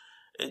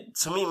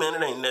 to me, man,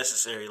 it ain't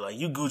necessary. Like,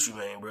 you Gucci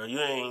Mane, bro. You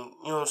ain't,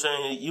 you know what I'm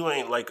saying? You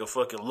ain't like a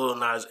fucking Lil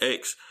Nas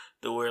X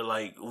to where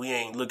like we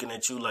ain't looking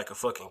at you like a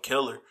fucking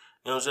killer.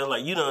 You know what I'm saying?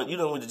 Like, you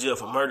done went to jail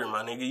for murder,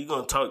 my nigga. You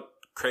gonna talk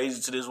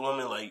crazy to this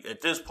woman? Like,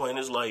 at this point,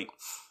 it's like,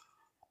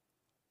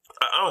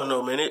 I don't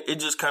know, man. It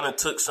just kind of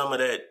took some of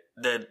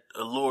that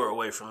allure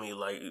away from me.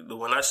 Like,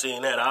 when I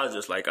seen that, I was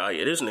just like, oh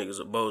yeah, this nigga's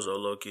a bozo,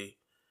 low key.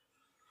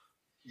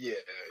 Yeah.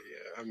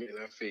 I mean,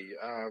 I feel you.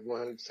 I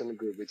 100%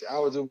 agree with you. I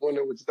was just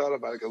wondering what you thought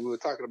about it, because we were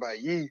talking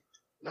about Yee.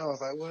 And I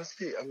was like, well,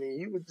 shit. I mean,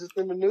 you were just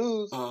in the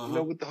news, you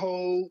know, with the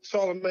whole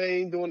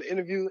Charlamagne doing the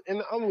interview.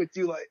 And I'm with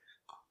you, like,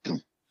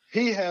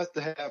 he has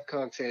to have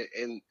content,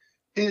 and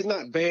he's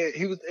not banned.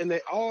 And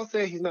they all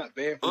say he's not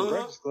banned from the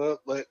Breakfast Club,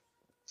 but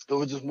it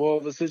was just more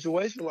of a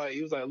situation. Like,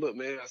 he was like, look,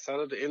 man, I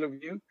signed up the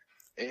interview,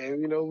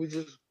 and, you know, we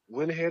just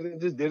went ahead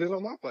and just did it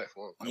on my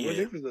platform. Like, what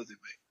difference does it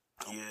make?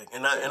 Yeah.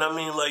 And I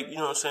mean, like, you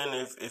know what I'm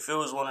saying? If it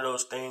was one of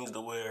those things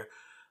to where,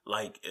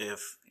 like,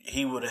 if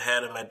he would have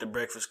had him at the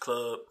Breakfast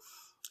Club,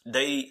 to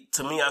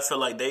me, I feel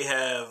like they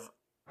have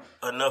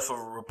enough of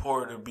a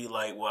rapport to be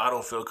like, well, I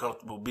don't feel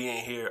comfortable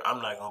being here,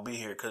 I'm not gonna be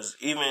here. Because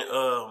even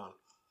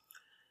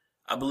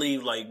I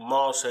believe like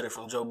Maul said it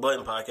from Joe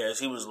Budden podcast,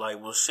 he was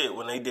like, well, shit,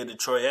 when they did the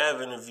Troy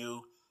Ave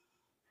interview,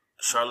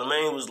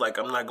 Charlamagne was like,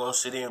 I'm not gonna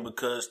sit in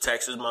because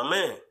Tax is my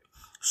man.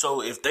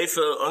 So if they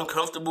feel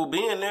uncomfortable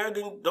being there,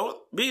 then don't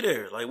be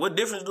there. Like, what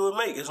difference do it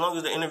make? As long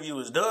as the interview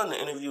is done, the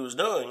interview is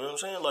done. You know what I'm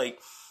saying? Like,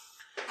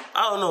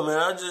 I don't know,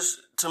 man.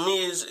 To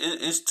me,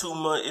 it's too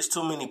much. It's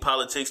too many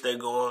politics that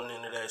go on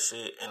into that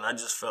shit, and I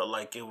just felt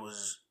like it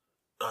was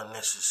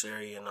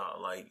unnecessary and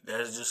all. Like,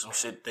 that's just some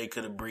shit they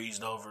could have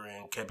breezed over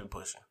and kept it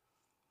pushing.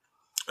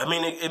 I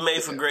mean, it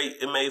made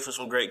for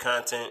some great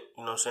content.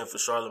 You know what I'm saying, for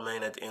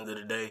Charlamagne at the end of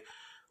the day,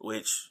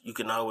 which you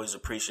can always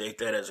appreciate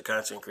that as a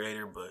content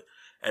creator. But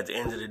at the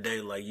end of the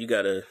day, like, you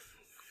gotta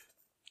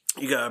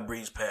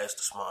breeze past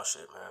the small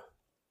shit, man.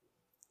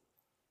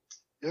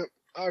 Yep,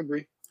 I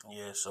agree.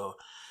 Yeah, so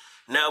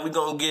now we're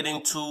going to get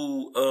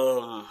into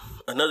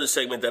another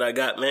segment that I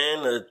got,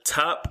 man, the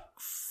top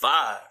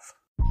 5.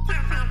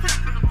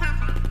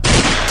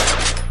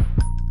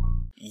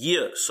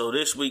 Yeah, so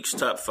this week's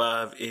top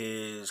 5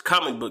 is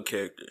comic book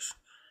characters.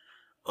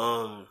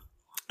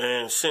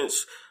 And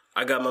since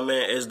I got my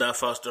man S.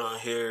 Foster on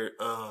here,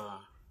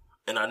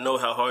 and I know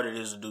how hard it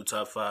is to do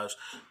top 5s,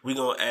 we're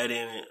going to add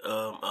in an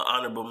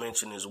honorable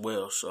mention as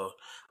well. So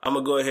I'm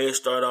going to go ahead and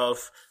start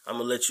off. I'm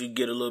going to let you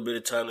get a little bit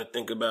of time to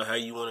think about how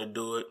you want to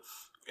do it.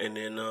 And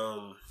then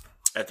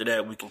after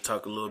that, we can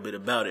talk a little bit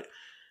about it.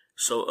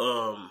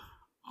 So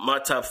my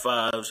top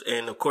 5s,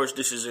 and of course,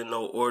 this is in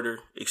no order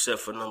except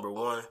for number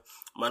 1.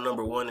 My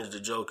number 1 is the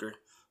Joker.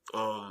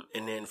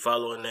 And then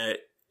following that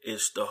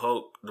it's the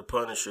Hulk, the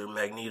Punisher,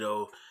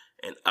 Magneto,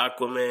 and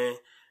Aquaman.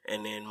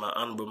 And then my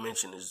honorable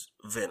mention is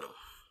Venom.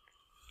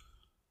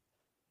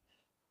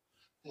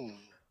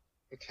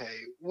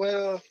 Okay.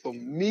 Well, for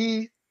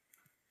me,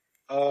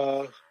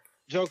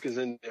 Joker's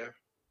in there.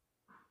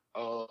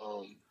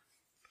 I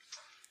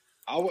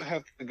would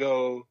have to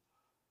go.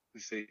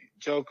 Let's see,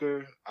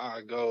 Joker.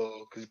 I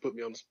go because you put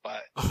me on the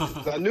spot.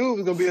 'Cause I knew it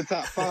was gonna be a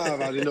top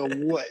 5. I didn't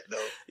know what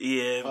though.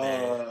 Yeah,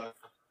 man.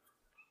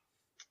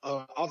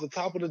 Off the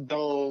top of the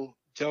dome,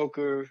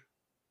 Joker,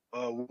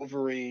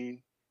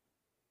 Wolverine.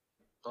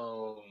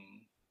 Let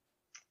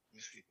me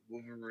see,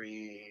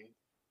 Wolverine.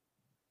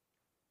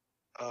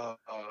 Damn.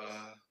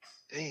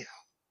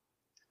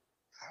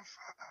 Top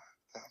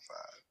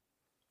five.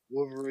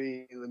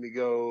 Wolverine. Let me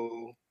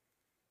go.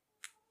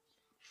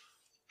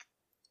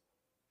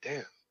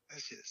 Damn, that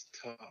shit's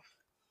tough.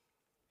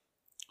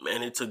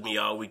 Man, it took me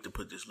all week to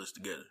put this list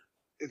together.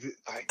 It's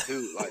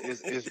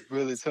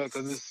really tough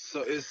because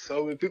it's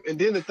so many people. And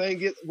then the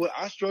thing is, what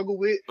I struggle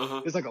with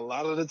is like a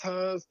lot of the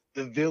times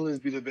the villains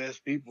be the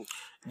best people.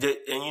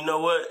 And you know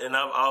what? And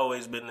I've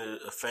always been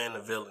a fan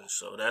of villains,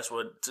 so that's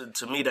what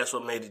to me that's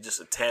what made it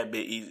just a tad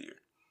bit easier.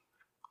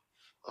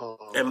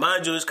 And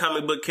mind you, it's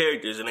comic book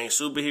characters. It ain't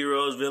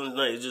superheroes, villains.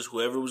 No, it's just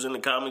whoever was in the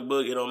comic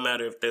book. It don't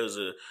matter if there was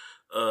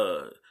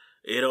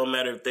it don't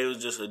matter if they was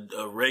just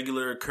a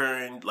regular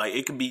occurring. Like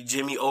it could be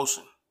Jimmy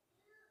Olsen.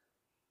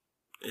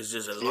 It's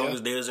just as long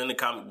as there's in the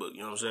comic book,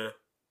 you know what I'm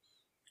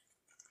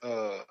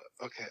saying?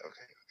 Okay.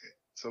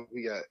 So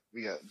we got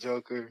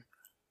Joker.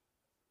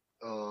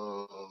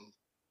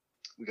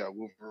 We got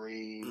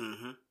Wolverine.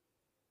 Mm-hmm.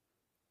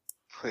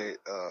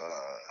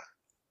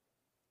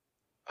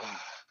 I'm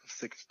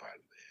sick of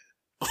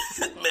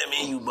Spider-Man. Man,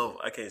 me and you both.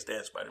 I can't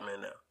stand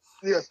Spider-Man now.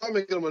 Yeah,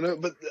 Spider-Man get on my nerves,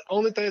 but the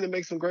only thing that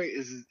makes him great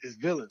is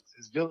villains.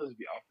 His villains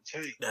be off the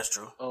chain. That's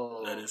true.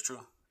 That is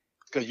true.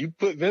 Because you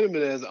put Venom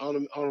in as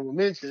an honorable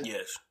mention.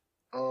 Yes.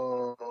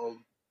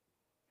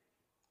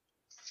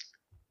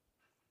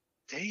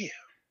 Damn.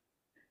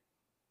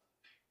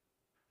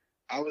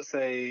 I would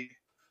say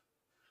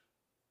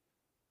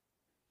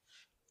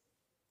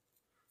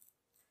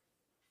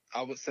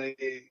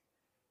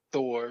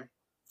Thor.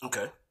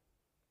 Okay.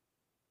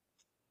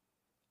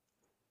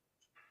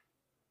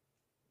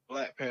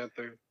 Black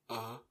Panther.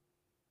 Uh-huh.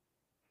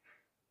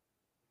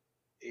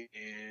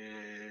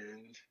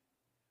 And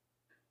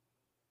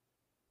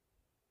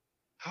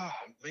oh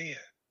man.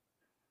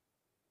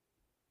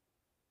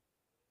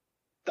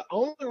 The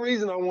only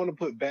reason I want to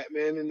put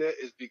Batman in there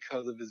is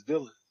because of his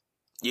villains.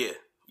 Yeah.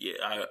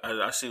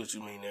 I see what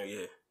you mean there.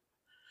 Yeah,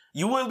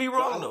 you wouldn't be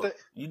wrong though.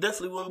 You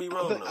definitely wouldn't be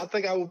wrong though. I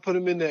think I would put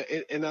him in there,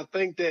 and I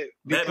think that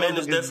Batman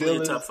is definitely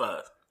a top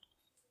 5.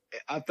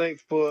 I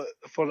think for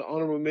the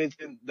honorable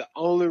mention, the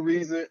only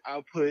reason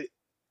I put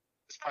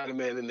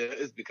Spider-Man in there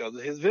is because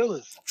of his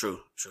villains.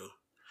 True.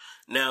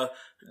 Now,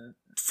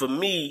 for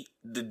me,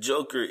 the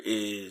Joker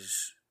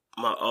is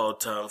my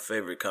all-time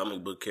favorite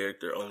comic book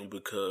character only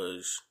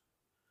because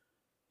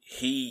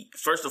he,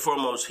 first and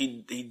foremost,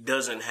 he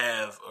doesn't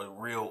have a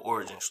real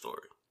origin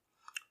story,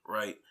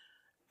 right?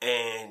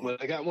 And well,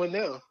 they got one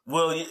now.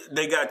 Well,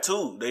 they got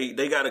 2.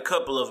 They got a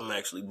couple of them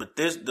actually, but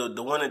this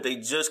the one that they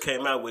just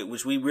came out with,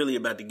 which we really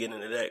about to get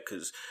into that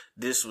because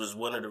this was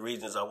one of the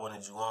reasons I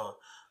wanted you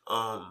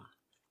on.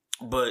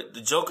 But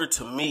the Joker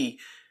to me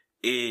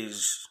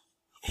he's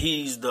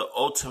the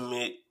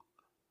ultimate.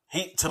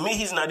 To me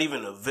he's not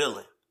even a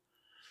villain.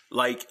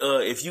 Like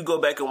if you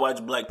go back and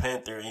watch Black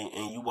Panther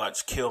and you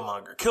watch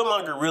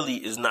Killmonger really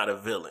is not a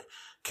villain.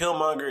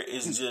 Killmonger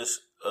is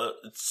just.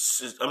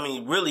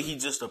 Really,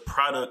 he's just a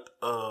product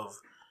of,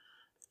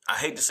 I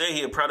hate to say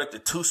he's a product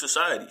of 2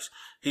 societies.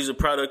 He's a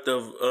product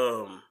of,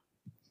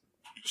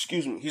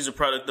 he's a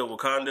product of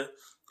Wakanda,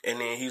 and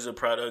then he's a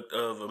product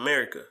of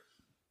America.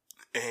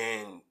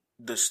 And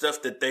the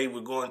stuff that they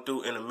were going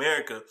through in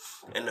America,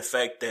 and the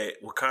fact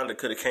that Wakanda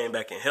could have came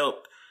back and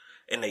helped,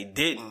 and they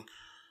didn't,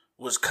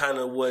 was kind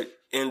of what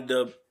ended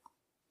up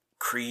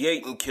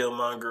creating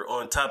Killmonger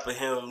on top of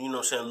him, you know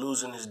what I'm saying,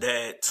 losing his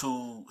dad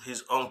to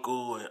his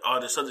uncle and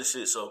all this other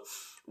shit. So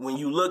when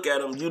you look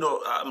at him,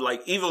 I'm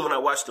like, even when I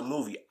watch the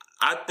movie,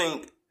 I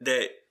think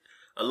that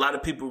a lot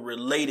of people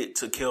related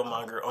to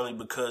Killmonger only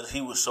because he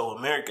was so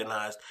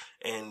Americanized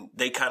and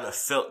they kind of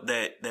felt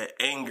that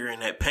anger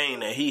and that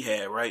pain that he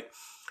had, right?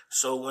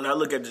 So when I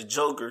look at the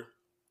Joker,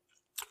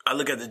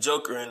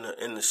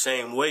 in the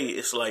same way.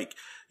 It's like,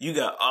 you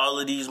got all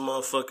of these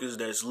motherfuckers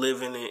that's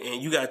living in,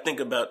 and you got to think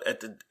about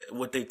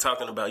what they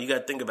talking about. You got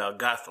to think about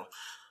Gotham.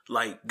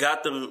 Like,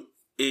 Gotham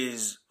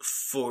is,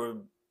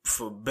 for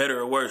better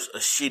or worse, a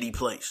shitty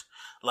place.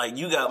 Like,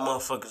 you got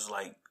motherfuckers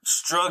like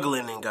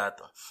struggling in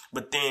Gotham,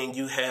 but then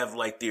you have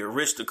like the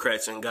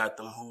aristocrats in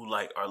Gotham who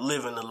like are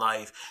living the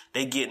life.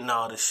 They getting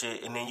all the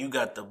shit, and then you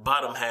got the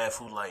bottom half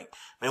who like,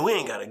 man, we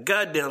ain't got a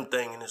goddamn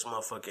thing in this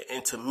motherfucker.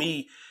 And to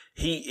me,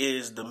 he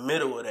is the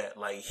middle of that.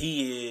 Like,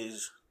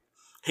 he's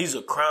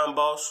a crime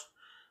boss,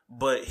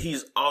 but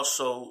he's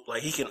also,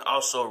 like, he can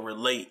also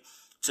relate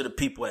to the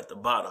people at the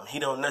bottom. He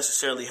don't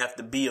necessarily have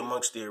to be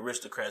amongst the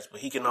aristocrats,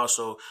 but he can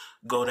also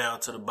go down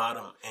to the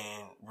bottom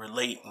and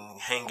relate and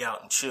hang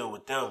out and chill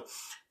with them.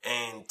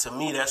 And to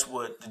me, that's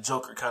what the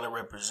Joker kind of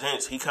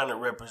represents. He kind of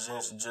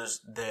represents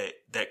just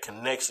that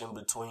connection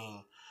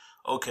between,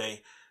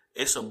 okay,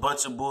 it's a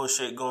bunch of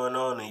bullshit going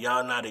on and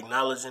y'all not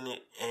acknowledging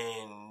it,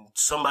 and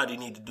somebody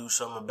need to do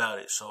something about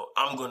it. So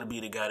I'm going to be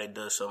the guy that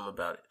does something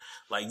about it.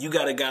 Like, you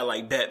got a guy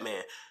like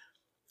Batman.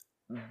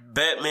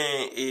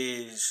 Batman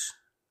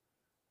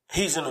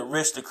he's an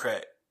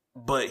aristocrat,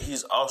 but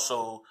he's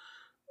also,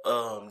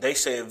 they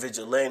say a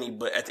vigilante,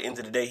 but at the end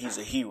of the day, he's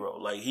a hero.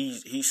 Like,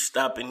 he's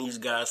stopping these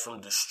guys from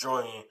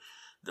destroying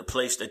the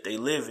place that they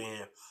live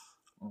in.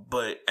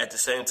 But at the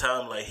same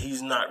time, like,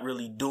 he's not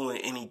really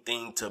doing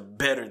anything to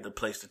better the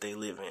place that they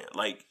live in.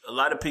 Like, a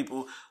lot of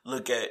people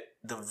look at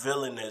the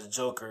villain as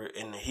Joker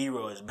and the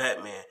hero as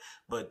Batman.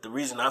 But the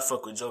reason I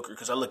fuck with Joker,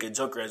 because I look at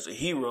Joker as a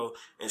hero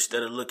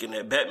instead of looking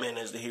at Batman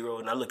as the hero,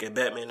 and I look at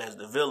Batman as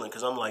the villain,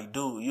 because I'm like,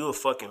 dude, you a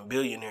fucking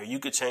billionaire. You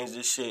could change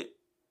this shit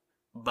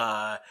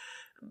by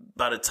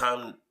the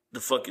time the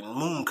fucking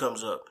moon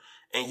comes up,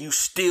 and you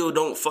still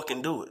don't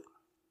fucking do it.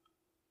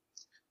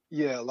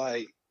 Yeah,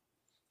 like,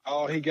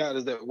 all he got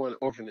is that one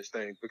orphanage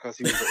thing because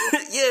he was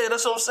yeah,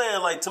 that's what I'm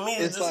saying. Like, to me,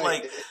 it's just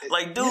like,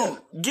 dude, yeah.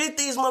 Get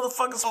these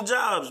motherfuckers some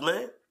jobs,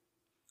 man.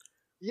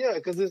 Yeah,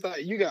 because it's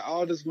like, you got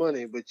all this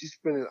money, but you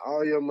spending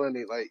all your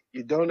money, like,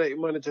 you donate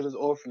money to this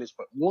orphanage,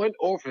 but one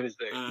orphanage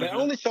there. Mm-hmm. They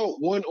only show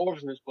one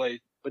orphanage place,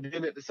 but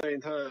then at the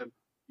same time,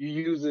 you're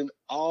using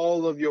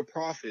all of your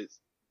profits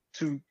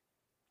to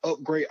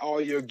upgrade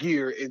all your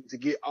gear and to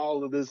get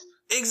all of this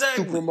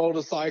super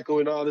motorcycle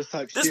and all this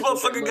type of shit. This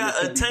motherfucker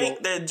got a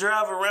tank that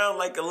drive around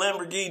like a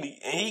Lamborghini,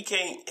 and he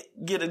can't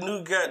get a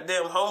new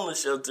goddamn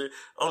homeless shelter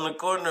on the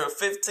corner of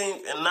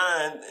 15th and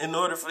 9 in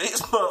order for these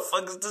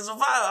motherfuckers to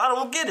survive. I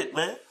don't get it,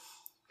 man.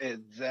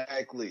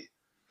 Exactly.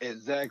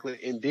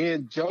 And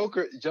then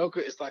Joker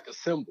is like a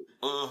symbol.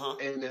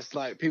 Mm-hmm. And it's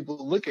like,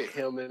 people look at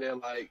him and they're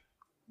like,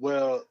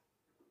 well,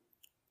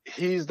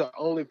 he's the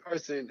only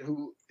person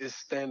who is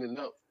standing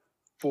up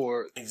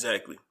for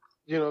exactly,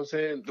 you know what I'm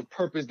saying, the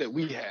purpose that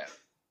we have.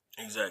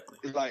 Exactly.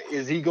 It's like,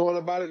 is he going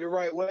about it the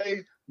right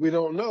way? We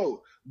don't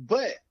know.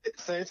 But at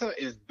the same time,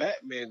 is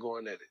Batman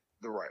going at it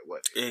the right way?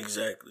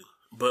 Exactly.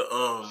 But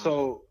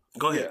so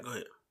go ahead.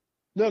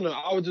 No,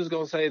 I was just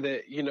gonna say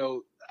that, you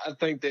know, I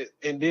think that,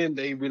 and then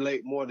they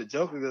relate more to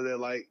Joker because they're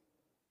like,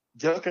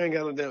 Joker ain't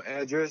got no damn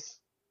address.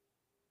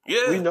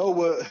 Yeah, we know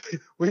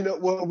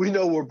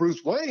where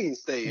Bruce Wayne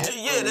stays.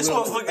 Yeah, this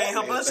motherfucker ain't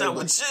helping us out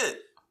with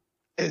shit.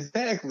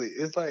 Exactly.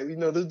 It's like, you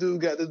know, this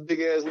dude got this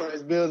big ass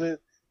nice building.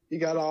 He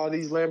got all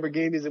these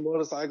Lamborghinis and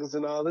motorcycles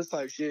and all this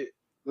type shit.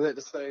 But at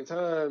the same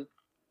time,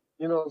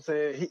 you know what I'm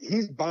saying?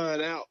 He's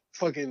buying out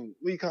fucking,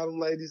 what you call them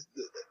ladies?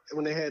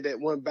 When they had that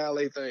one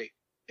ballet thing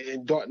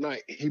in Dark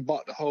Knight, he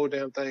bought the whole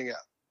damn thing out.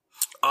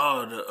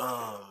 Oh,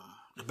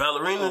 the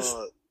ballerinas?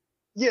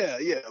 Yeah,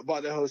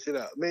 bought that whole shit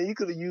out. Man, you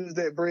could have used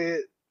that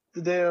bread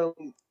to damn,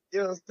 you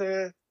know what I'm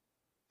saying?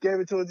 Gave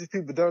it to these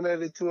people,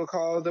 donated it to a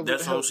cause.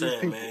 That's what I'm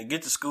saying, man.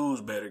 Get the schools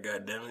better,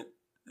 goddammit.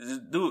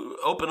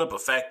 Open up a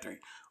factory.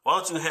 Why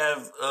don't you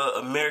have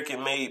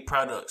American-made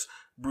products,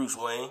 Bruce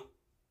Wayne?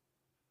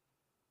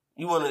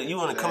 You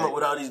wanna come up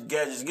with all these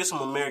gadgets? Get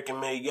some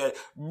American-made gadgets.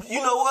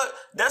 You know what?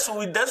 That's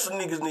what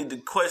niggas need to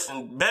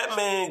question.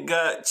 Batman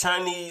got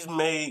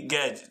Chinese-made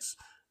gadgets.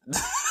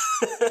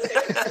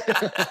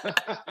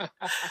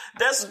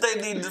 That's what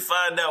they need to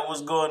find out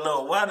what's going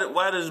on.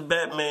 Why does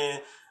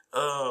Batman?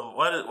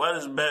 Why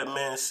does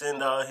Batman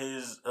send all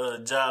his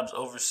jobs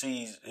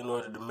overseas in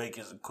order to make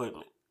his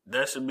equipment?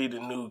 That should be the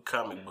new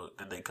comic book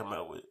that they come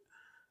out with.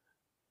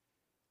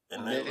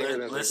 And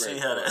let's see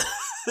how that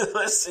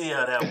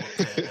one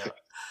pans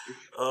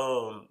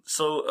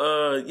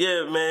out.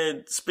 Yeah,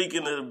 man.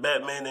 Speaking of the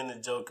Batman and the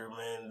Joker,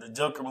 man, the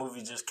Joker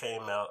movie just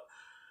came out,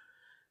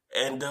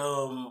 and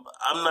I'm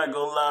not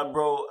gonna lie,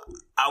 bro.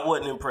 I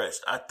wasn't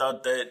impressed. I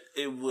thought that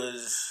it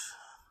was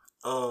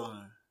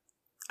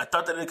I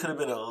thought that it could have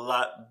been a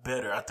lot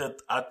better. I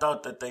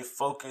thought that their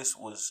focus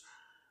was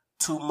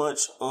too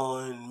much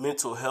on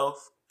mental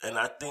health, and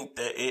I think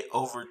that it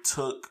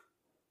overtook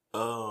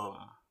the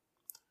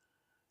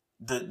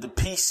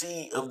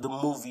PC of the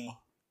movie.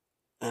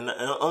 And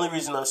the only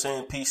reason I'm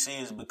saying PC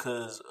is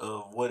because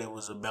of what it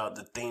was about,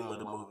 the theme of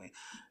the movie.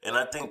 And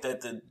I think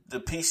that the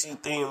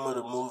PC theme of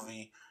the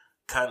movie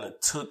kind of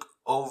took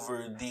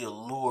over the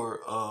allure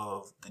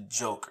of the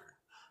Joker,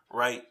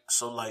 right?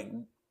 So, like,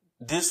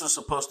 this was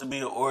supposed to be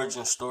an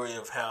origin story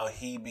of how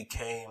he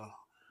became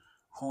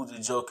who the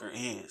Joker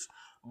is.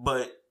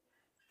 But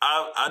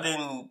I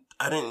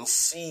didn't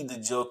see the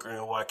Joker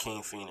in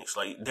Joaquin Phoenix.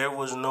 Like, there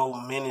was no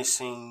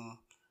menacing,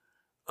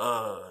 you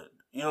know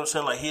what I'm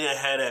saying? Like, he didn't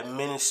have that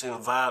menacing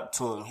vibe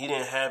to him. He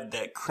didn't have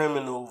that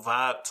criminal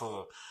vibe to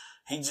him.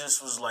 He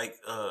just was like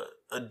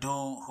a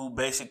dude who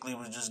basically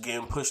was just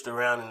getting pushed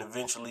around and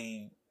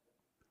eventually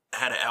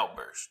had an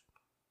outburst.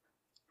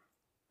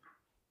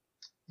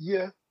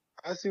 Yeah,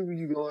 I see where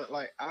you're going.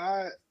 Like,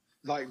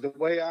 the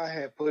way I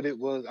had put it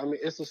was, I mean,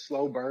 it's a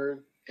slow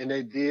burn. and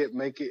they did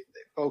make it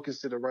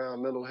focus it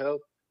around mental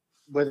health.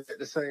 But at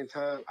the same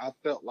time, I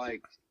felt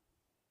like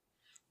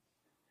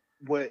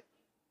what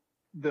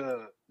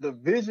the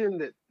vision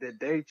that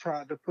they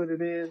tried to put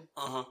it in,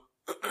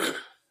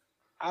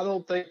 I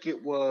don't think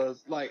it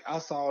was like I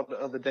saw the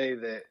other day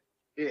that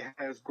it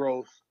has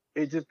gross.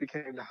 It just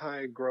became the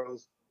highest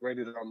gross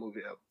rated R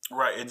movie ever.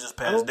 Right, it just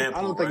passed Deadpool.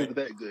 I don't think it was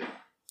that good.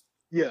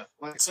 Yeah,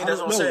 like, see, that's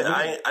what I'm saying.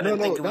 I didn't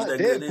think it was that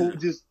good either.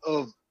 Just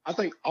I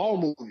think all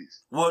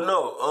movies. Well,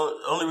 no,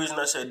 only reason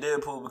I said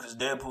Deadpool because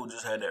Deadpool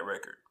just had that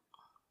record.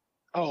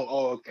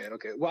 Oh,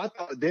 okay. Well, I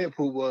thought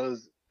Deadpool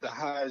was the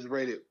highest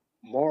rated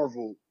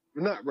Marvel,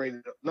 not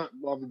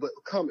Marvel, but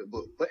comic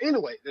book. But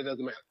anyway, that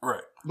doesn't matter.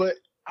 Right. But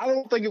I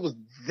don't think it was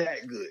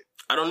that good.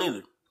 I don't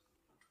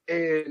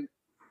either.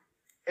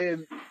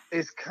 And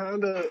it's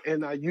kind of,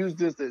 and I used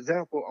this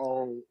example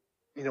on,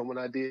 when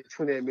I did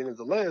 28 Minutes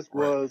or Less,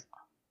 was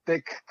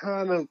they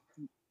kind of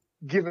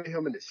giving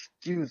him an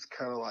excuse,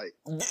 kind of like.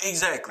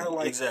 Exactly.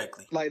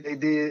 Like they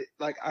did,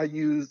 like I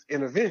used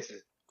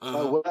Intervention.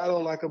 What I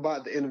don't like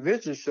about the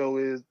Intervention show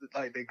is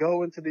like they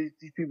go into these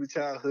people's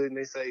childhood and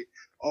they say,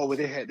 oh, well,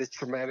 they had this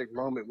traumatic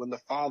moment when the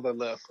father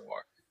left,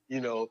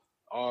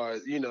 or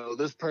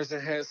this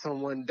person had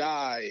someone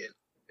die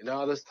and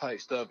all this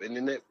type stuff, and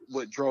then that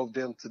what drove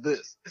them to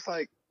this. It's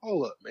like,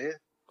 hold up, man.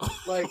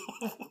 Like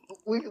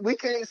we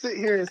can't sit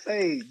here and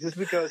say just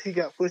because he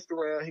got pushed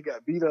around, he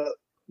got beat up.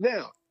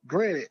 Now,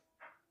 granted,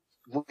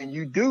 when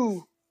you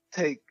do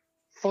take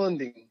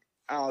funding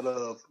out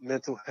of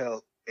mental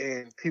health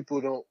and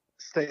people don't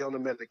stay on the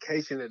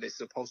medication that they're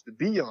supposed to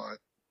be on,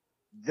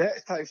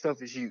 that type of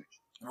stuff is huge.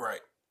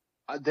 Right.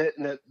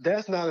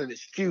 That's not an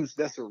excuse.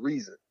 That's a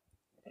reason.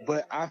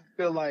 But I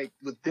feel like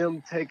with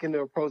them taking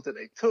the approach that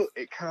they took,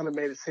 it kind of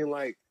made it seem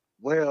like,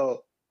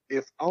 well,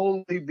 if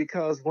only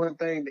because one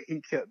thing that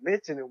he kept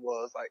mentioning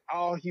was like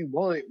all he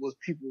wanted was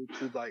people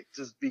to like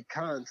just be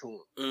kind to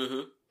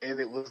him. And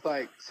it was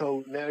like,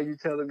 so now you're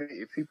telling me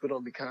if people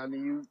don't be kind to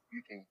you,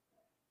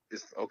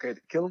 it's okay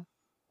to kill them?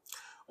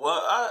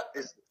 Well,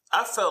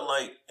 I felt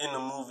like in the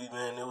movie,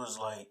 man, it was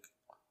like,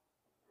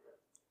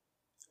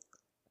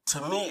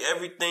 to me,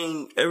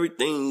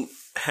 everything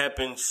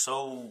happened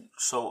so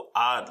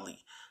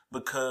oddly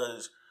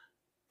because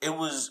it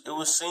was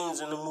scenes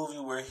in the movie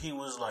where he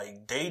was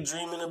like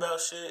daydreaming about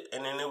shit,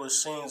 and then there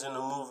was scenes in the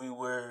movie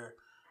where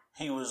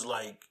he was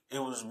like it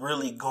was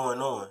really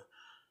going on,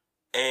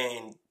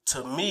 and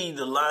to me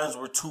the lines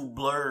were too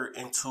blurred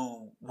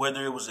into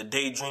whether it was a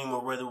daydream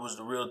or whether it was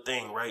the real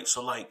thing, right?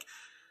 So like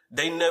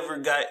they never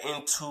got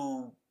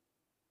into.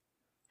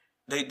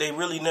 They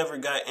really never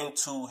got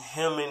into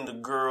him and the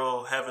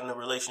girl having the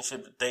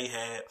relationship that they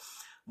had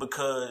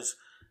because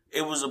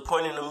it was a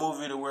point in the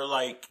movie to where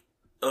like,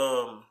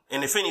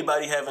 and if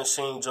anybody haven't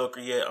seen Joker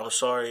yet, I'm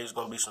sorry, it's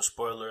gonna be some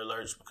spoiler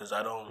alerts because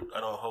I don't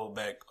hold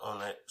back on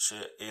that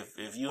shit.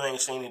 If you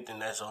ain't seen it, then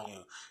that's on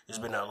you. It's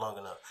been out long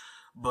enough.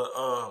 But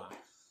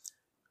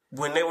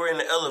when they were in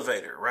the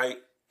elevator, right,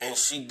 and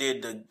she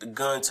did the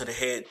gun to the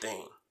head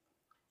thing,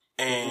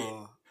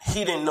 and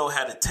he didn't know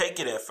how to take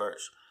it at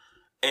first.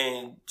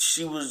 And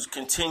she was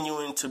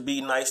continuing to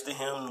be nice to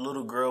him. The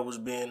little girl was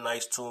being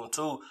nice to him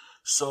too.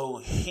 So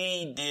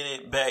he did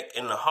it back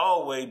in the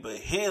hallway, but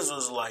his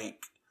was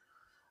like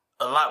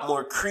a lot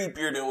more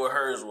creepier than what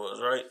hers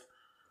was, right?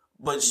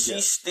 But she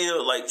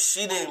still, like,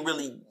 she didn't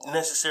really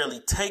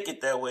necessarily take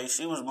it that way.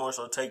 She was more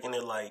so taking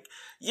it like,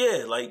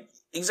 yeah, like,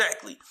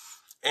 exactly.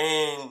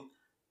 And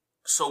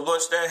so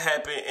once that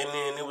happened, and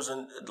then it was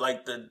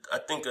I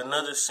think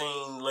another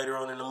scene later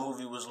on in the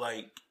movie was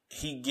like,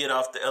 he get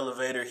off the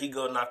elevator, he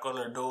go knock on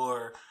her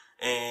door,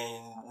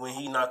 and when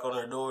he knock on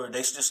her door, they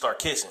just start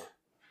kissing.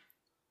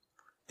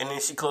 And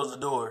then she closed the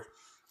door.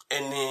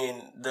 And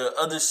then the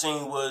other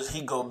scene was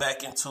he go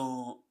back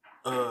into,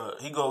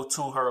 he go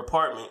to her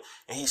apartment,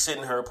 and he sit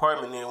in her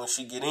apartment, and when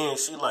she get in,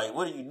 she like,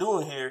 what are you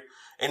doing here?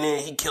 And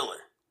then he kill her.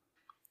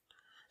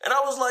 And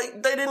I was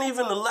like, they didn't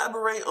even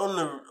elaborate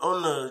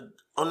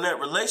on that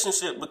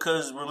relationship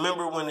because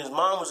remember when his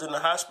mom was in the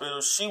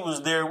hospital, she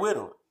was there with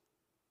him.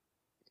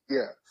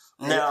 Yeah.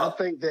 Now, I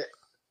think that.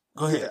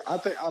 Go ahead. Yeah, I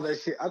think all that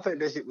shit. I think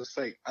that shit was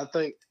fake. I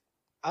think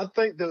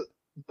the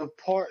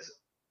parts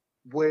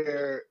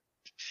where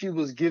she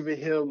was giving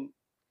him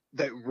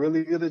that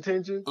really good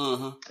attention,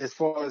 as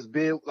far as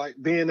being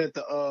at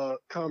the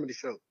comedy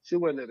show. She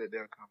wasn't at that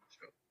damn comedy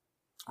show.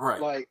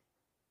 Right.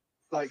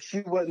 Like she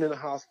wasn't in the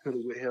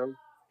hospital with him.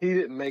 He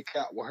didn't make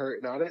out with her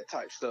and all that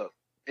type stuff.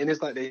 And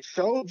it's like they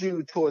showed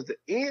you towards the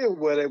end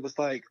where they was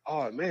like,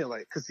 oh man,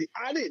 like, cause see,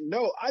 I didn't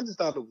know. I just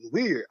thought it was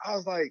weird. I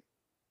was like,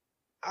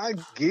 I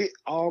get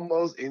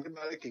almost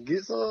anybody can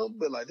get some,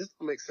 but like this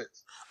don't make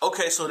sense.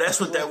 Okay, so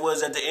that's what that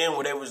was at the end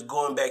where they was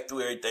going back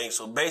through everything.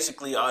 So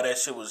basically all that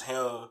shit was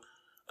him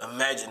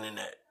imagining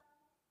that.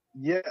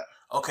 Yeah.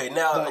 Okay,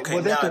 now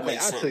now it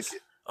makes sense.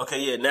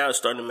 Okay, yeah, now it's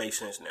starting to make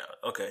sense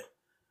now. Okay.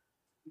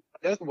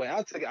 that's the way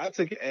I took it. I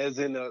took it as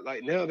in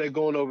like now they're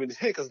going over in his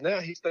head because now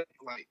he's thinking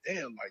like,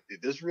 damn, like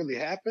did this really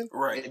happen?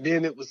 Right. And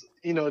then it was,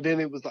 then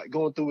it was like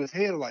going through his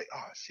head like,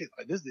 oh shit,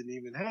 like this didn't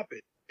even happen.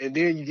 And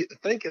then you get to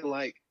thinking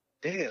like,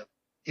 damn,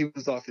 he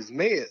was off his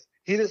meds.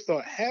 He didn't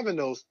start having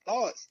those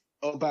thoughts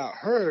about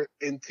her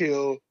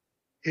until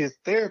his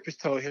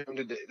therapist told him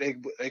that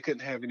they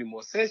couldn't have any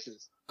more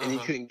sessions and he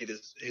couldn't get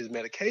his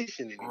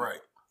medication anymore. Right.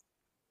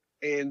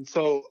 And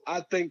so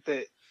I think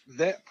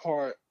that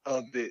part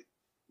of it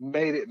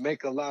made it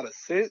make a lot of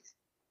sense.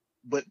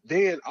 But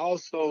then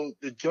also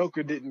the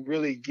Joker didn't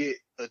really get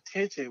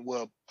attention,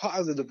 well,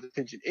 positive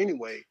attention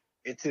anyway,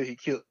 until he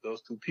killed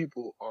those two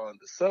people on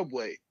the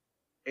subway.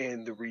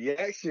 And the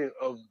reaction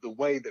of the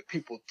way that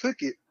people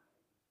took it,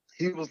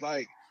 he was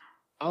like,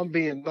 I'm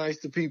being nice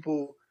to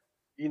people,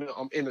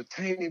 I'm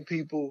entertaining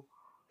people,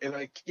 and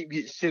I keep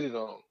getting shitted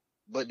on.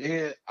 But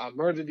then I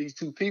murdered these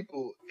two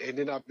people, and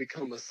then I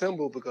become a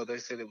symbol because they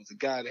said it was a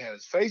guy that had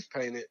his face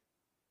painted.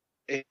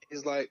 And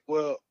he's like,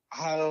 well,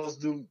 how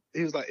else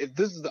he was like, if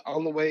this is the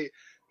only way,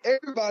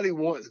 everybody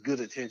wants good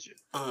attention.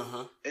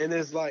 And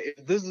it's like,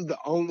 if this is the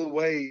only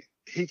way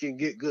he can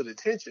get good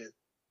attention,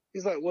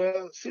 he's like,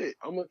 well, shit,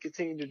 I'm going to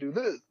continue to do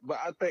this. But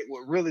I think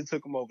what really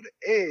took him over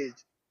the edge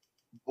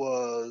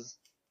was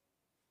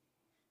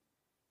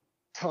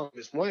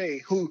Thomas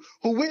Wayne,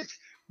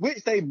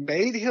 which they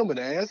made him an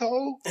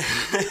asshole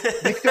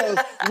because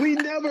we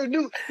never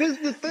knew. This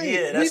is the thing.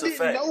 Yeah, that's we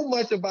didn't know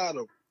much about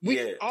him.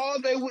 All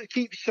they would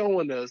keep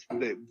showing us was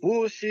that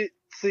bullshit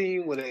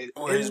scene where they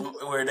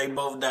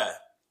both died.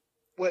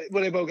 Where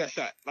they both got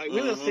shot. Like, we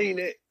done seen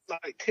it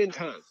like 10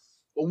 times.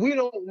 But we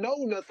don't know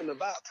nothing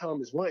about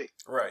Thomas Wayne.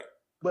 Right.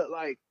 But,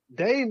 like,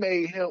 they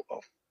made him a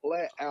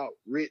flat-out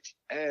rich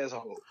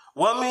asshole.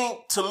 Well, I mean,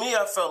 to me,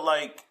 I felt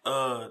like...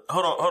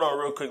 hold on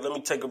real quick. Let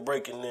me take a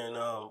break and then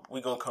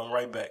we're going to come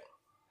right back.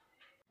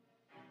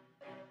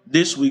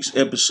 This week's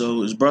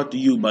episode is brought to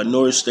you by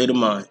Norris State of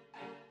Mind.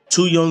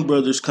 Two young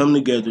brothers come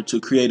together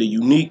to create a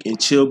unique and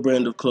chill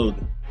brand of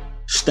clothing.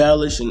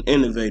 Stylish and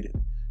innovative.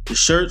 The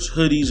shirts,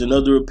 hoodies, and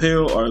other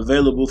apparel are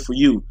available for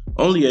you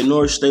only at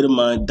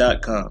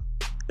NorrisStateOfMind.com.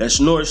 That's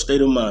Norris State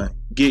of Mind.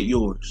 Get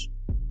yours.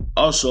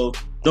 Also,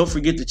 don't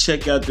forget to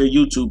check out their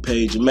YouTube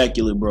page,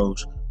 Immaculate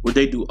Bros, where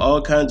they do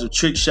all kinds of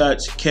trick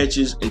shots,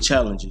 catches, and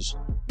challenges.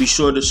 Be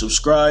sure to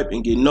subscribe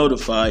and get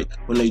notified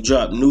when they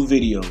drop new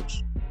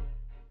videos.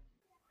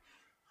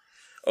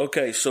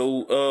 Okay,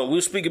 so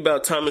we'll speak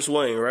about Thomas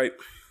Wayne, right?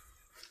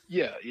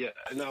 Yeah.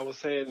 And I was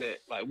saying that,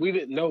 like, we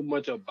didn't know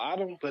much about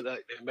him, but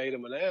like, they made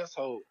him an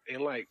asshole.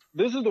 And, like,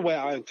 this is the way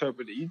I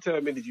interpret it. You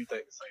tell me that you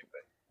think the same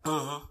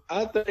thing.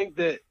 I think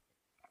that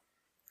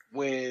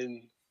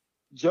when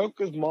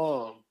Joker's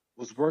mom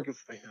was working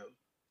for him,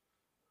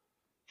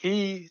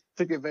 he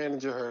took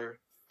advantage of her.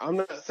 I'm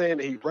not saying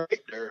that he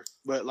raped her,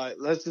 but, like,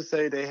 let's just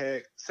say they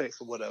had sex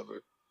or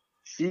whatever.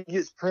 She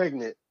gets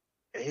pregnant,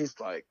 and he's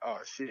like, oh,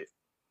 shit.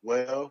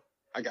 Well,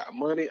 I got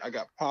money, I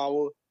got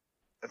power.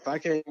 If I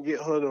can't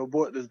get her to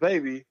abort this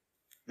baby,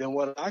 then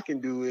what I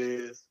can do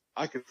is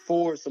I can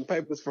forward some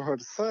papers for her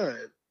to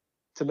sign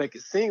to make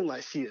it seem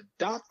like she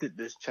adopted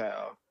this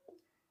child.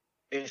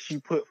 And she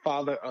put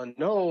father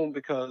unknown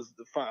because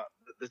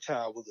the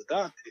child was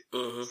adopted.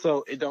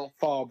 So it don't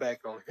fall back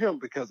on him,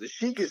 because if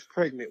she gets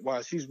pregnant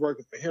while she's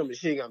working for him and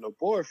she ain't got no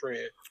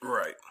boyfriend,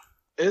 right,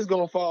 it's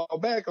going to fall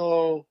back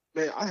on,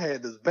 man, I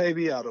had this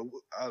baby out of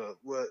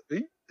what?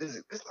 It's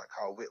not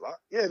called Whitlock.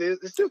 Yeah, it is.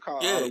 It's still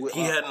called out of Whitlock.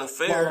 He had an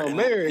affair.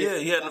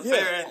 He had an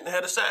affair and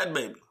had a side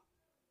baby.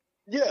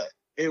 Yeah,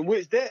 in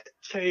which that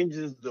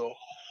changes the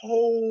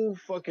whole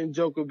fucking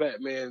Joker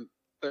Batman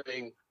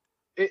thing.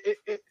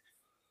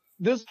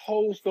 This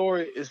whole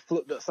story is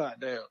flipped upside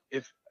down.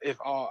 If in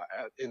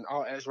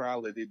all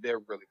actuality, they're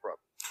really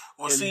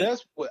brothers.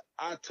 That's what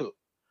I took.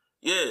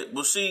 Yeah,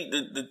 well, see,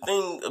 the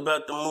thing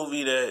about the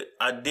movie that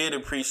I did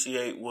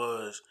appreciate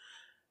was,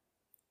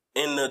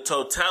 in the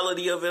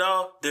totality of it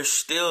all, there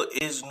still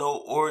is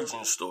no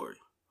origin story.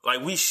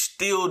 Like, we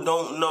still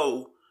don't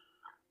know,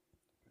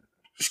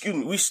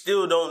 we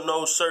still don't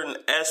know certain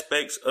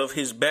aspects of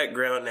his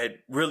background that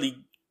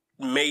really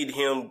made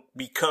him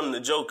become the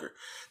Joker.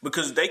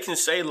 Because they can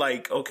say,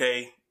 like,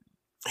 okay,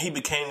 he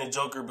became the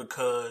Joker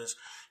because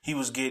he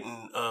was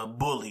getting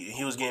bullied and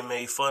he was getting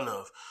made fun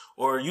of.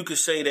 Or you could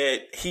say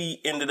that he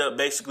ended up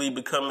basically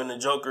becoming the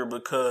Joker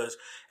because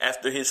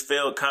after his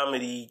failed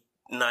comedy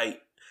night,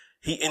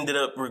 he ended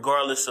up,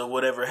 regardless of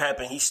whatever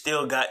happened, he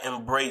still got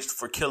embraced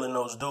for killing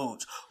those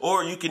dudes.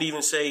 Or you could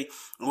even say,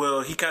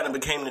 well, he kind of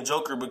became the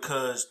Joker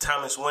because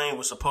Thomas Wayne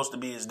was supposed to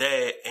be his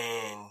dad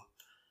and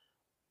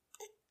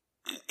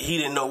he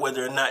didn't know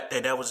whether or not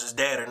that was his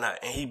dad or not.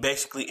 And he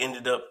basically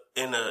ended up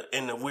in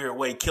a weird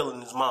way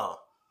killing his mom.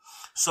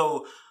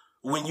 So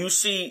when you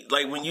see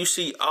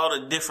all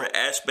the different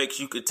aspects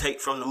you could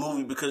take from the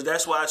movie, because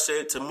that's why I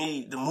said, to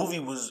me, the movie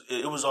was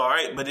all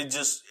right, but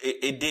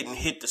it didn't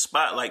hit the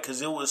spotlight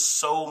because it was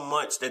so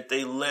much that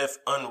they left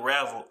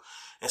unraveled.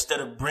 Instead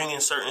of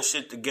bringing certain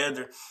shit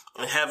together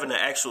and having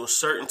the actual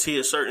certainty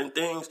of certain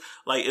things,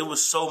 like, it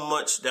was so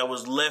much that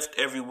was left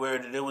everywhere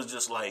that it was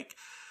just like,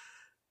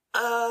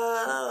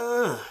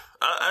 I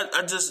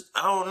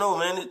don't know,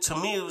 man. To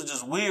me, it was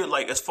just weird.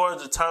 Like, as far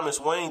as the Thomas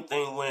Wayne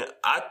thing went,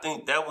 I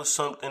think that was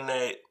something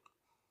that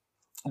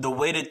the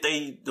way that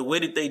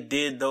they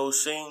did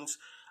those scenes,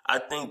 I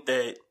think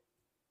that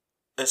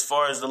as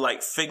far as the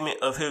like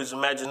figment of his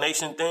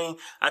imagination thing,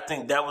 I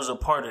think that was a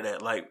part of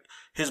that. Like,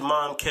 his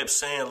mom kept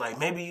saying, like,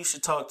 maybe you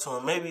should talk to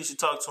him. Maybe you should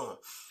talk to him.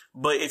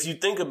 But if you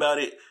think about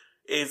it,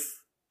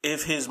 if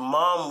his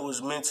mom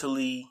was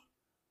mentally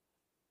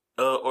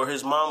or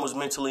his mom was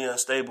mentally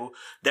unstable,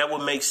 that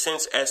would make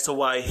sense as to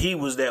why he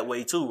was that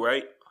way too,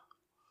 right?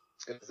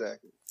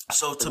 Exactly.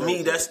 So to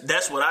me,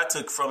 that's what I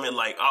took from it.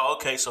 Like, oh,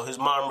 okay, so his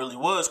mom really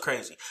was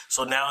crazy.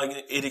 So now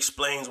it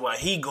explains why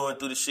he going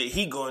through the shit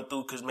he going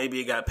through, because maybe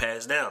it got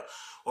passed down,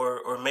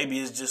 or maybe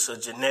it's just a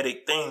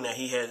genetic thing that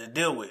he had to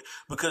deal with.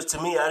 Because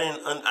to me,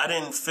 I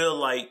didn't feel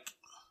like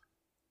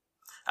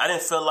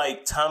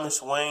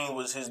Thomas Wayne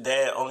was his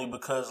dad, only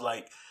because,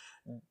 like,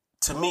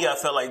 to me, I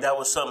felt like that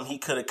was something he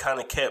could have kind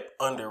of kept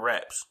under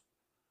wraps,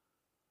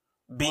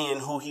 being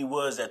who he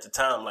was at the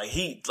time.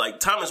 Like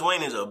Thomas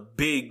Wayne is a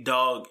big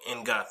dog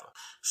in Gotham.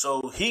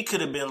 So he could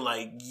have been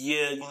like,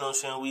 yeah, you know what I'm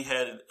saying, we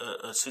had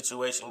a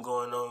situation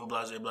going on,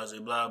 blah, blah, blah,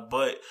 blah,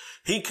 but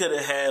he could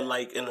have had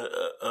like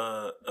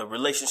a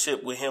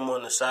relationship with him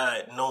on the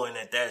side, knowing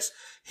that that's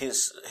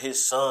his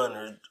son,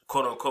 or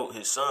quote unquote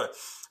his son.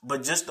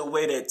 But just the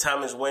way that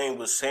Thomas Wayne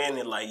was saying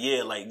it, like,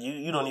 yeah, like,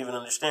 you don't even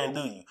understand,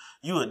 do you?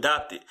 You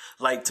adopted.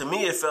 Like, to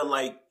me, it felt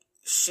like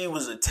she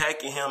was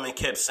attacking him and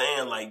kept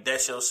saying, like,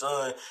 that's your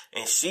son.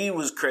 And she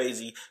was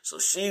crazy. So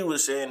she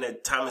was saying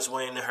that Thomas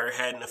Wayne and her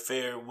had an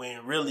affair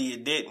when really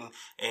it didn't.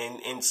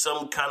 And in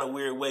some kind of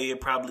weird way, it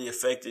probably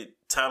affected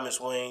Thomas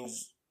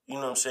Wayne's, you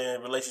know what I'm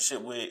saying,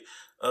 relationship with,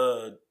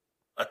 I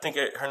think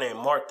her name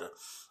Martha,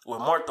 with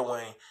Martha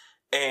Wayne.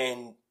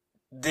 And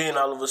then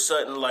all of a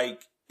sudden,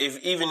 like,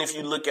 even if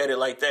you look at it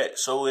like that,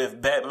 so if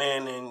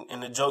Batman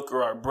and the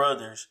Joker are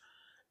brothers,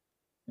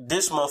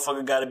 this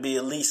motherfucker got to be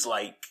at least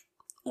like,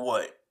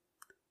 what,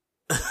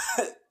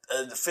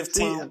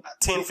 15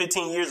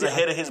 years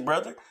ahead of his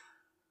brother?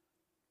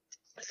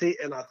 See,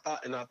 and I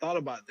thought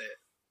about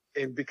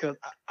that, and because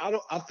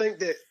I think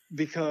that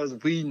because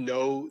we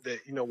know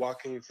that, you know,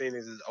 Joaquin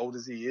Phoenix, as old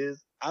as he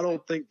is, I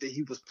don't think that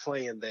he was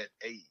playing that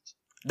age.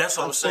 That's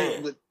what I'm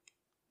saying.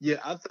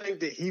 I think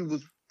that he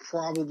was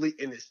probably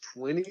in his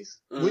 20s,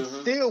 which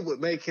still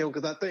would make him,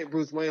 because I think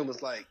Bruce Wayne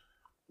was like,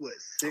 what,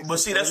 6? But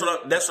see, that's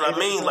what I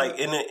mean. Like,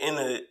 in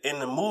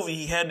the movie,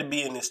 he had to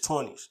be in his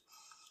 20s.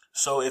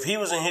 So if he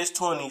was in his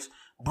 20s,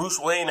 Bruce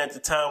Wayne at the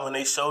time when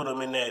they showed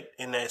him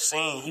in that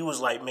scene, he was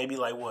like maybe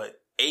like what,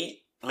 8,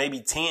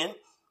 maybe 10.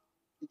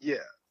 Yeah,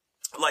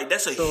 like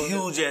that's a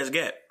huge ass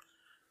gap.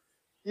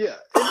 Yeah,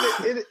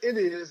 it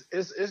is.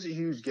 It's a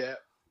huge gap.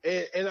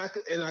 And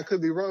I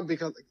could be wrong,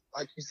 because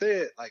like you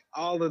said, like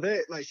all of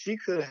that, like she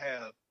could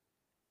have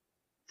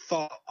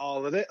thought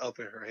all of that up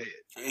in her head.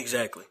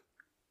 Exactly.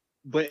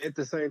 But at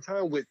the same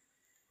time,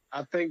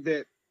 I think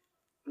that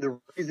the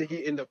reason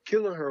he ended up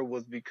killing her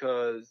was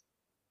because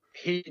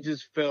he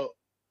just felt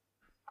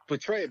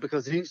betrayed,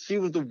 because she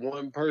was the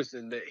one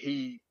person that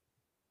he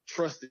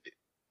trusted.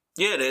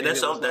 Yeah,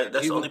 that's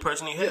the only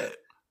person he had.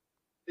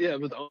 Yeah,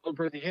 it was the only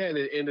person he had.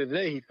 At the end of the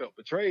day, he felt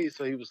betrayed,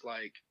 so he was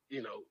like,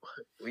 you know,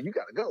 well, you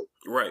gotta go.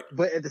 Right.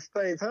 But at the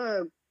same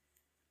time,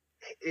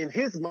 in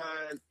his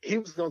mind, he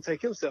was gonna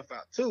take himself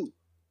out too.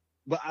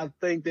 But I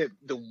think that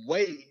the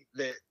way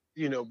that,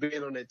 you know,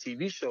 being on that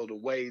TV show, the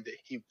way that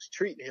he was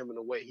treating him and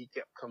the way he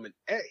kept coming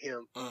at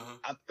him,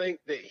 I think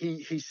that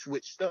he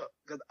switched up.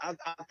 Because I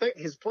think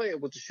his plan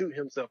was to shoot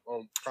himself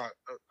on private.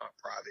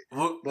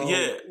 Well, but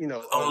yeah, you know,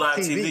 on live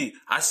TV.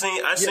 I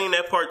seen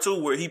that part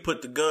too, where he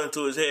put the gun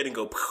to his head and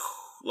go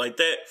like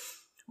that.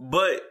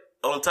 But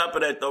on top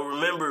of that, though,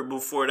 remember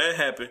before that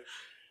happened,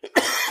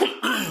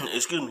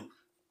 excuse me.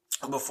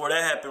 Before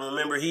that happened,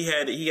 remember he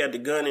had the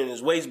gun in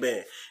his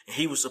waistband, and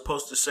he was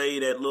supposed to say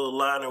that little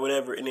line or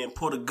whatever, and then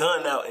pull the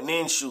gun out and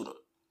then shoot him.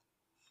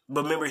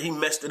 But remember, he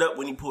messed it up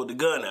when he pulled the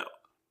gun out.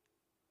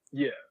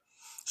 Yeah.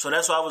 So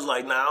that's why I was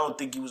like, nah, I don't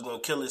think he was gonna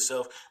kill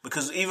himself,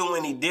 because even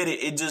when he did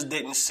it, it just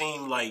didn't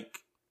seem like,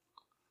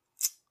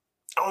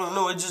 I don't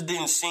know, it just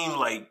didn't seem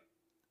like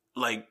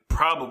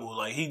probable.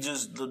 Like, he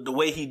just the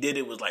way he did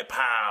it was like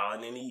pow,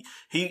 and then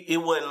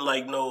it wasn't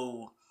like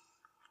no.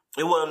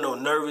 It wasn't no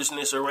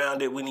nervousness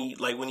around it when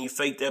he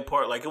faked that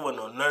part. Like, it wasn't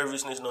no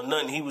nervousness, no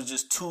nothing. He was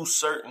just too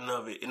certain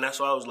of it. And that's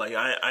why I was like,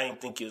 I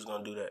didn't think he was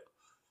going to do that.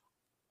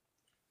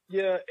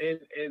 Yeah,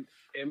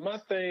 and my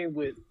thing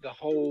with the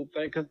whole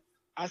thing, because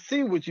I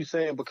see what you're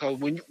saying, because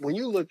when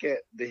you look at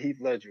the Heath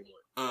Ledger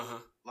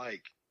one,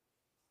 like,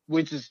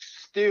 which is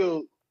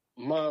still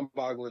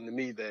mind-boggling to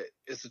me that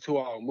it's a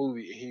 2-hour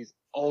movie and he's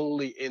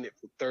only in it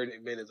for 30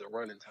 minutes of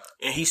running time.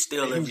 And he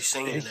stole every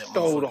scene in that movie.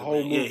 Stole the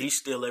whole movie. Yeah, he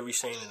stole every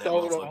scene in that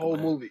movie. Stole the whole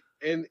movie.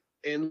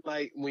 And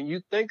like, when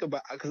you think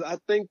about, because I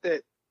think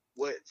that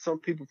what some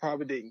people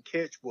probably didn't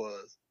catch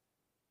was,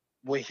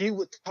 when he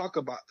would talk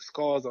about the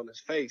scars on his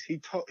face,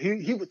 he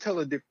would tell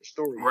a different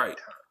story every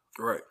time.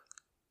 Right.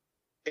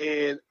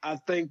 And I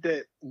think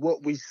that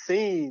what we've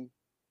seen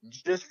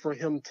just for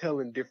him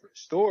telling different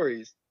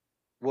stories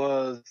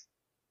was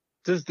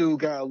this dude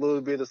got a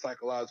little bit of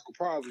psychological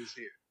problems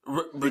here.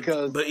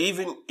 But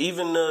even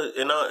the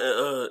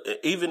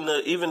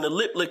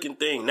lip licking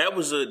thing,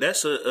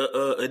 that's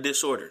a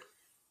disorder.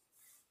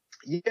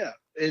 Yeah,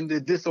 and the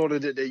disorder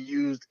that they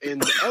used in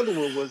the other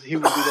one was he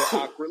would do that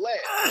awkward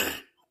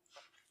laugh,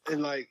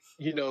 and like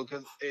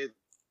because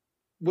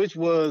which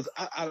was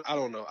I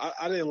don't know,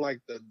 I didn't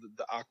like the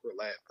awkward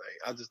laugh thing.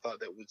 I just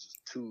thought that was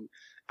just too.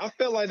 I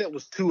felt like that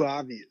was too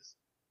obvious.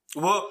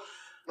 Well,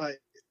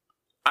 like.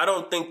 I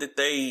don't think that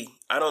they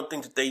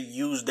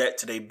used that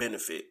to their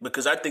benefit,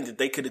 because I think that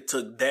they could have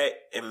took that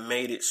and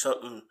made it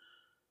something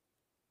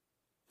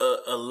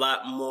a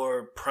lot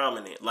more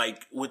prominent,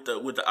 like with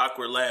the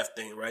awkward laugh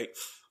thing, right?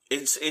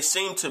 It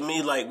seemed to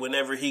me like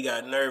whenever he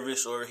got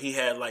nervous or he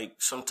had like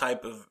some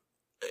type of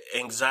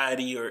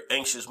anxiety or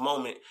anxious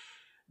moment,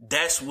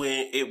 that's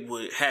when it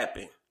would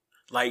happen.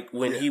 Like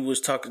when he was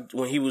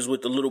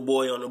with the little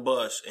boy on the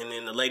bus, and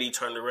then the lady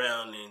turned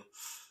around and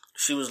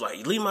she was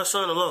like, "Leave my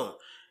son alone."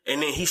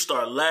 And then he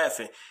started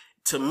laughing.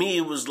 To me,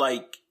 it was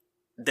like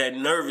that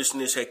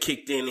nervousness had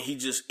kicked in, and he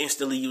just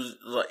instantly was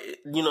like,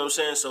 you know what I'm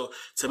saying? So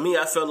to me,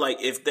 I felt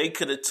like if they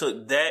could have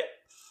took that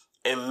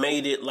and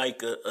made it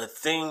like a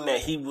thing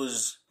that he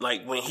was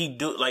like when he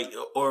do like,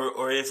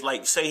 or if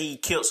like say he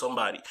killed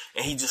somebody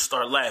and he just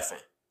started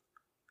laughing.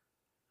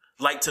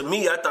 Like to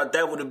me, I thought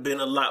that would have been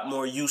a lot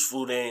more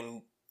useful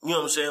than, you know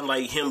what I'm saying?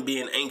 Like him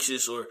being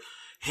anxious, or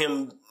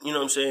him, you know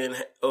what I'm saying?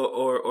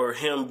 Or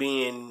him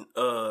being,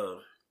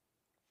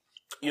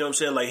 you know what I'm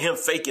saying? Like him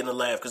faking a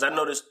laugh. Because I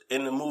noticed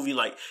in the movie,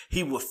 like,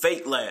 he would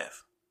fake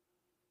laugh.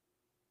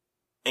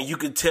 And you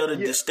could tell the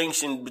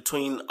distinction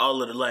between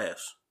all of the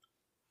laughs.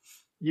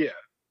 Yeah.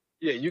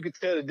 Yeah, you could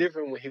tell the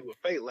difference when he would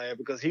fake laugh,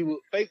 because he would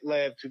fake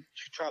laugh to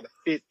try to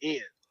fit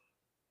in.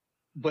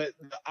 But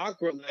the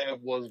awkward laugh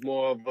was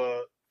more of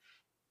a,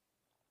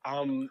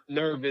 I'm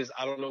nervous,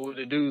 I don't know what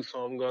to do,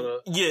 so I'm going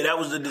to... Yeah, that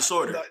was the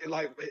disorder.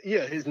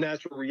 His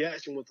natural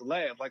reaction was to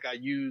laugh. Like I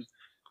used...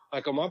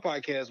 Like on my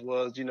podcast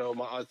was,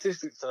 my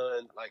autistic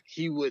son, like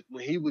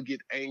when he would get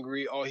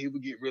angry or he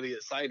would get really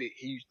excited,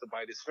 he used to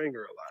bite his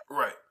finger a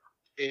lot. Right.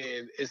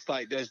 And it's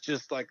like, that's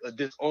just like a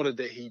disorder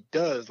that he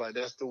does. Like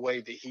that's the way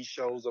that he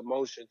shows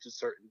emotion to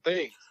certain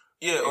things.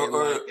 Yeah.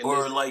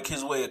 Or like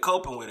his way of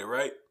coping with it.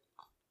 Right.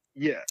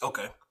 Yeah.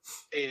 Okay.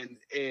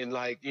 And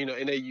like,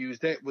 and they use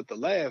that with the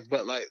laugh,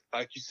 but like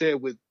you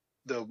said, with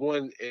the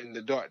one in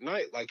The Dark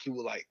Knight, like he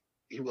would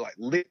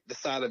lick the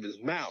side of his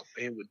mouth,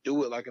 and he would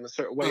do it like in a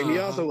certain way. And he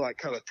also like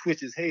kind of twitch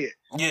his head.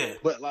 Yeah.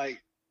 But I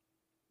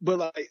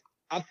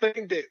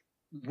think that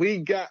we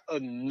got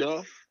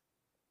enough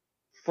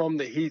from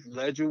the Heath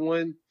Ledger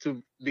one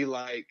to be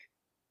like,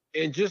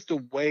 and just the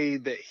way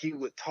that he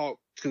would talk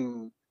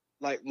to,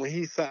 like when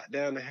he sat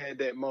down and had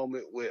that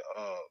moment with,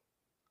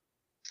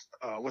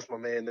 what's my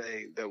man's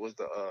name? That was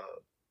the,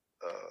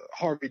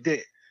 Harvey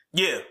Dent.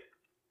 Yeah.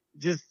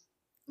 Just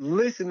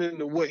listening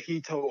to what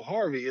he told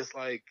Harvey, it's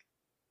like,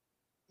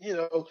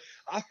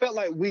 I felt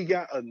like we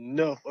got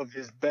enough of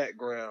his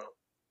background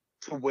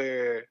to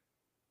where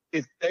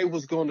if they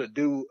was going to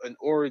do an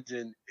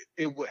origin,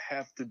 it would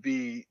have to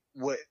be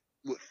what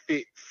would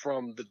fit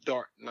from The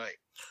Dark Knight.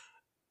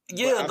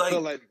 Yeah, I feel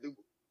like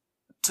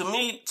to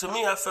me,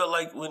 I felt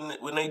like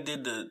when they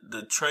did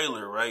the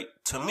trailer, right?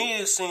 To me,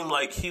 it seemed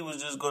like he was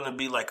just going to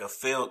be like a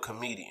failed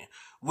comedian,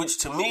 which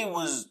to me,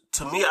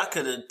 I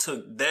could have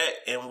took that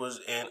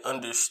and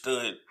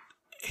understood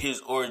his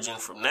origin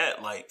from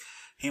that. Like,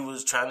 he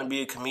was trying to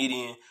be a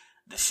comedian.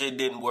 The shit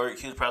didn't work.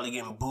 He was probably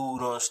getting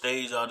booed on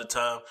stage all the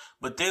time.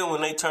 But then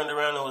when they turned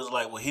around, it was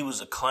like, well, he was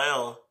a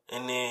clown.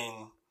 And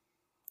then,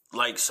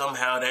 like,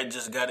 somehow that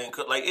just got in.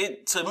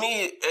 Like, to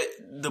me,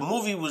 the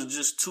movie was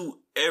just too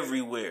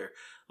everywhere.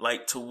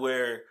 Like, to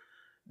where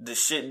the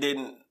shit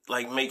didn't,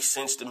 like, make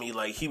sense to me.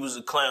 Like, he was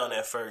a clown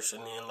at first.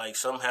 And then, like,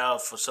 somehow,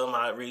 for some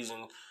odd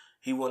reason,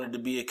 he wanted to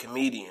be a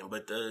comedian.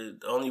 But the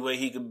only way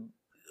he could...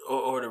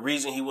 Or the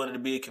reason he wanted to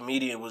be a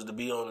comedian was to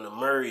be on the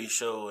Murray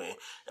Show. And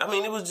I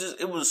mean, it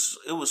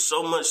was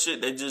so much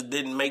shit that just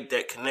didn't make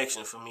that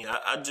connection for me.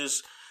 I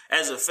just,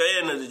 as a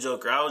fan of the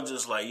Joker, I was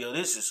just like, yo,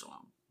 this is some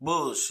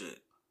bullshit.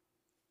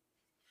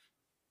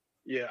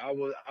 Yeah, I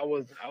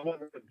wasn't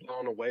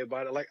blown away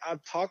by it. Like, I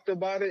talked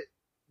about it,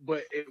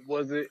 but it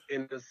wasn't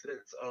in the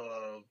sense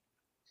of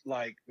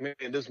like, man,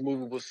 this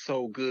movie was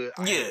so good,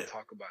 I had to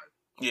talk about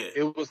it. Yeah.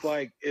 It was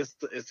like, it's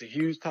a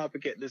huge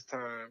topic at this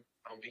time.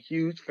 I'm a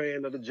huge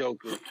fan of the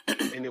Joker,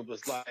 and it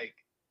was like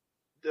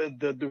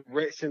the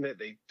direction that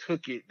they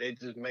took it, they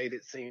just made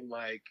it seem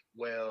like,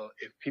 well,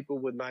 if people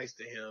were nice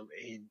to him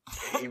and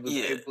he was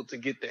able to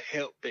get the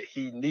help that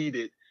he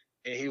needed,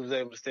 and he was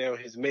able to stay on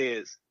his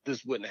meds,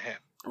 this wouldn't have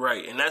happened.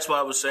 Right, and that's why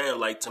I was saying,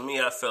 like, to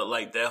me, I felt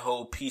like that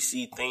whole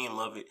PC theme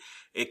of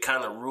it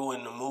kind of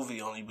ruined the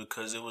movie, only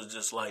because it was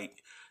just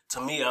like,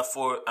 to me, I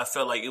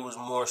felt like it was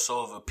more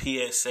so of a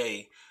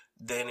PSA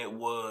than it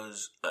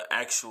was an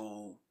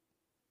actual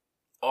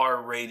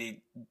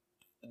R-rated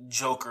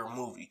Joker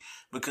movie,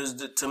 because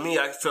to me,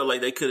 I felt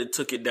like they could have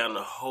took it down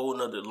a whole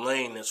nother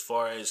lane as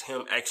far as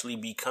him actually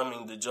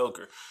becoming the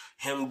Joker,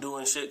 him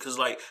doing shit. Because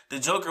like the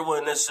Joker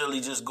wasn't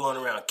necessarily just going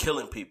around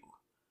killing people.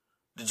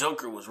 The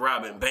Joker was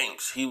robbing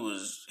banks. He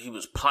was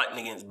plotting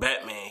against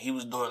Batman. He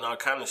was doing all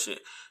kind of shit.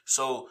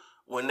 So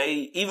when they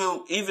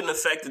even the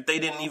fact that they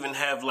didn't even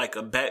have like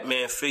a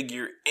Batman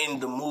figure in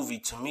the movie,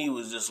 to me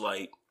was just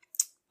like,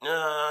 nah,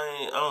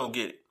 I don't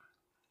get it.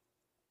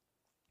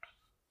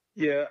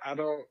 Yeah, I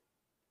don't.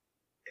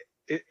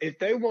 If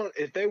they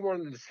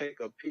wanted to take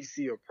a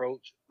PC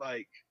approach,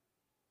 like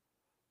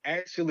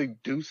actually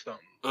do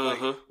something.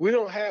 Like, we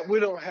don't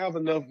have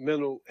enough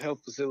mental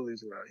health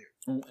facilities around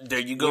here. There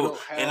you go.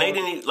 And they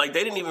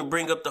didn't even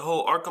bring up the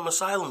whole Arkham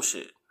Asylum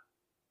shit.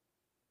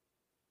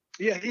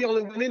 Yeah, he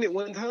only went in it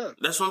one time.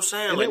 That's what I'm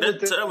saying. And like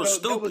that was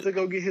stupid. That was to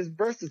go get his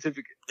birth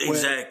certificate.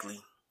 Exactly.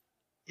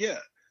 Yeah.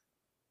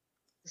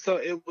 So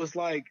it was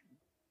like,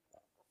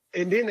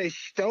 and then they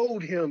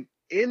showed him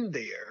in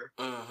there,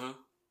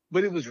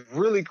 but it was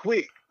really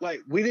quick.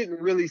 Like we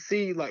didn't really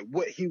see like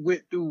what he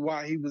went through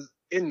while he was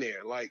in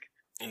there. Like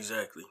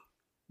exactly.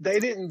 They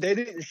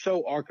didn't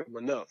show Arkham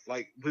enough.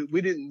 Like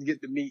we didn't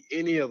get to meet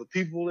any other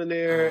people in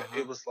there.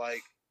 It was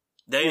like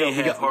they ain't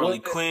have Harley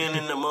Quinn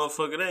in the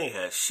motherfucker. They ain't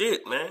have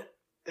shit, man.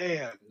 They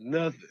have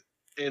nothing.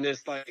 And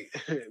it's like,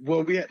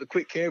 well, we had the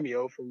quick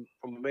cameo from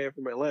a man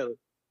from Atlanta.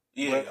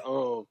 Yeah.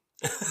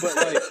 But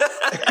like,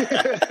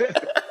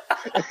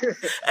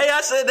 hey,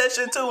 I said that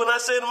shit too. When I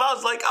said him, I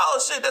was like, oh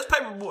shit, that's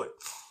Paperboy.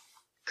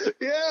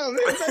 Yeah,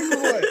 man,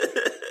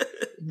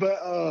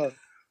 Paperboy.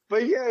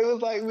 But yeah, it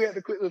was like we had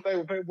to quit the thing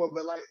with Paperboy.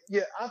 But like,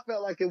 yeah, I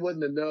felt like it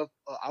wasn't enough.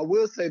 I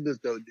will say this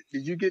though.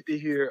 Did you get to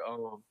hear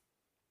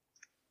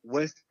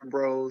Western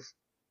Bros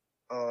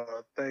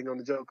thing on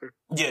the Joker?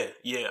 Yeah,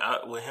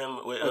 with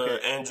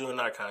Andrew and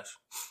Akash.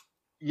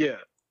 Yeah.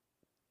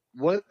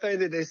 One thing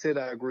that they said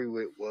I agree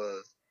with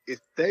was if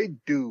they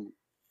do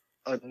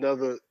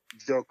another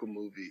Joker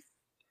movie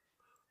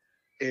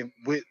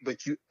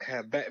but you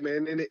have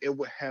Batman in it, it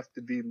would have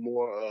to be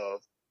more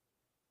of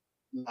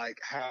like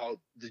how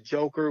the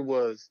Joker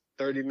was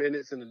 30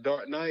 minutes in The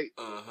Dark Knight.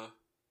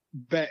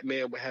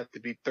 Batman would have to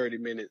be 30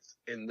 minutes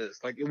in this.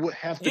 Like it would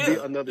have to be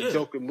another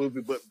Joker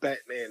movie, but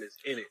Batman is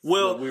in it.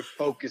 Well, we're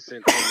focusing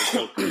on the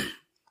Joker.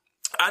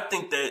 I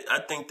think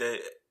that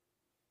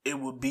it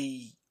would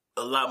be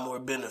a lot more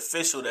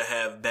beneficial to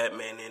have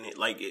Batman in it,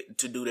 like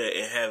to do that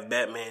and have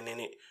Batman in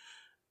it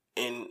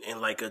in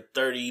like a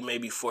 30,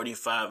 maybe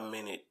 45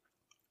 minute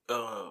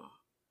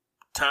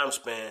time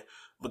span,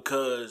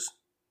 because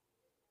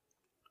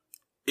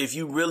if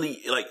you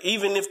really like,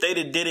 even if they'd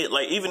have did it,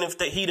 like even if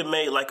he'd have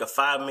made like a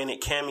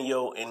 5-minute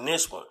cameo in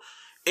this one,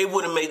 it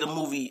would have made the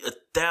movie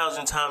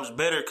 1,000 times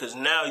better, because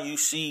now you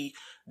see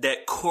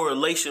that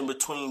correlation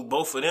between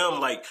both of them.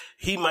 Like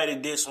he might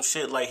have did some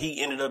shit, like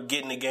he ended up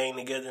getting the gang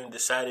together and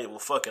decided, well,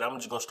 fuck it, I'm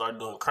just gonna start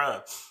doing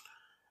crime.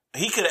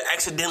 He could have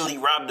accidentally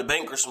robbed the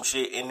bank or some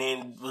shit and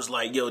then was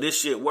like, yo,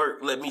 this shit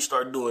worked, let me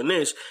start doing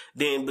this.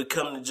 Then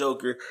become the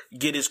Joker,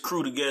 get his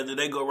crew together,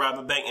 they go rob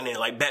a bank, and then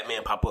like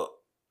Batman pop up.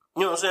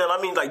 You know what I'm saying? I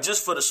mean, like,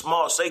 just for the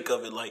small sake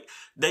of it, like,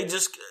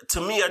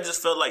 to me, I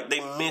just felt like they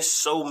missed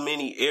so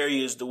many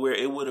areas to where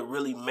it would have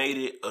really made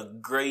it a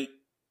great,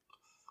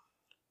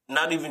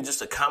 not even just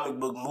a comic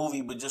book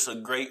movie, but just a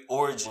great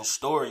origin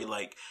story.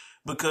 Like,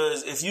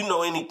 because if you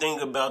know anything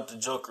about the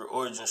Joker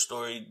origin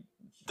story,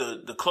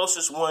 the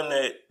closest one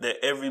that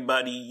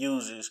everybody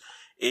uses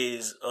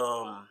is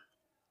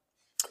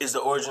the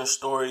origin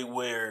story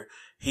where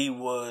he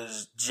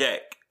was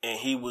Jack and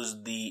he was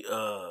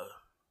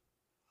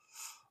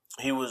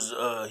he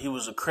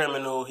was a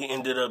criminal. He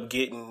ended up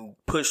getting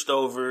pushed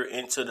over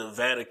into the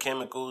vat of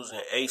chemicals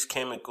and Ace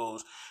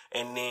Chemicals.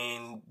 And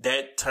then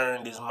that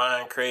turned his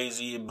mind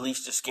crazy. It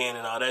bleached his skin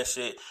and all that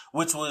shit,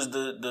 which was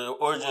the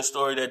origin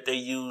story that they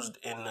used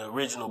in the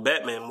original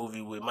Batman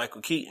movie with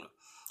Michael Keaton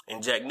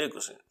and Jack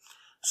Nicholson.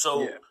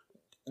 So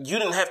you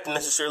didn't have to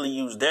necessarily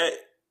use that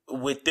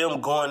with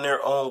them going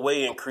their own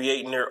way and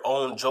creating their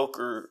own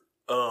Joker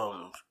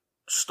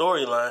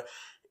storyline.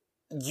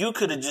 You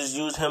could have just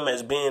used him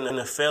as being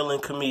a failing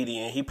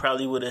comedian. He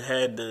probably would have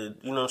had to,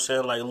 you know what I'm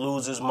saying, like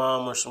lose his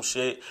mom or some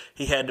shit.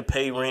 He had to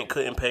pay rent,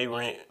 couldn't pay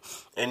rent.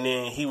 And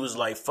then he was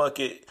like, fuck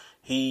it.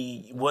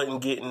 He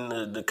wasn't getting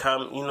the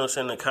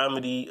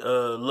comedy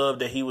love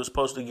that he was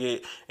supposed to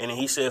get. And then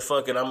he said,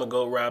 fuck it, I'm going to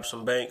go rob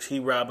some banks. He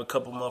robbed a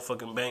couple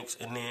motherfucking banks.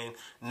 And then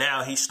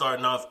now he's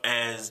starting off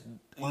as,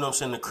 you know what I'm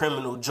saying, the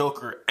criminal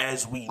Joker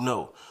as we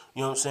know.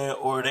 You know what I'm saying?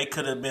 Or they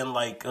could have been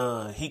like,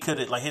 he could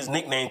have, like, his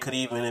nickname could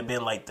even have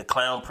been like the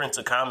Clown Prince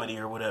of Comedy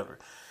or whatever.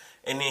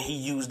 And then he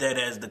used that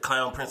as the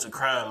Clown Prince of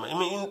Crime. I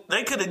mean,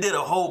 they could have did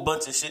a whole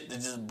bunch of shit to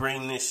just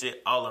bring this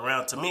shit all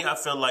around. To me, I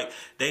feel like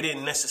they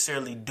didn't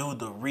necessarily do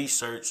the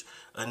research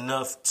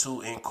enough to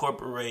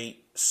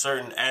incorporate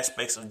certain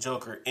aspects of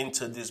Joker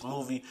into this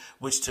movie,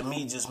 which to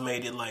me just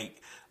made it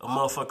like a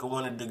motherfucker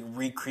wanted to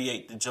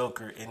recreate the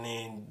Joker and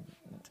then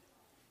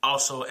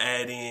also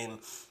add in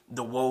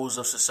the woes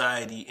of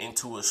society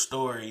into a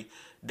story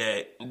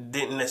that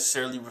didn't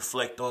necessarily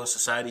reflect on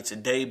society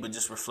today, but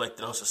just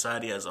reflected on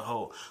society as a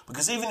whole.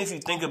 Because even if you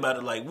think about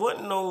it,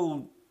 wasn't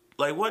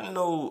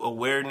no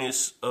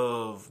awareness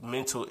of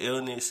mental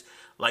illness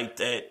like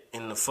that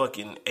in the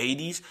fucking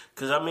 80s.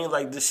 Because, I mean,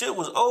 the shit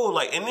was old.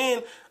 And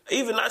then,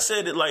 even I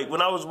said it,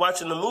 when I was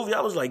watching the movie,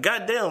 I was like,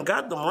 goddamn,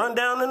 got them run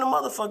down in the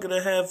motherfucker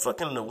that have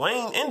fucking the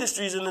Wayne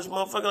Industries in this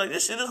motherfucker.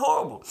 This shit is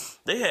horrible.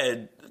 They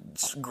had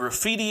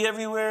graffiti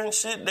everywhere and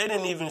shit. They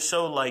didn't even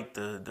show,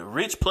 the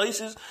rich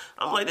places.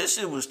 I'm like, this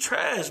shit was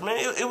trash,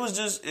 man. It was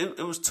just, it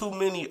was too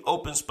many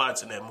open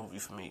spots in that movie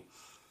for me.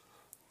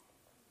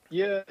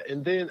 Yeah,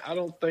 and then I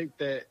don't think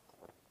that,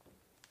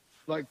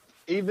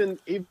 even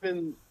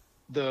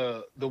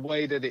the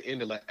way that it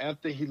ended,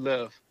 after he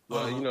left,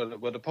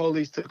 the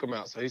police took him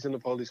out, so he's in the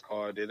police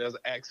car. Then there's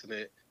an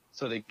accident,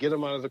 so they get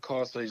him out of the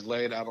car, so he's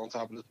laid out on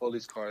top of the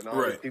police car, and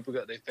all these people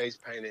got their face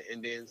painted,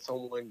 and then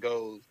someone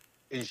goes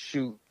and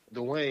shoot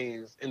the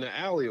Waynes in the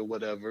alley or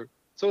whatever.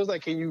 So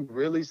it's can you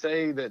really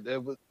say that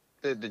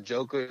the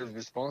Joker is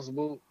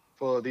responsible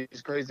for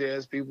these crazy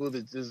ass people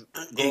that just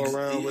go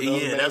around with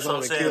those that's what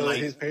I'm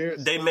saying. His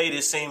parents? They made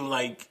it seem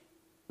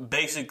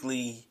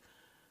basically,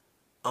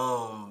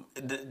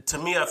 to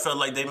me, I felt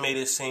like they made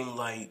it seem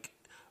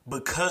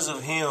because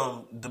of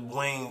him, the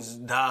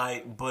Waynes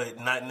died, but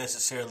not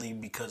necessarily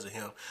because of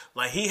him.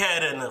 He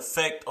had an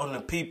effect on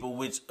the people,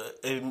 which,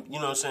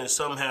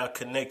 somehow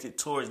connected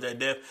towards that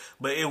death,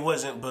 but it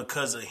wasn't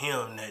because of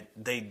him that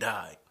they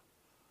died.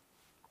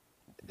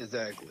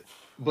 Exactly.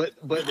 But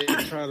they're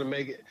trying to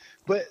make it.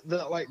 But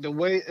the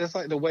way it's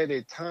the way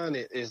they time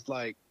it is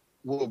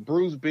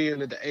Bruce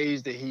being at the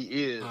age that he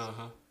is,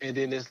 and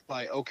then it's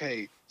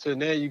okay, so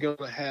now you're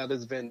gonna have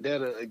this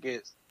vendetta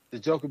against the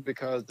Joker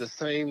because the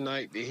same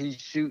night that he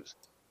shoots,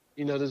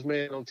 this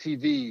man on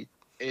TV,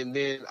 and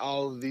then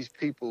all of these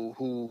people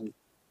who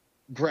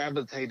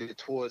gravitated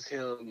towards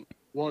him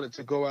wanted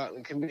to go out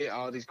and commit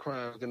all these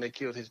crimes, and they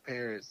killed his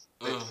parents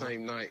that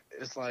same night.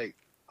 It's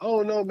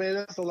oh no, man,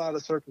 that's a lot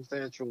of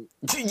circumstantial.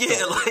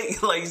 Yeah,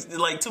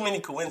 like too many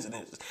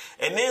coincidences.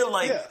 And then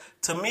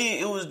to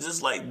me, it was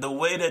just the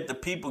way that the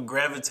people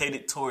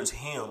gravitated towards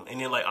him, and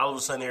then all of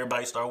a sudden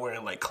everybody started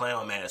wearing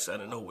clown masks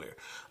out of nowhere.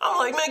 I'm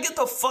like, man, get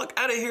the fuck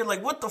out of here!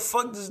 What the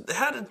fuck?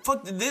 How the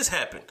fuck did this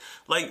happen?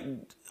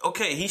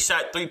 Okay, he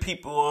shot 3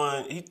 people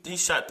on. He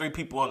shot 3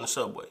 people on the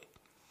subway.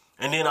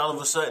 And then all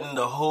of a sudden,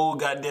 the whole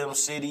goddamn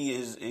city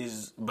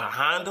is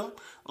behind him.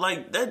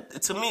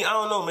 That, to me, I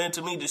don't know, man.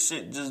 To me, the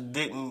shit just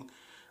didn't,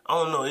 I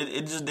don't know.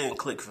 It just didn't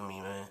click for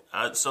me, man.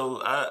 I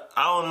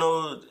don't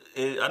know.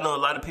 I know a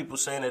lot of people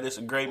saying that it's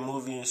a great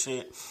movie and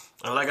shit.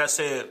 And like I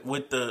said,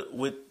 with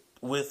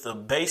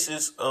the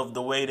basis of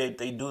the way that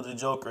they do the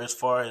Joker, as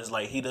far as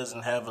he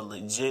doesn't have a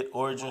legit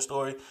origin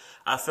story,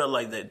 I felt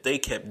that they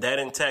kept that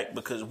intact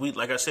because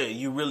like I said,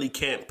 you really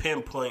can't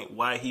pinpoint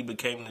why he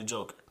became the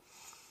Joker.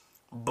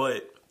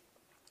 But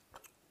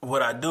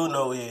what I do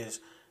know is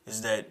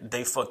that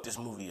they fucked this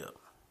movie up.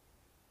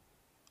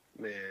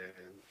 Man,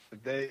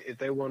 if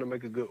they want to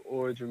make a good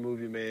origin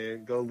movie,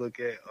 man, go look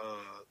at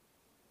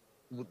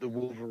the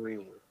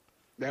Wolverine one.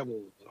 That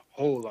one was a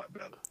whole lot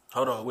better.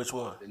 Hold on, which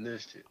one? Than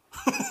this shit.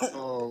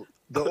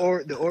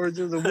 The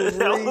origins of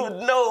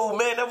Wolverine. No,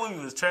 man, that movie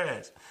was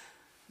trash.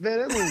 Man,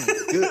 that movie was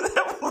good.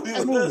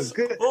 That movie was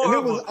good. And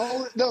it was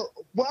all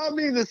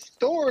the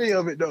story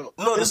of it though.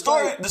 No, the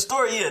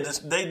story, yeah.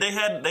 They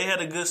had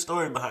a good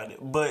story behind it,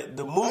 but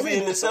the movie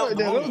in itself,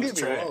 the movie was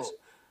trash.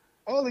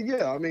 Oh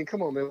yeah,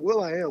 come on, man.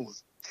 Will.i.am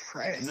was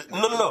trash.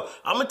 No.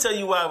 I'm gonna tell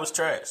you why it was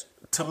trash.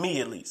 To me,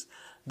 at least,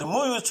 the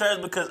movie was trash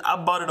because I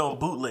bought it on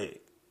bootleg,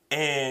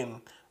 and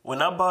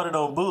when I bought it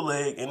on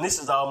bootleg, and this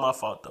is all my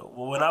fault though.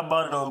 Well, when I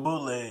bought it on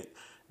bootleg,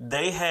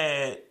 they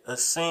had a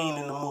scene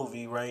in the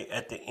movie, right,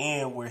 at the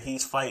end where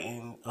he's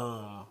fighting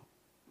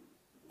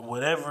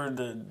whatever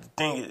the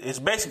thing is. It's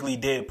basically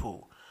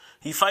Deadpool.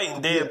 He's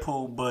fighting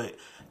Deadpool, but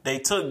they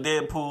took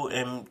Deadpool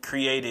and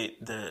created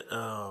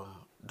the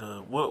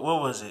what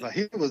was it?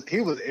 He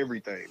was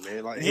everything,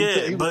 man. He was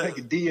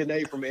taking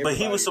DNA from everybody. But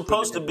he was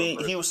supposed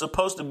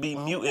to be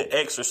Mutant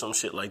X or some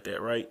shit like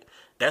that, right?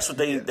 That's what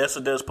they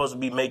were supposed to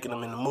be making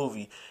him in the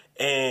movie.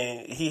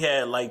 And he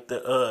had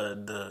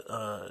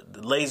the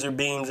laser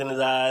beams in his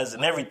eyes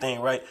and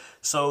everything, right?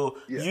 So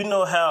you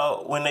know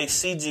how when they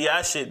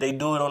CGI shit, they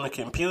do it on the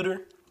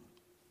computer.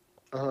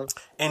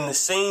 In the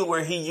scene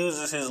where he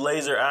uses his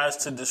laser eyes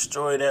to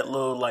destroy that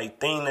little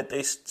thing that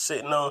they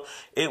sitting on,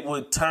 it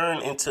would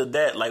turn into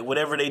that.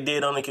 Whatever they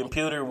did on the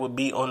computer would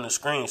be on the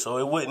screen. So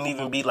it wouldn't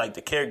even be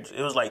the characters.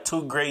 It was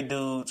 2 gray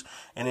dudes,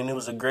 and then it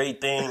was a gray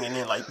thing, and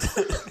then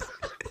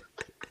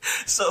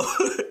so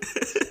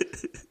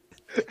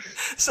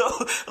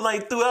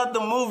throughout the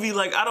movie,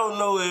 I don't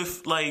know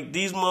if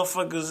these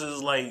motherfuckers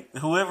is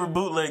whoever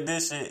bootlegged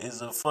this shit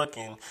is a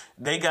fucking,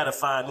 they gotta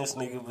find this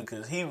nigga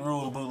because he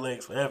ruined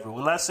bootlegs forever.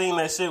 When I seen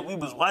that shit, we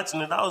was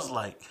watching it, I was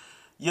like,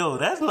 yo,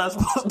 that's not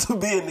supposed to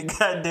be in the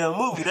goddamn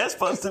movie. That's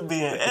supposed to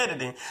be in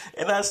editing.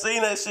 And I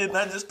seen that shit and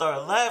I just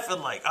started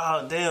laughing like,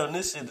 oh, damn,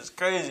 this shit is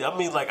crazy. I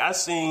mean, like, I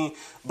seen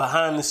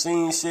behind the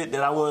scenes shit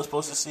that I wasn't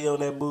supposed to see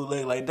on that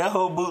bootleg. Like, that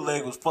whole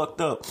bootleg was fucked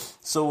up.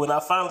 So when I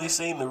finally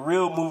seen the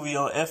real movie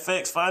on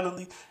FX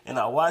finally, and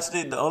I watched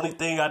it, the only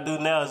thing I do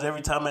now is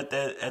every time at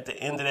the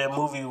end of that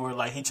movie where,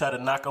 like, he tried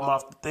to knock him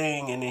off the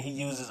thing and then he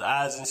used his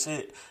eyes and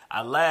shit,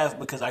 I laugh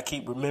because I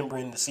keep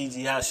remembering the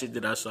CGI shit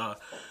that I saw.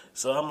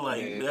 So I'm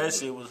like, that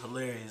shit was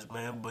hilarious,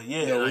 man. But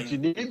yeah, what you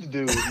need to do,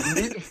 you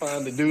need to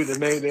find the dude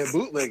that made that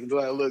bootleg and be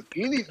like, look,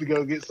 you need to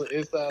go get some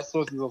inside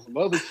sources on some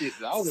other shit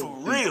that I was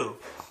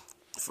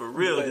for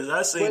real, because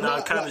I seen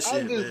all kind of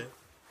shit, man.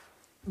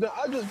 No,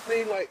 I just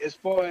mean like as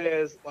far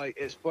as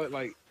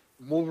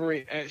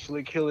Wolverine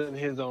actually killing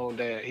his own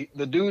dad.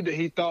 The dude that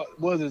he thought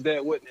was his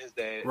dad wasn't his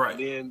dad. Right. And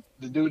then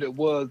the dude that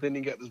was, then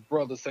he got this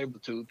brother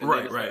Sabretooth. And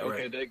Right.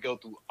 Okay, they go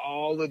through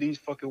all of these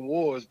fucking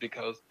wars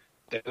because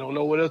they don't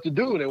know what else to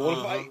do. They want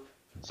to fight.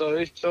 So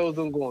it shows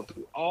them going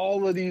through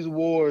all of these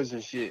wars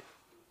and shit.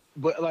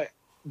 But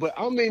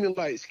I mean,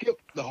 like,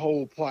 skip the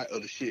whole plot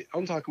of the shit.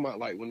 I'm talking about,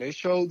 like, when they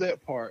showed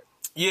that part.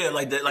 Yeah,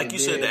 like that. Like you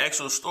said, the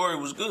actual story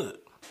was good.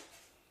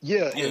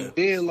 Yeah, and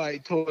then,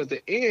 like, towards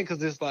the end,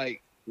 because it's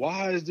like,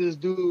 why is this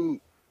dude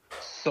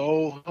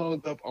so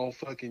hung up on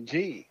fucking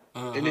Jean?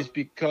 And it's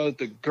because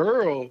the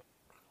girl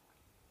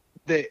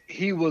that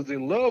he was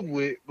in love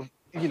with,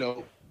 you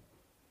know,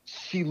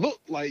 she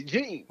looked like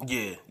Jean.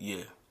 Yeah.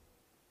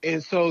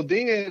 And so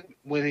then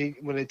when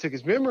they took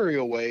his memory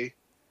away,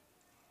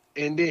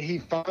 and then he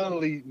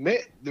finally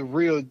met the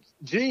real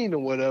Jean or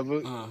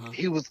whatever,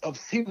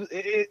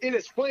 it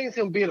explains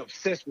him being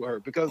obsessed with her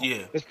because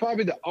it's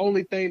probably the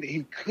only thing that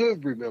he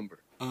could remember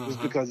was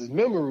because his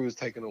memory was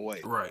taken away.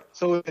 Right.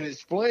 So it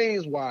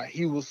explains why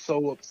he was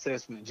so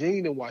obsessed with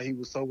Jean and why he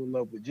was so in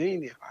love with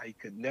Jean and how he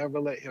could never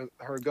let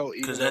her go.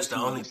 Because that's the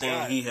only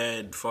thing he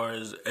had as far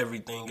as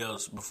everything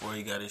else before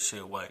he got his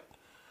shit wiped.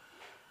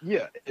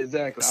 Yeah,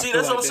 exactly. See,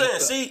 that's what I'm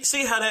saying.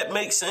 See how that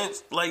makes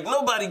sense? Like,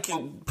 nobody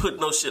can put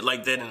no shit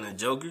like that in the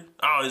Joker.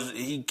 Oh,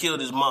 he killed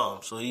his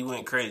mom, so he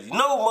went crazy.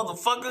 No,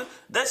 motherfucker.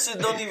 That shit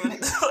don't even...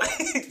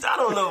 Like, I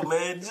don't know,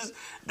 man. Just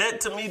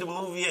that, to me, the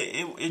movie,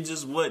 it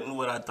just wasn't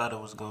what I thought it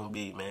was going to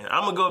be, man.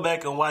 I'm going to go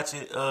back and watch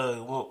it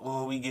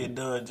when we get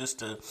done just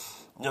to, you know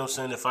what I'm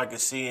saying, if I can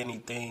see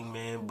anything,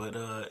 man. But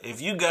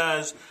if you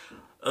guys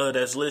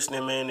that's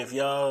listening, man, if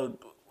y'all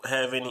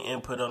have any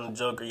input on the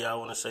Joker, y'all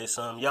want to say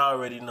something, y'all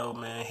already know,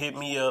 man. Hit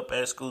me up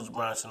at Scoots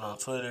Bronson on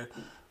Twitter.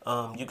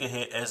 You can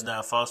hit S.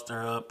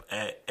 Foster up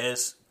at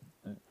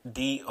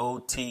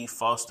SDOT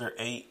Foster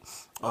 8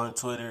 on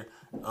Twitter,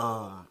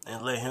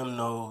 and let him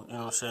know, you know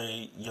what I'm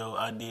saying, your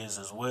ideas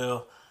as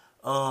well.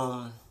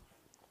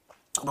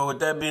 But with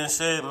that being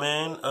said,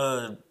 man,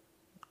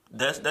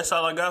 that's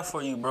all I got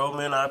for you, bro,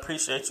 man. I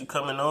appreciate you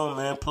coming on,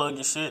 man. Plug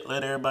your shit.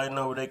 Let everybody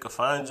know where they can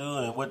find you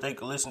and what they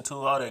can listen to,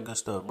 all that good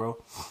stuff,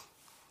 bro.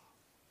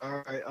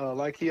 All right,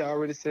 like he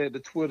already said, the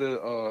Twitter,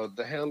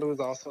 the handle is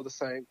also the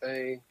same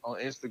thing on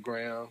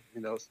Instagram. You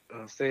know,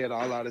 say it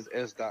all out as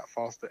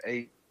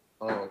S.Foster8.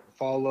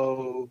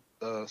 Follow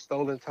the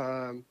Stolen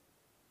Time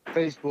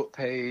Facebook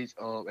page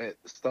at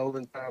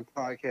Stolen Time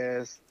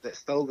Podcast. That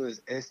Stolen is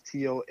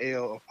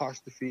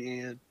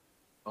STOL''N.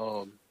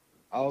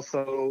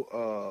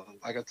 Also,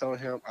 like I told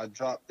him, I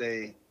dropped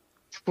a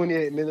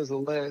 28 minutes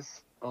or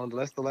less.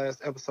 That's the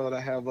last episode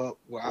I have up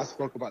where I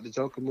spoke about the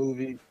Joker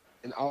movie.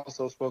 And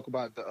also spoke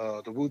about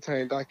the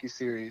Wu-Tang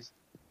docuseries.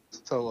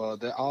 So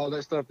all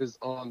that stuff is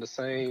on the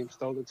same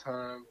Stolen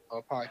Time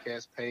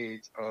podcast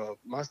page.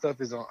 My stuff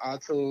is on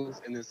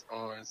iTunes and it's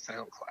on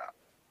SoundCloud.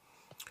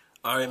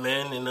 All right,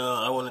 man. And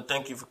I want to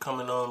thank you for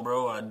coming on,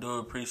 bro. I do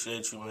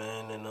appreciate you,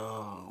 man. And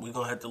we're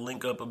going to have to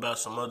link up about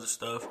some other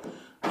stuff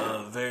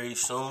very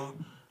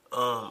soon.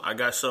 I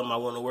got something I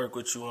want to work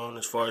with you on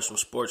as far as some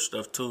sports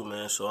stuff too,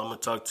 man. So I'm going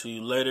to talk to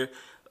you later.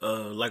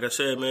 Like I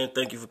said, man,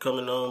 thank you for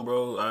coming on,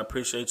 bro. I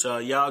appreciate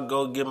y'all. Y'all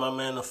go give my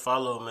man a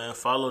follow, man.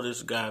 Follow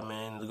this guy,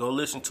 man. Go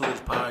listen to his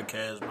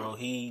podcast, bro.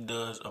 He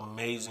does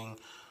amazing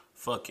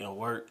fucking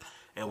work.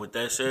 And with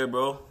that said,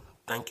 bro,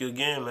 thank you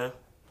again, man.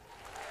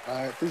 All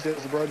right, appreciate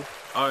it, brother.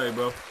 All right,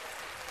 bro.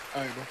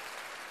 All right, bro.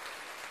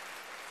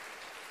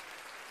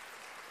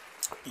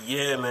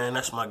 Yeah, man,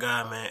 that's my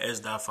guy, man,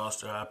 S.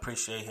 Foster. I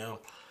appreciate him.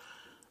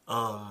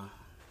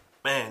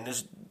 Man,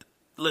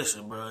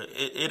 listen, bro,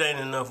 it ain't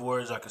enough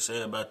words I can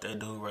say about that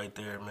dude right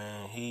there,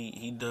 man.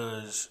 He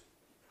does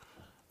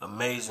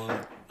amazing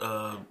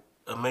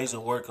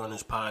work on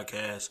his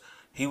podcast.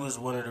 He was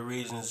one of the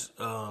reasons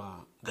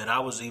that I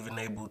was even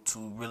able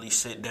to really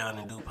sit down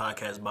and do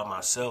podcasts by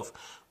myself,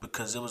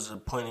 because it was a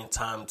point in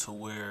time to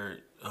where,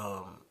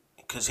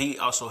 because he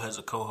also has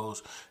a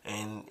co-host,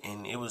 and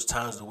it was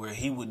times to where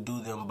he would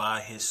do them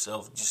by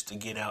himself just to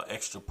get out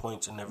extra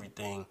points and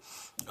everything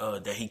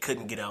that he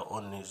couldn't get out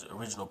on his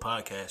original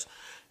podcast.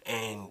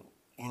 And,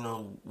 you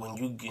know, when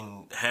you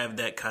can have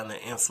that kind of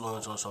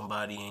influence on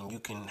somebody and you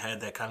can have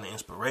that kind of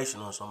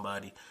inspiration on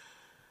somebody,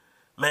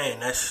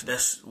 Man,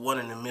 that's one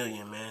in a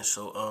million, man.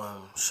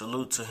 So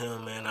salute to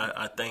him, man.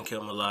 I thank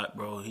him a lot,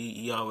 bro.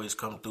 He always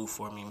come through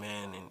for me,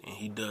 man, and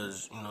he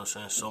does, you know what I'm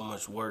saying, so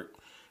much work,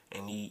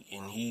 and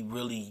he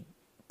really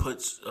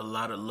puts a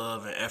lot of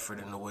love and effort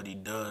into what he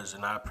does,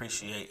 and I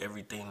appreciate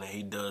everything that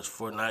he does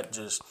for not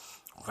just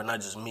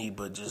me,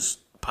 but just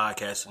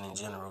podcasting in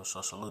general.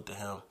 So salute to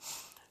him.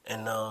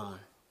 And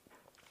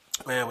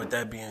man, with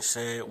that being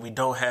said, we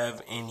don't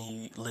have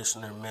any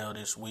listener mail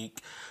this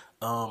week.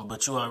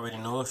 But you already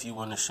know, if you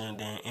want to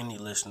send in any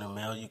listener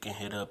mail, you can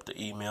hit up the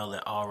email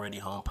at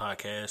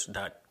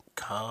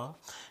alreadyhomepodcast.com,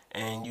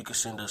 and you can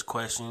send us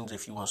questions.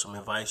 If you want some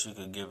advice, you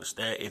could give us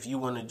that. If you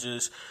want to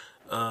just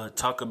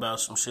talk about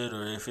some shit,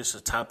 or if it's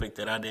a topic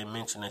that I didn't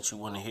mention that you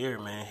want to hear,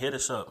 man, hit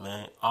us up,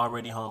 man.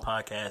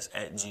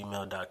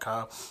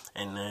 alreadyhomepodcast@gmail.com,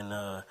 and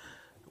then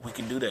we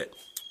can do that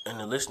in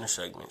the listener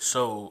segment.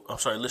 So, I'm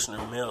sorry, listener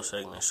mail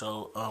segment.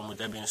 So, with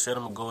that being said,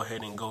 I'm going to go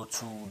ahead and go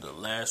to the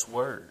last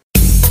word.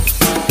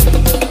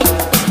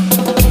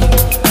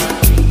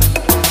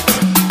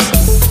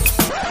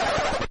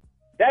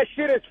 That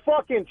shit is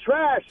fucking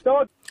trash,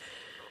 dog.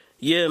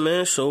 Yeah,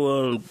 man.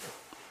 So,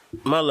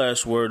 my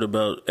last word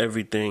about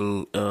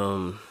everything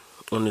on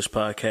this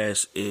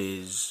podcast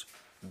is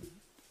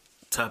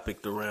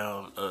topic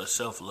around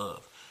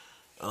self-love.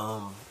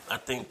 I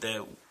think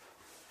that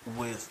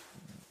with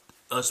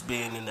us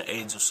being in the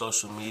age of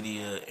social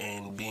media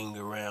and being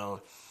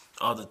around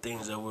all the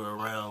things that we're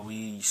around,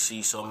 we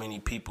see so many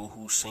people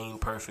who seem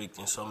perfect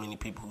and so many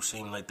people who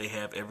seem like they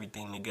have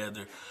everything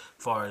together, as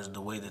far as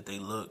the way that they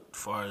look, as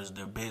far as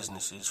their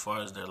businesses, as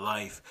far as their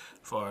life,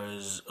 as far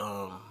as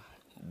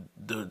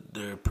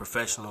their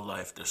professional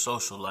life, their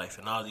social life,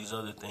 and all these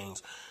other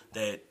things,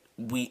 that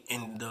we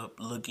end up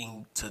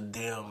looking to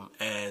them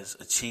as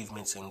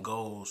achievements and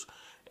goals,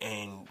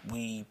 and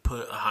we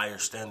put a higher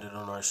standard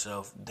on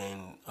ourselves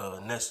than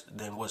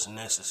what's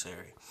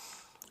necessary.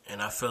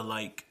 And I feel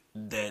like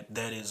that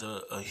is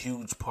a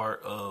huge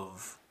part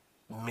of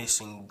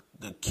missing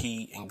the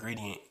key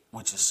ingredient,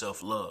 which is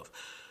self-love.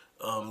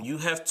 You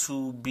have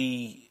to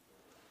be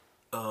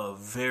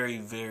very,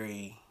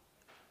 very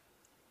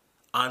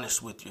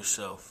honest with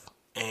yourself,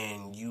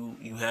 and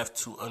you have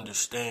to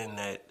understand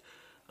that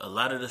a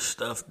lot of the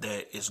stuff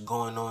that is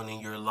going on in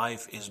your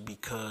life is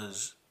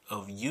because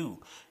of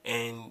you,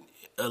 and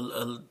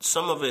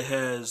some of it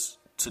has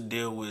to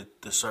deal with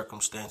the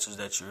circumstances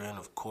that you're in,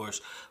 of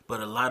course, but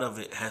a lot of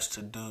it has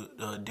to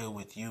deal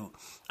with you.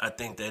 I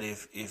think that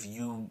if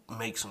you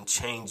make some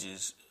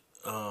changes,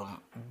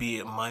 be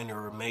it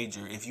minor or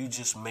major, if you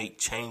just make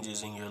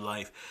changes in your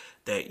life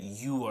that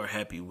you are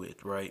happy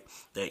with, right,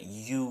 that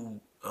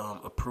you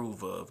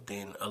approve of,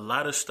 then a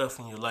lot of stuff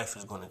in your life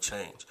is going to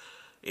change.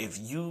 If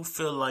you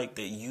feel like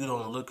that you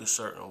don't look a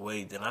certain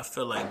way, then I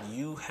feel like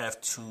you have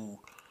to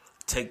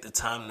take the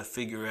time to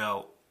figure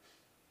out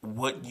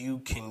what you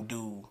can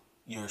do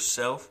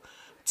yourself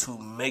to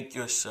make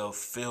yourself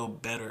feel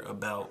better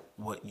about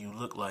what you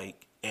look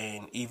like.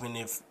 And even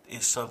if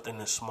it's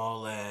something as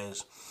small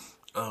as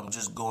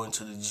just going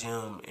to the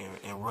gym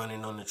and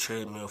running on the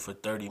treadmill for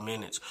 30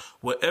 minutes,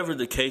 whatever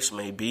the case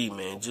may be,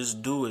 man,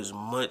 just do as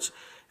much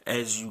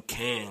as you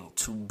can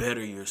to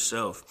better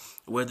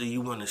yourself. Whether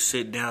you want to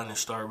sit down and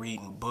start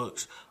reading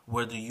books,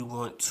 whether you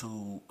want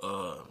to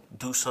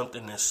do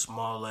something as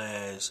small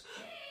as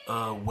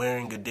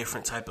wearing a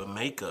different type of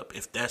makeup,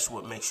 if that's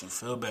what makes you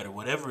feel better,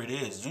 whatever it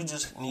is, you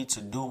just need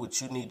to do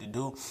what you need to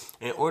do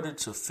in order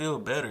to feel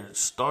better.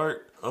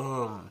 Start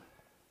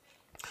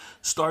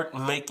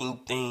making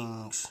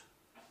things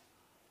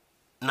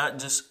not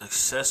just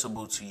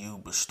accessible to you,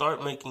 but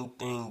start making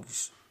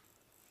things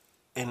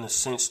in a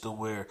sense to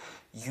where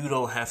you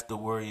don't have to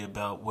worry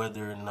about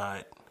whether or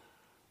not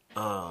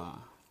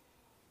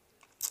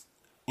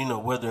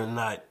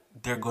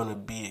they're going to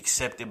be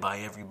accepted by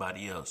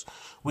everybody else.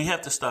 We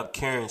have to stop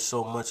caring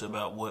so much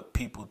about what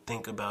people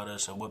think about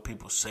us and what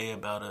people say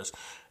about us,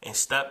 and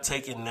stop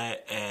taking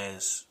that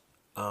as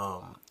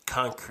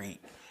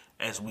concrete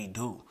as we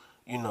do.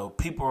 You know,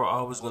 people are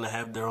always going to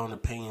have their own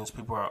opinions.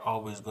 People are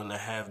always going to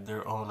have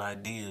their own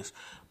ideas.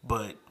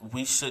 But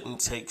we shouldn't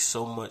take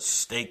so much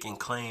stake and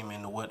claim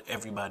into what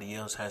everybody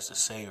else has to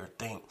say or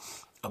think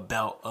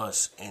about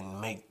us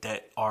and make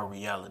that our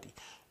reality.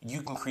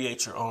 You can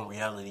create your own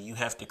reality. You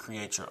have to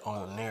create your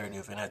own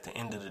narrative. And at the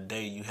end of the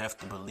day, you have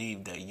to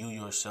believe that you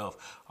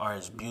yourself are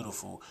as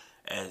beautiful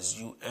as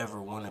you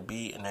ever want to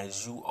be and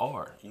as you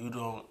are. You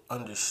don't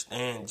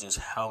understand just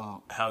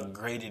how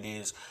great it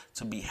is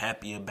to be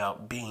happy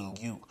about being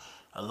you.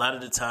 A lot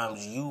of the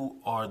times you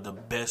are the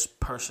best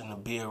person to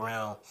be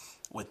around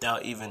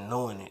without even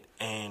knowing it.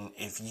 And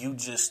if you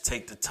just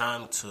take the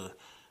time to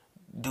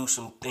do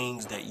some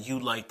things that you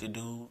like to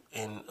do,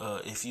 and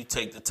if you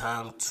take the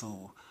time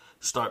to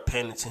start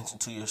paying attention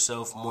to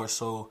yourself more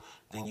so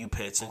than you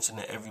pay attention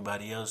to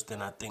everybody else,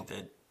 then I think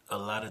that a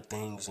lot of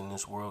things in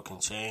this world can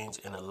change,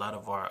 and a lot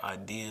of our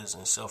ideas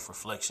and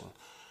self-reflection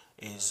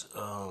is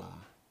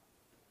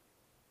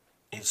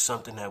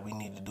something that we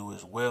need to do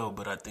as well.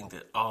 But I think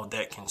that all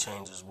that can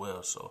change as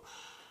well. So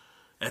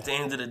at the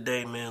end of the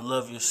day, man,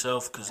 love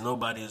yourself, because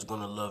nobody is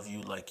going to love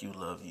you like you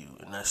love you.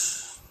 And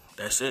that's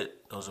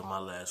it. Those are my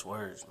last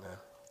words, man.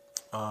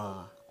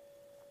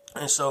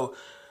 And so,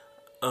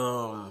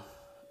 now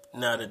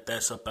that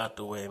that's up out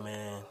the way,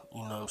 man,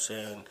 you know what I'm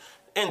saying?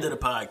 End of the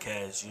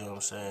podcast, you know what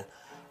I'm saying?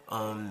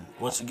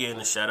 Once again,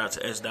 a shout out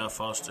to S.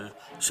 Foster.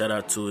 Shout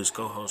out to his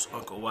co-host,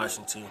 Uncle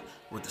Washington,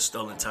 with the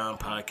Stolen Time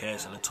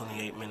podcast and the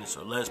 28 Minutes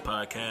or Less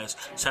podcast.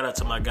 Shout out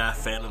to my guy,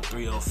 Phantom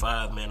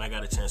 305, man. I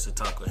got a chance to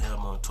talk with him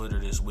on Twitter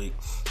this week.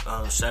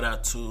 Shout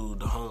out to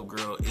the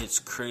homegirl, It's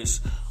Chris,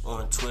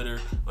 on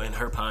Twitter and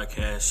her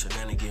podcast,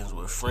 Shenanigans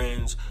with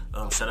Friends.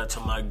 Shout out to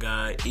my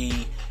guy,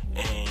 E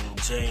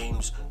and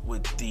James,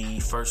 with the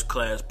First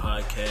Class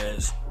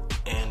podcast.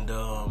 And,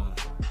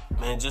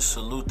 man, just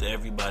salute to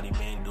everybody,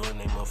 man, doing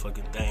their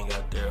motherfucking thing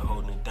out there,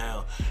 holding it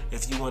down.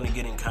 If you want to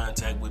get in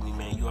contact with me,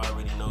 man, you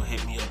already know,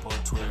 hit me up on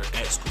Twitter,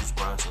 at Scoots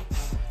Bronson.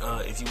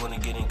 If you want to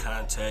get in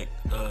contact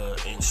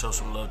and show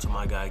some love to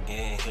my guy,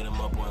 Gang, hit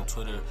him up on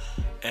Twitter,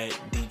 at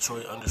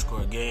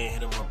Detroit_Gang.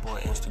 Hit him up on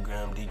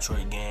Instagram,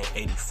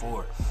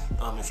 DetroitGang84.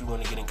 If you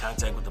want to get in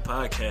contact with the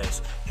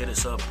podcast, hit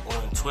us up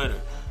on Twitter,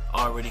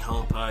 Already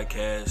Home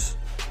Podcast.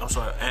 I'm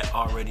sorry, at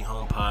Already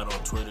Home Pod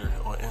on Twitter.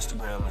 On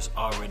Instagram, it's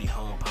Already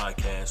Home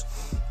Podcast.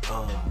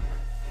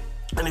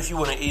 And if you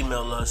want to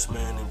email us,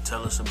 man, and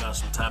tell us about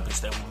some topics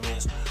that we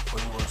missed, or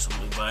you want some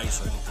advice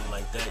or anything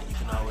like that, you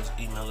can always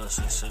email us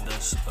and send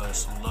us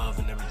some love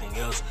and everything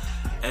else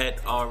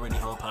at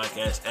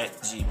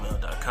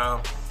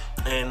alreadyhomepodcast@gmail.com.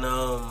 And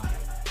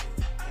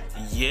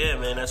yeah,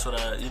 man, that's what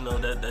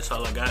that's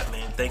all I got,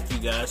 man. Thank you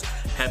guys.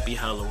 Happy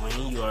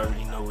Halloween. You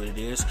already know what it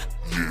is.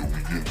 Yeah,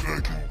 we get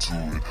back into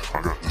it.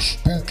 I got the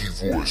spooky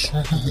voice.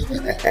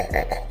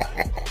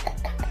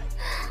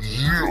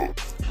 Yeah.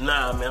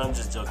 Nah, man, I'm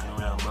just joking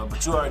around, bro.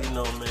 But you already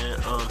know, man.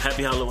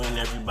 Happy Halloween,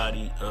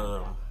 everybody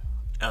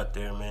out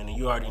there, man. And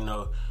you already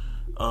know,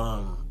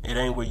 it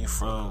ain't where you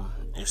from,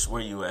 it's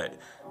where you at.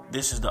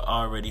 This is the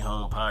Already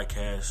Home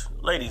Podcast.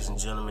 Ladies and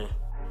gentlemen,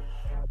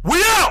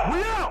 we out!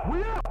 We out!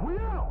 We out! We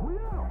out! We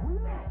out! We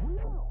out! We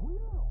out! We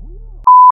out!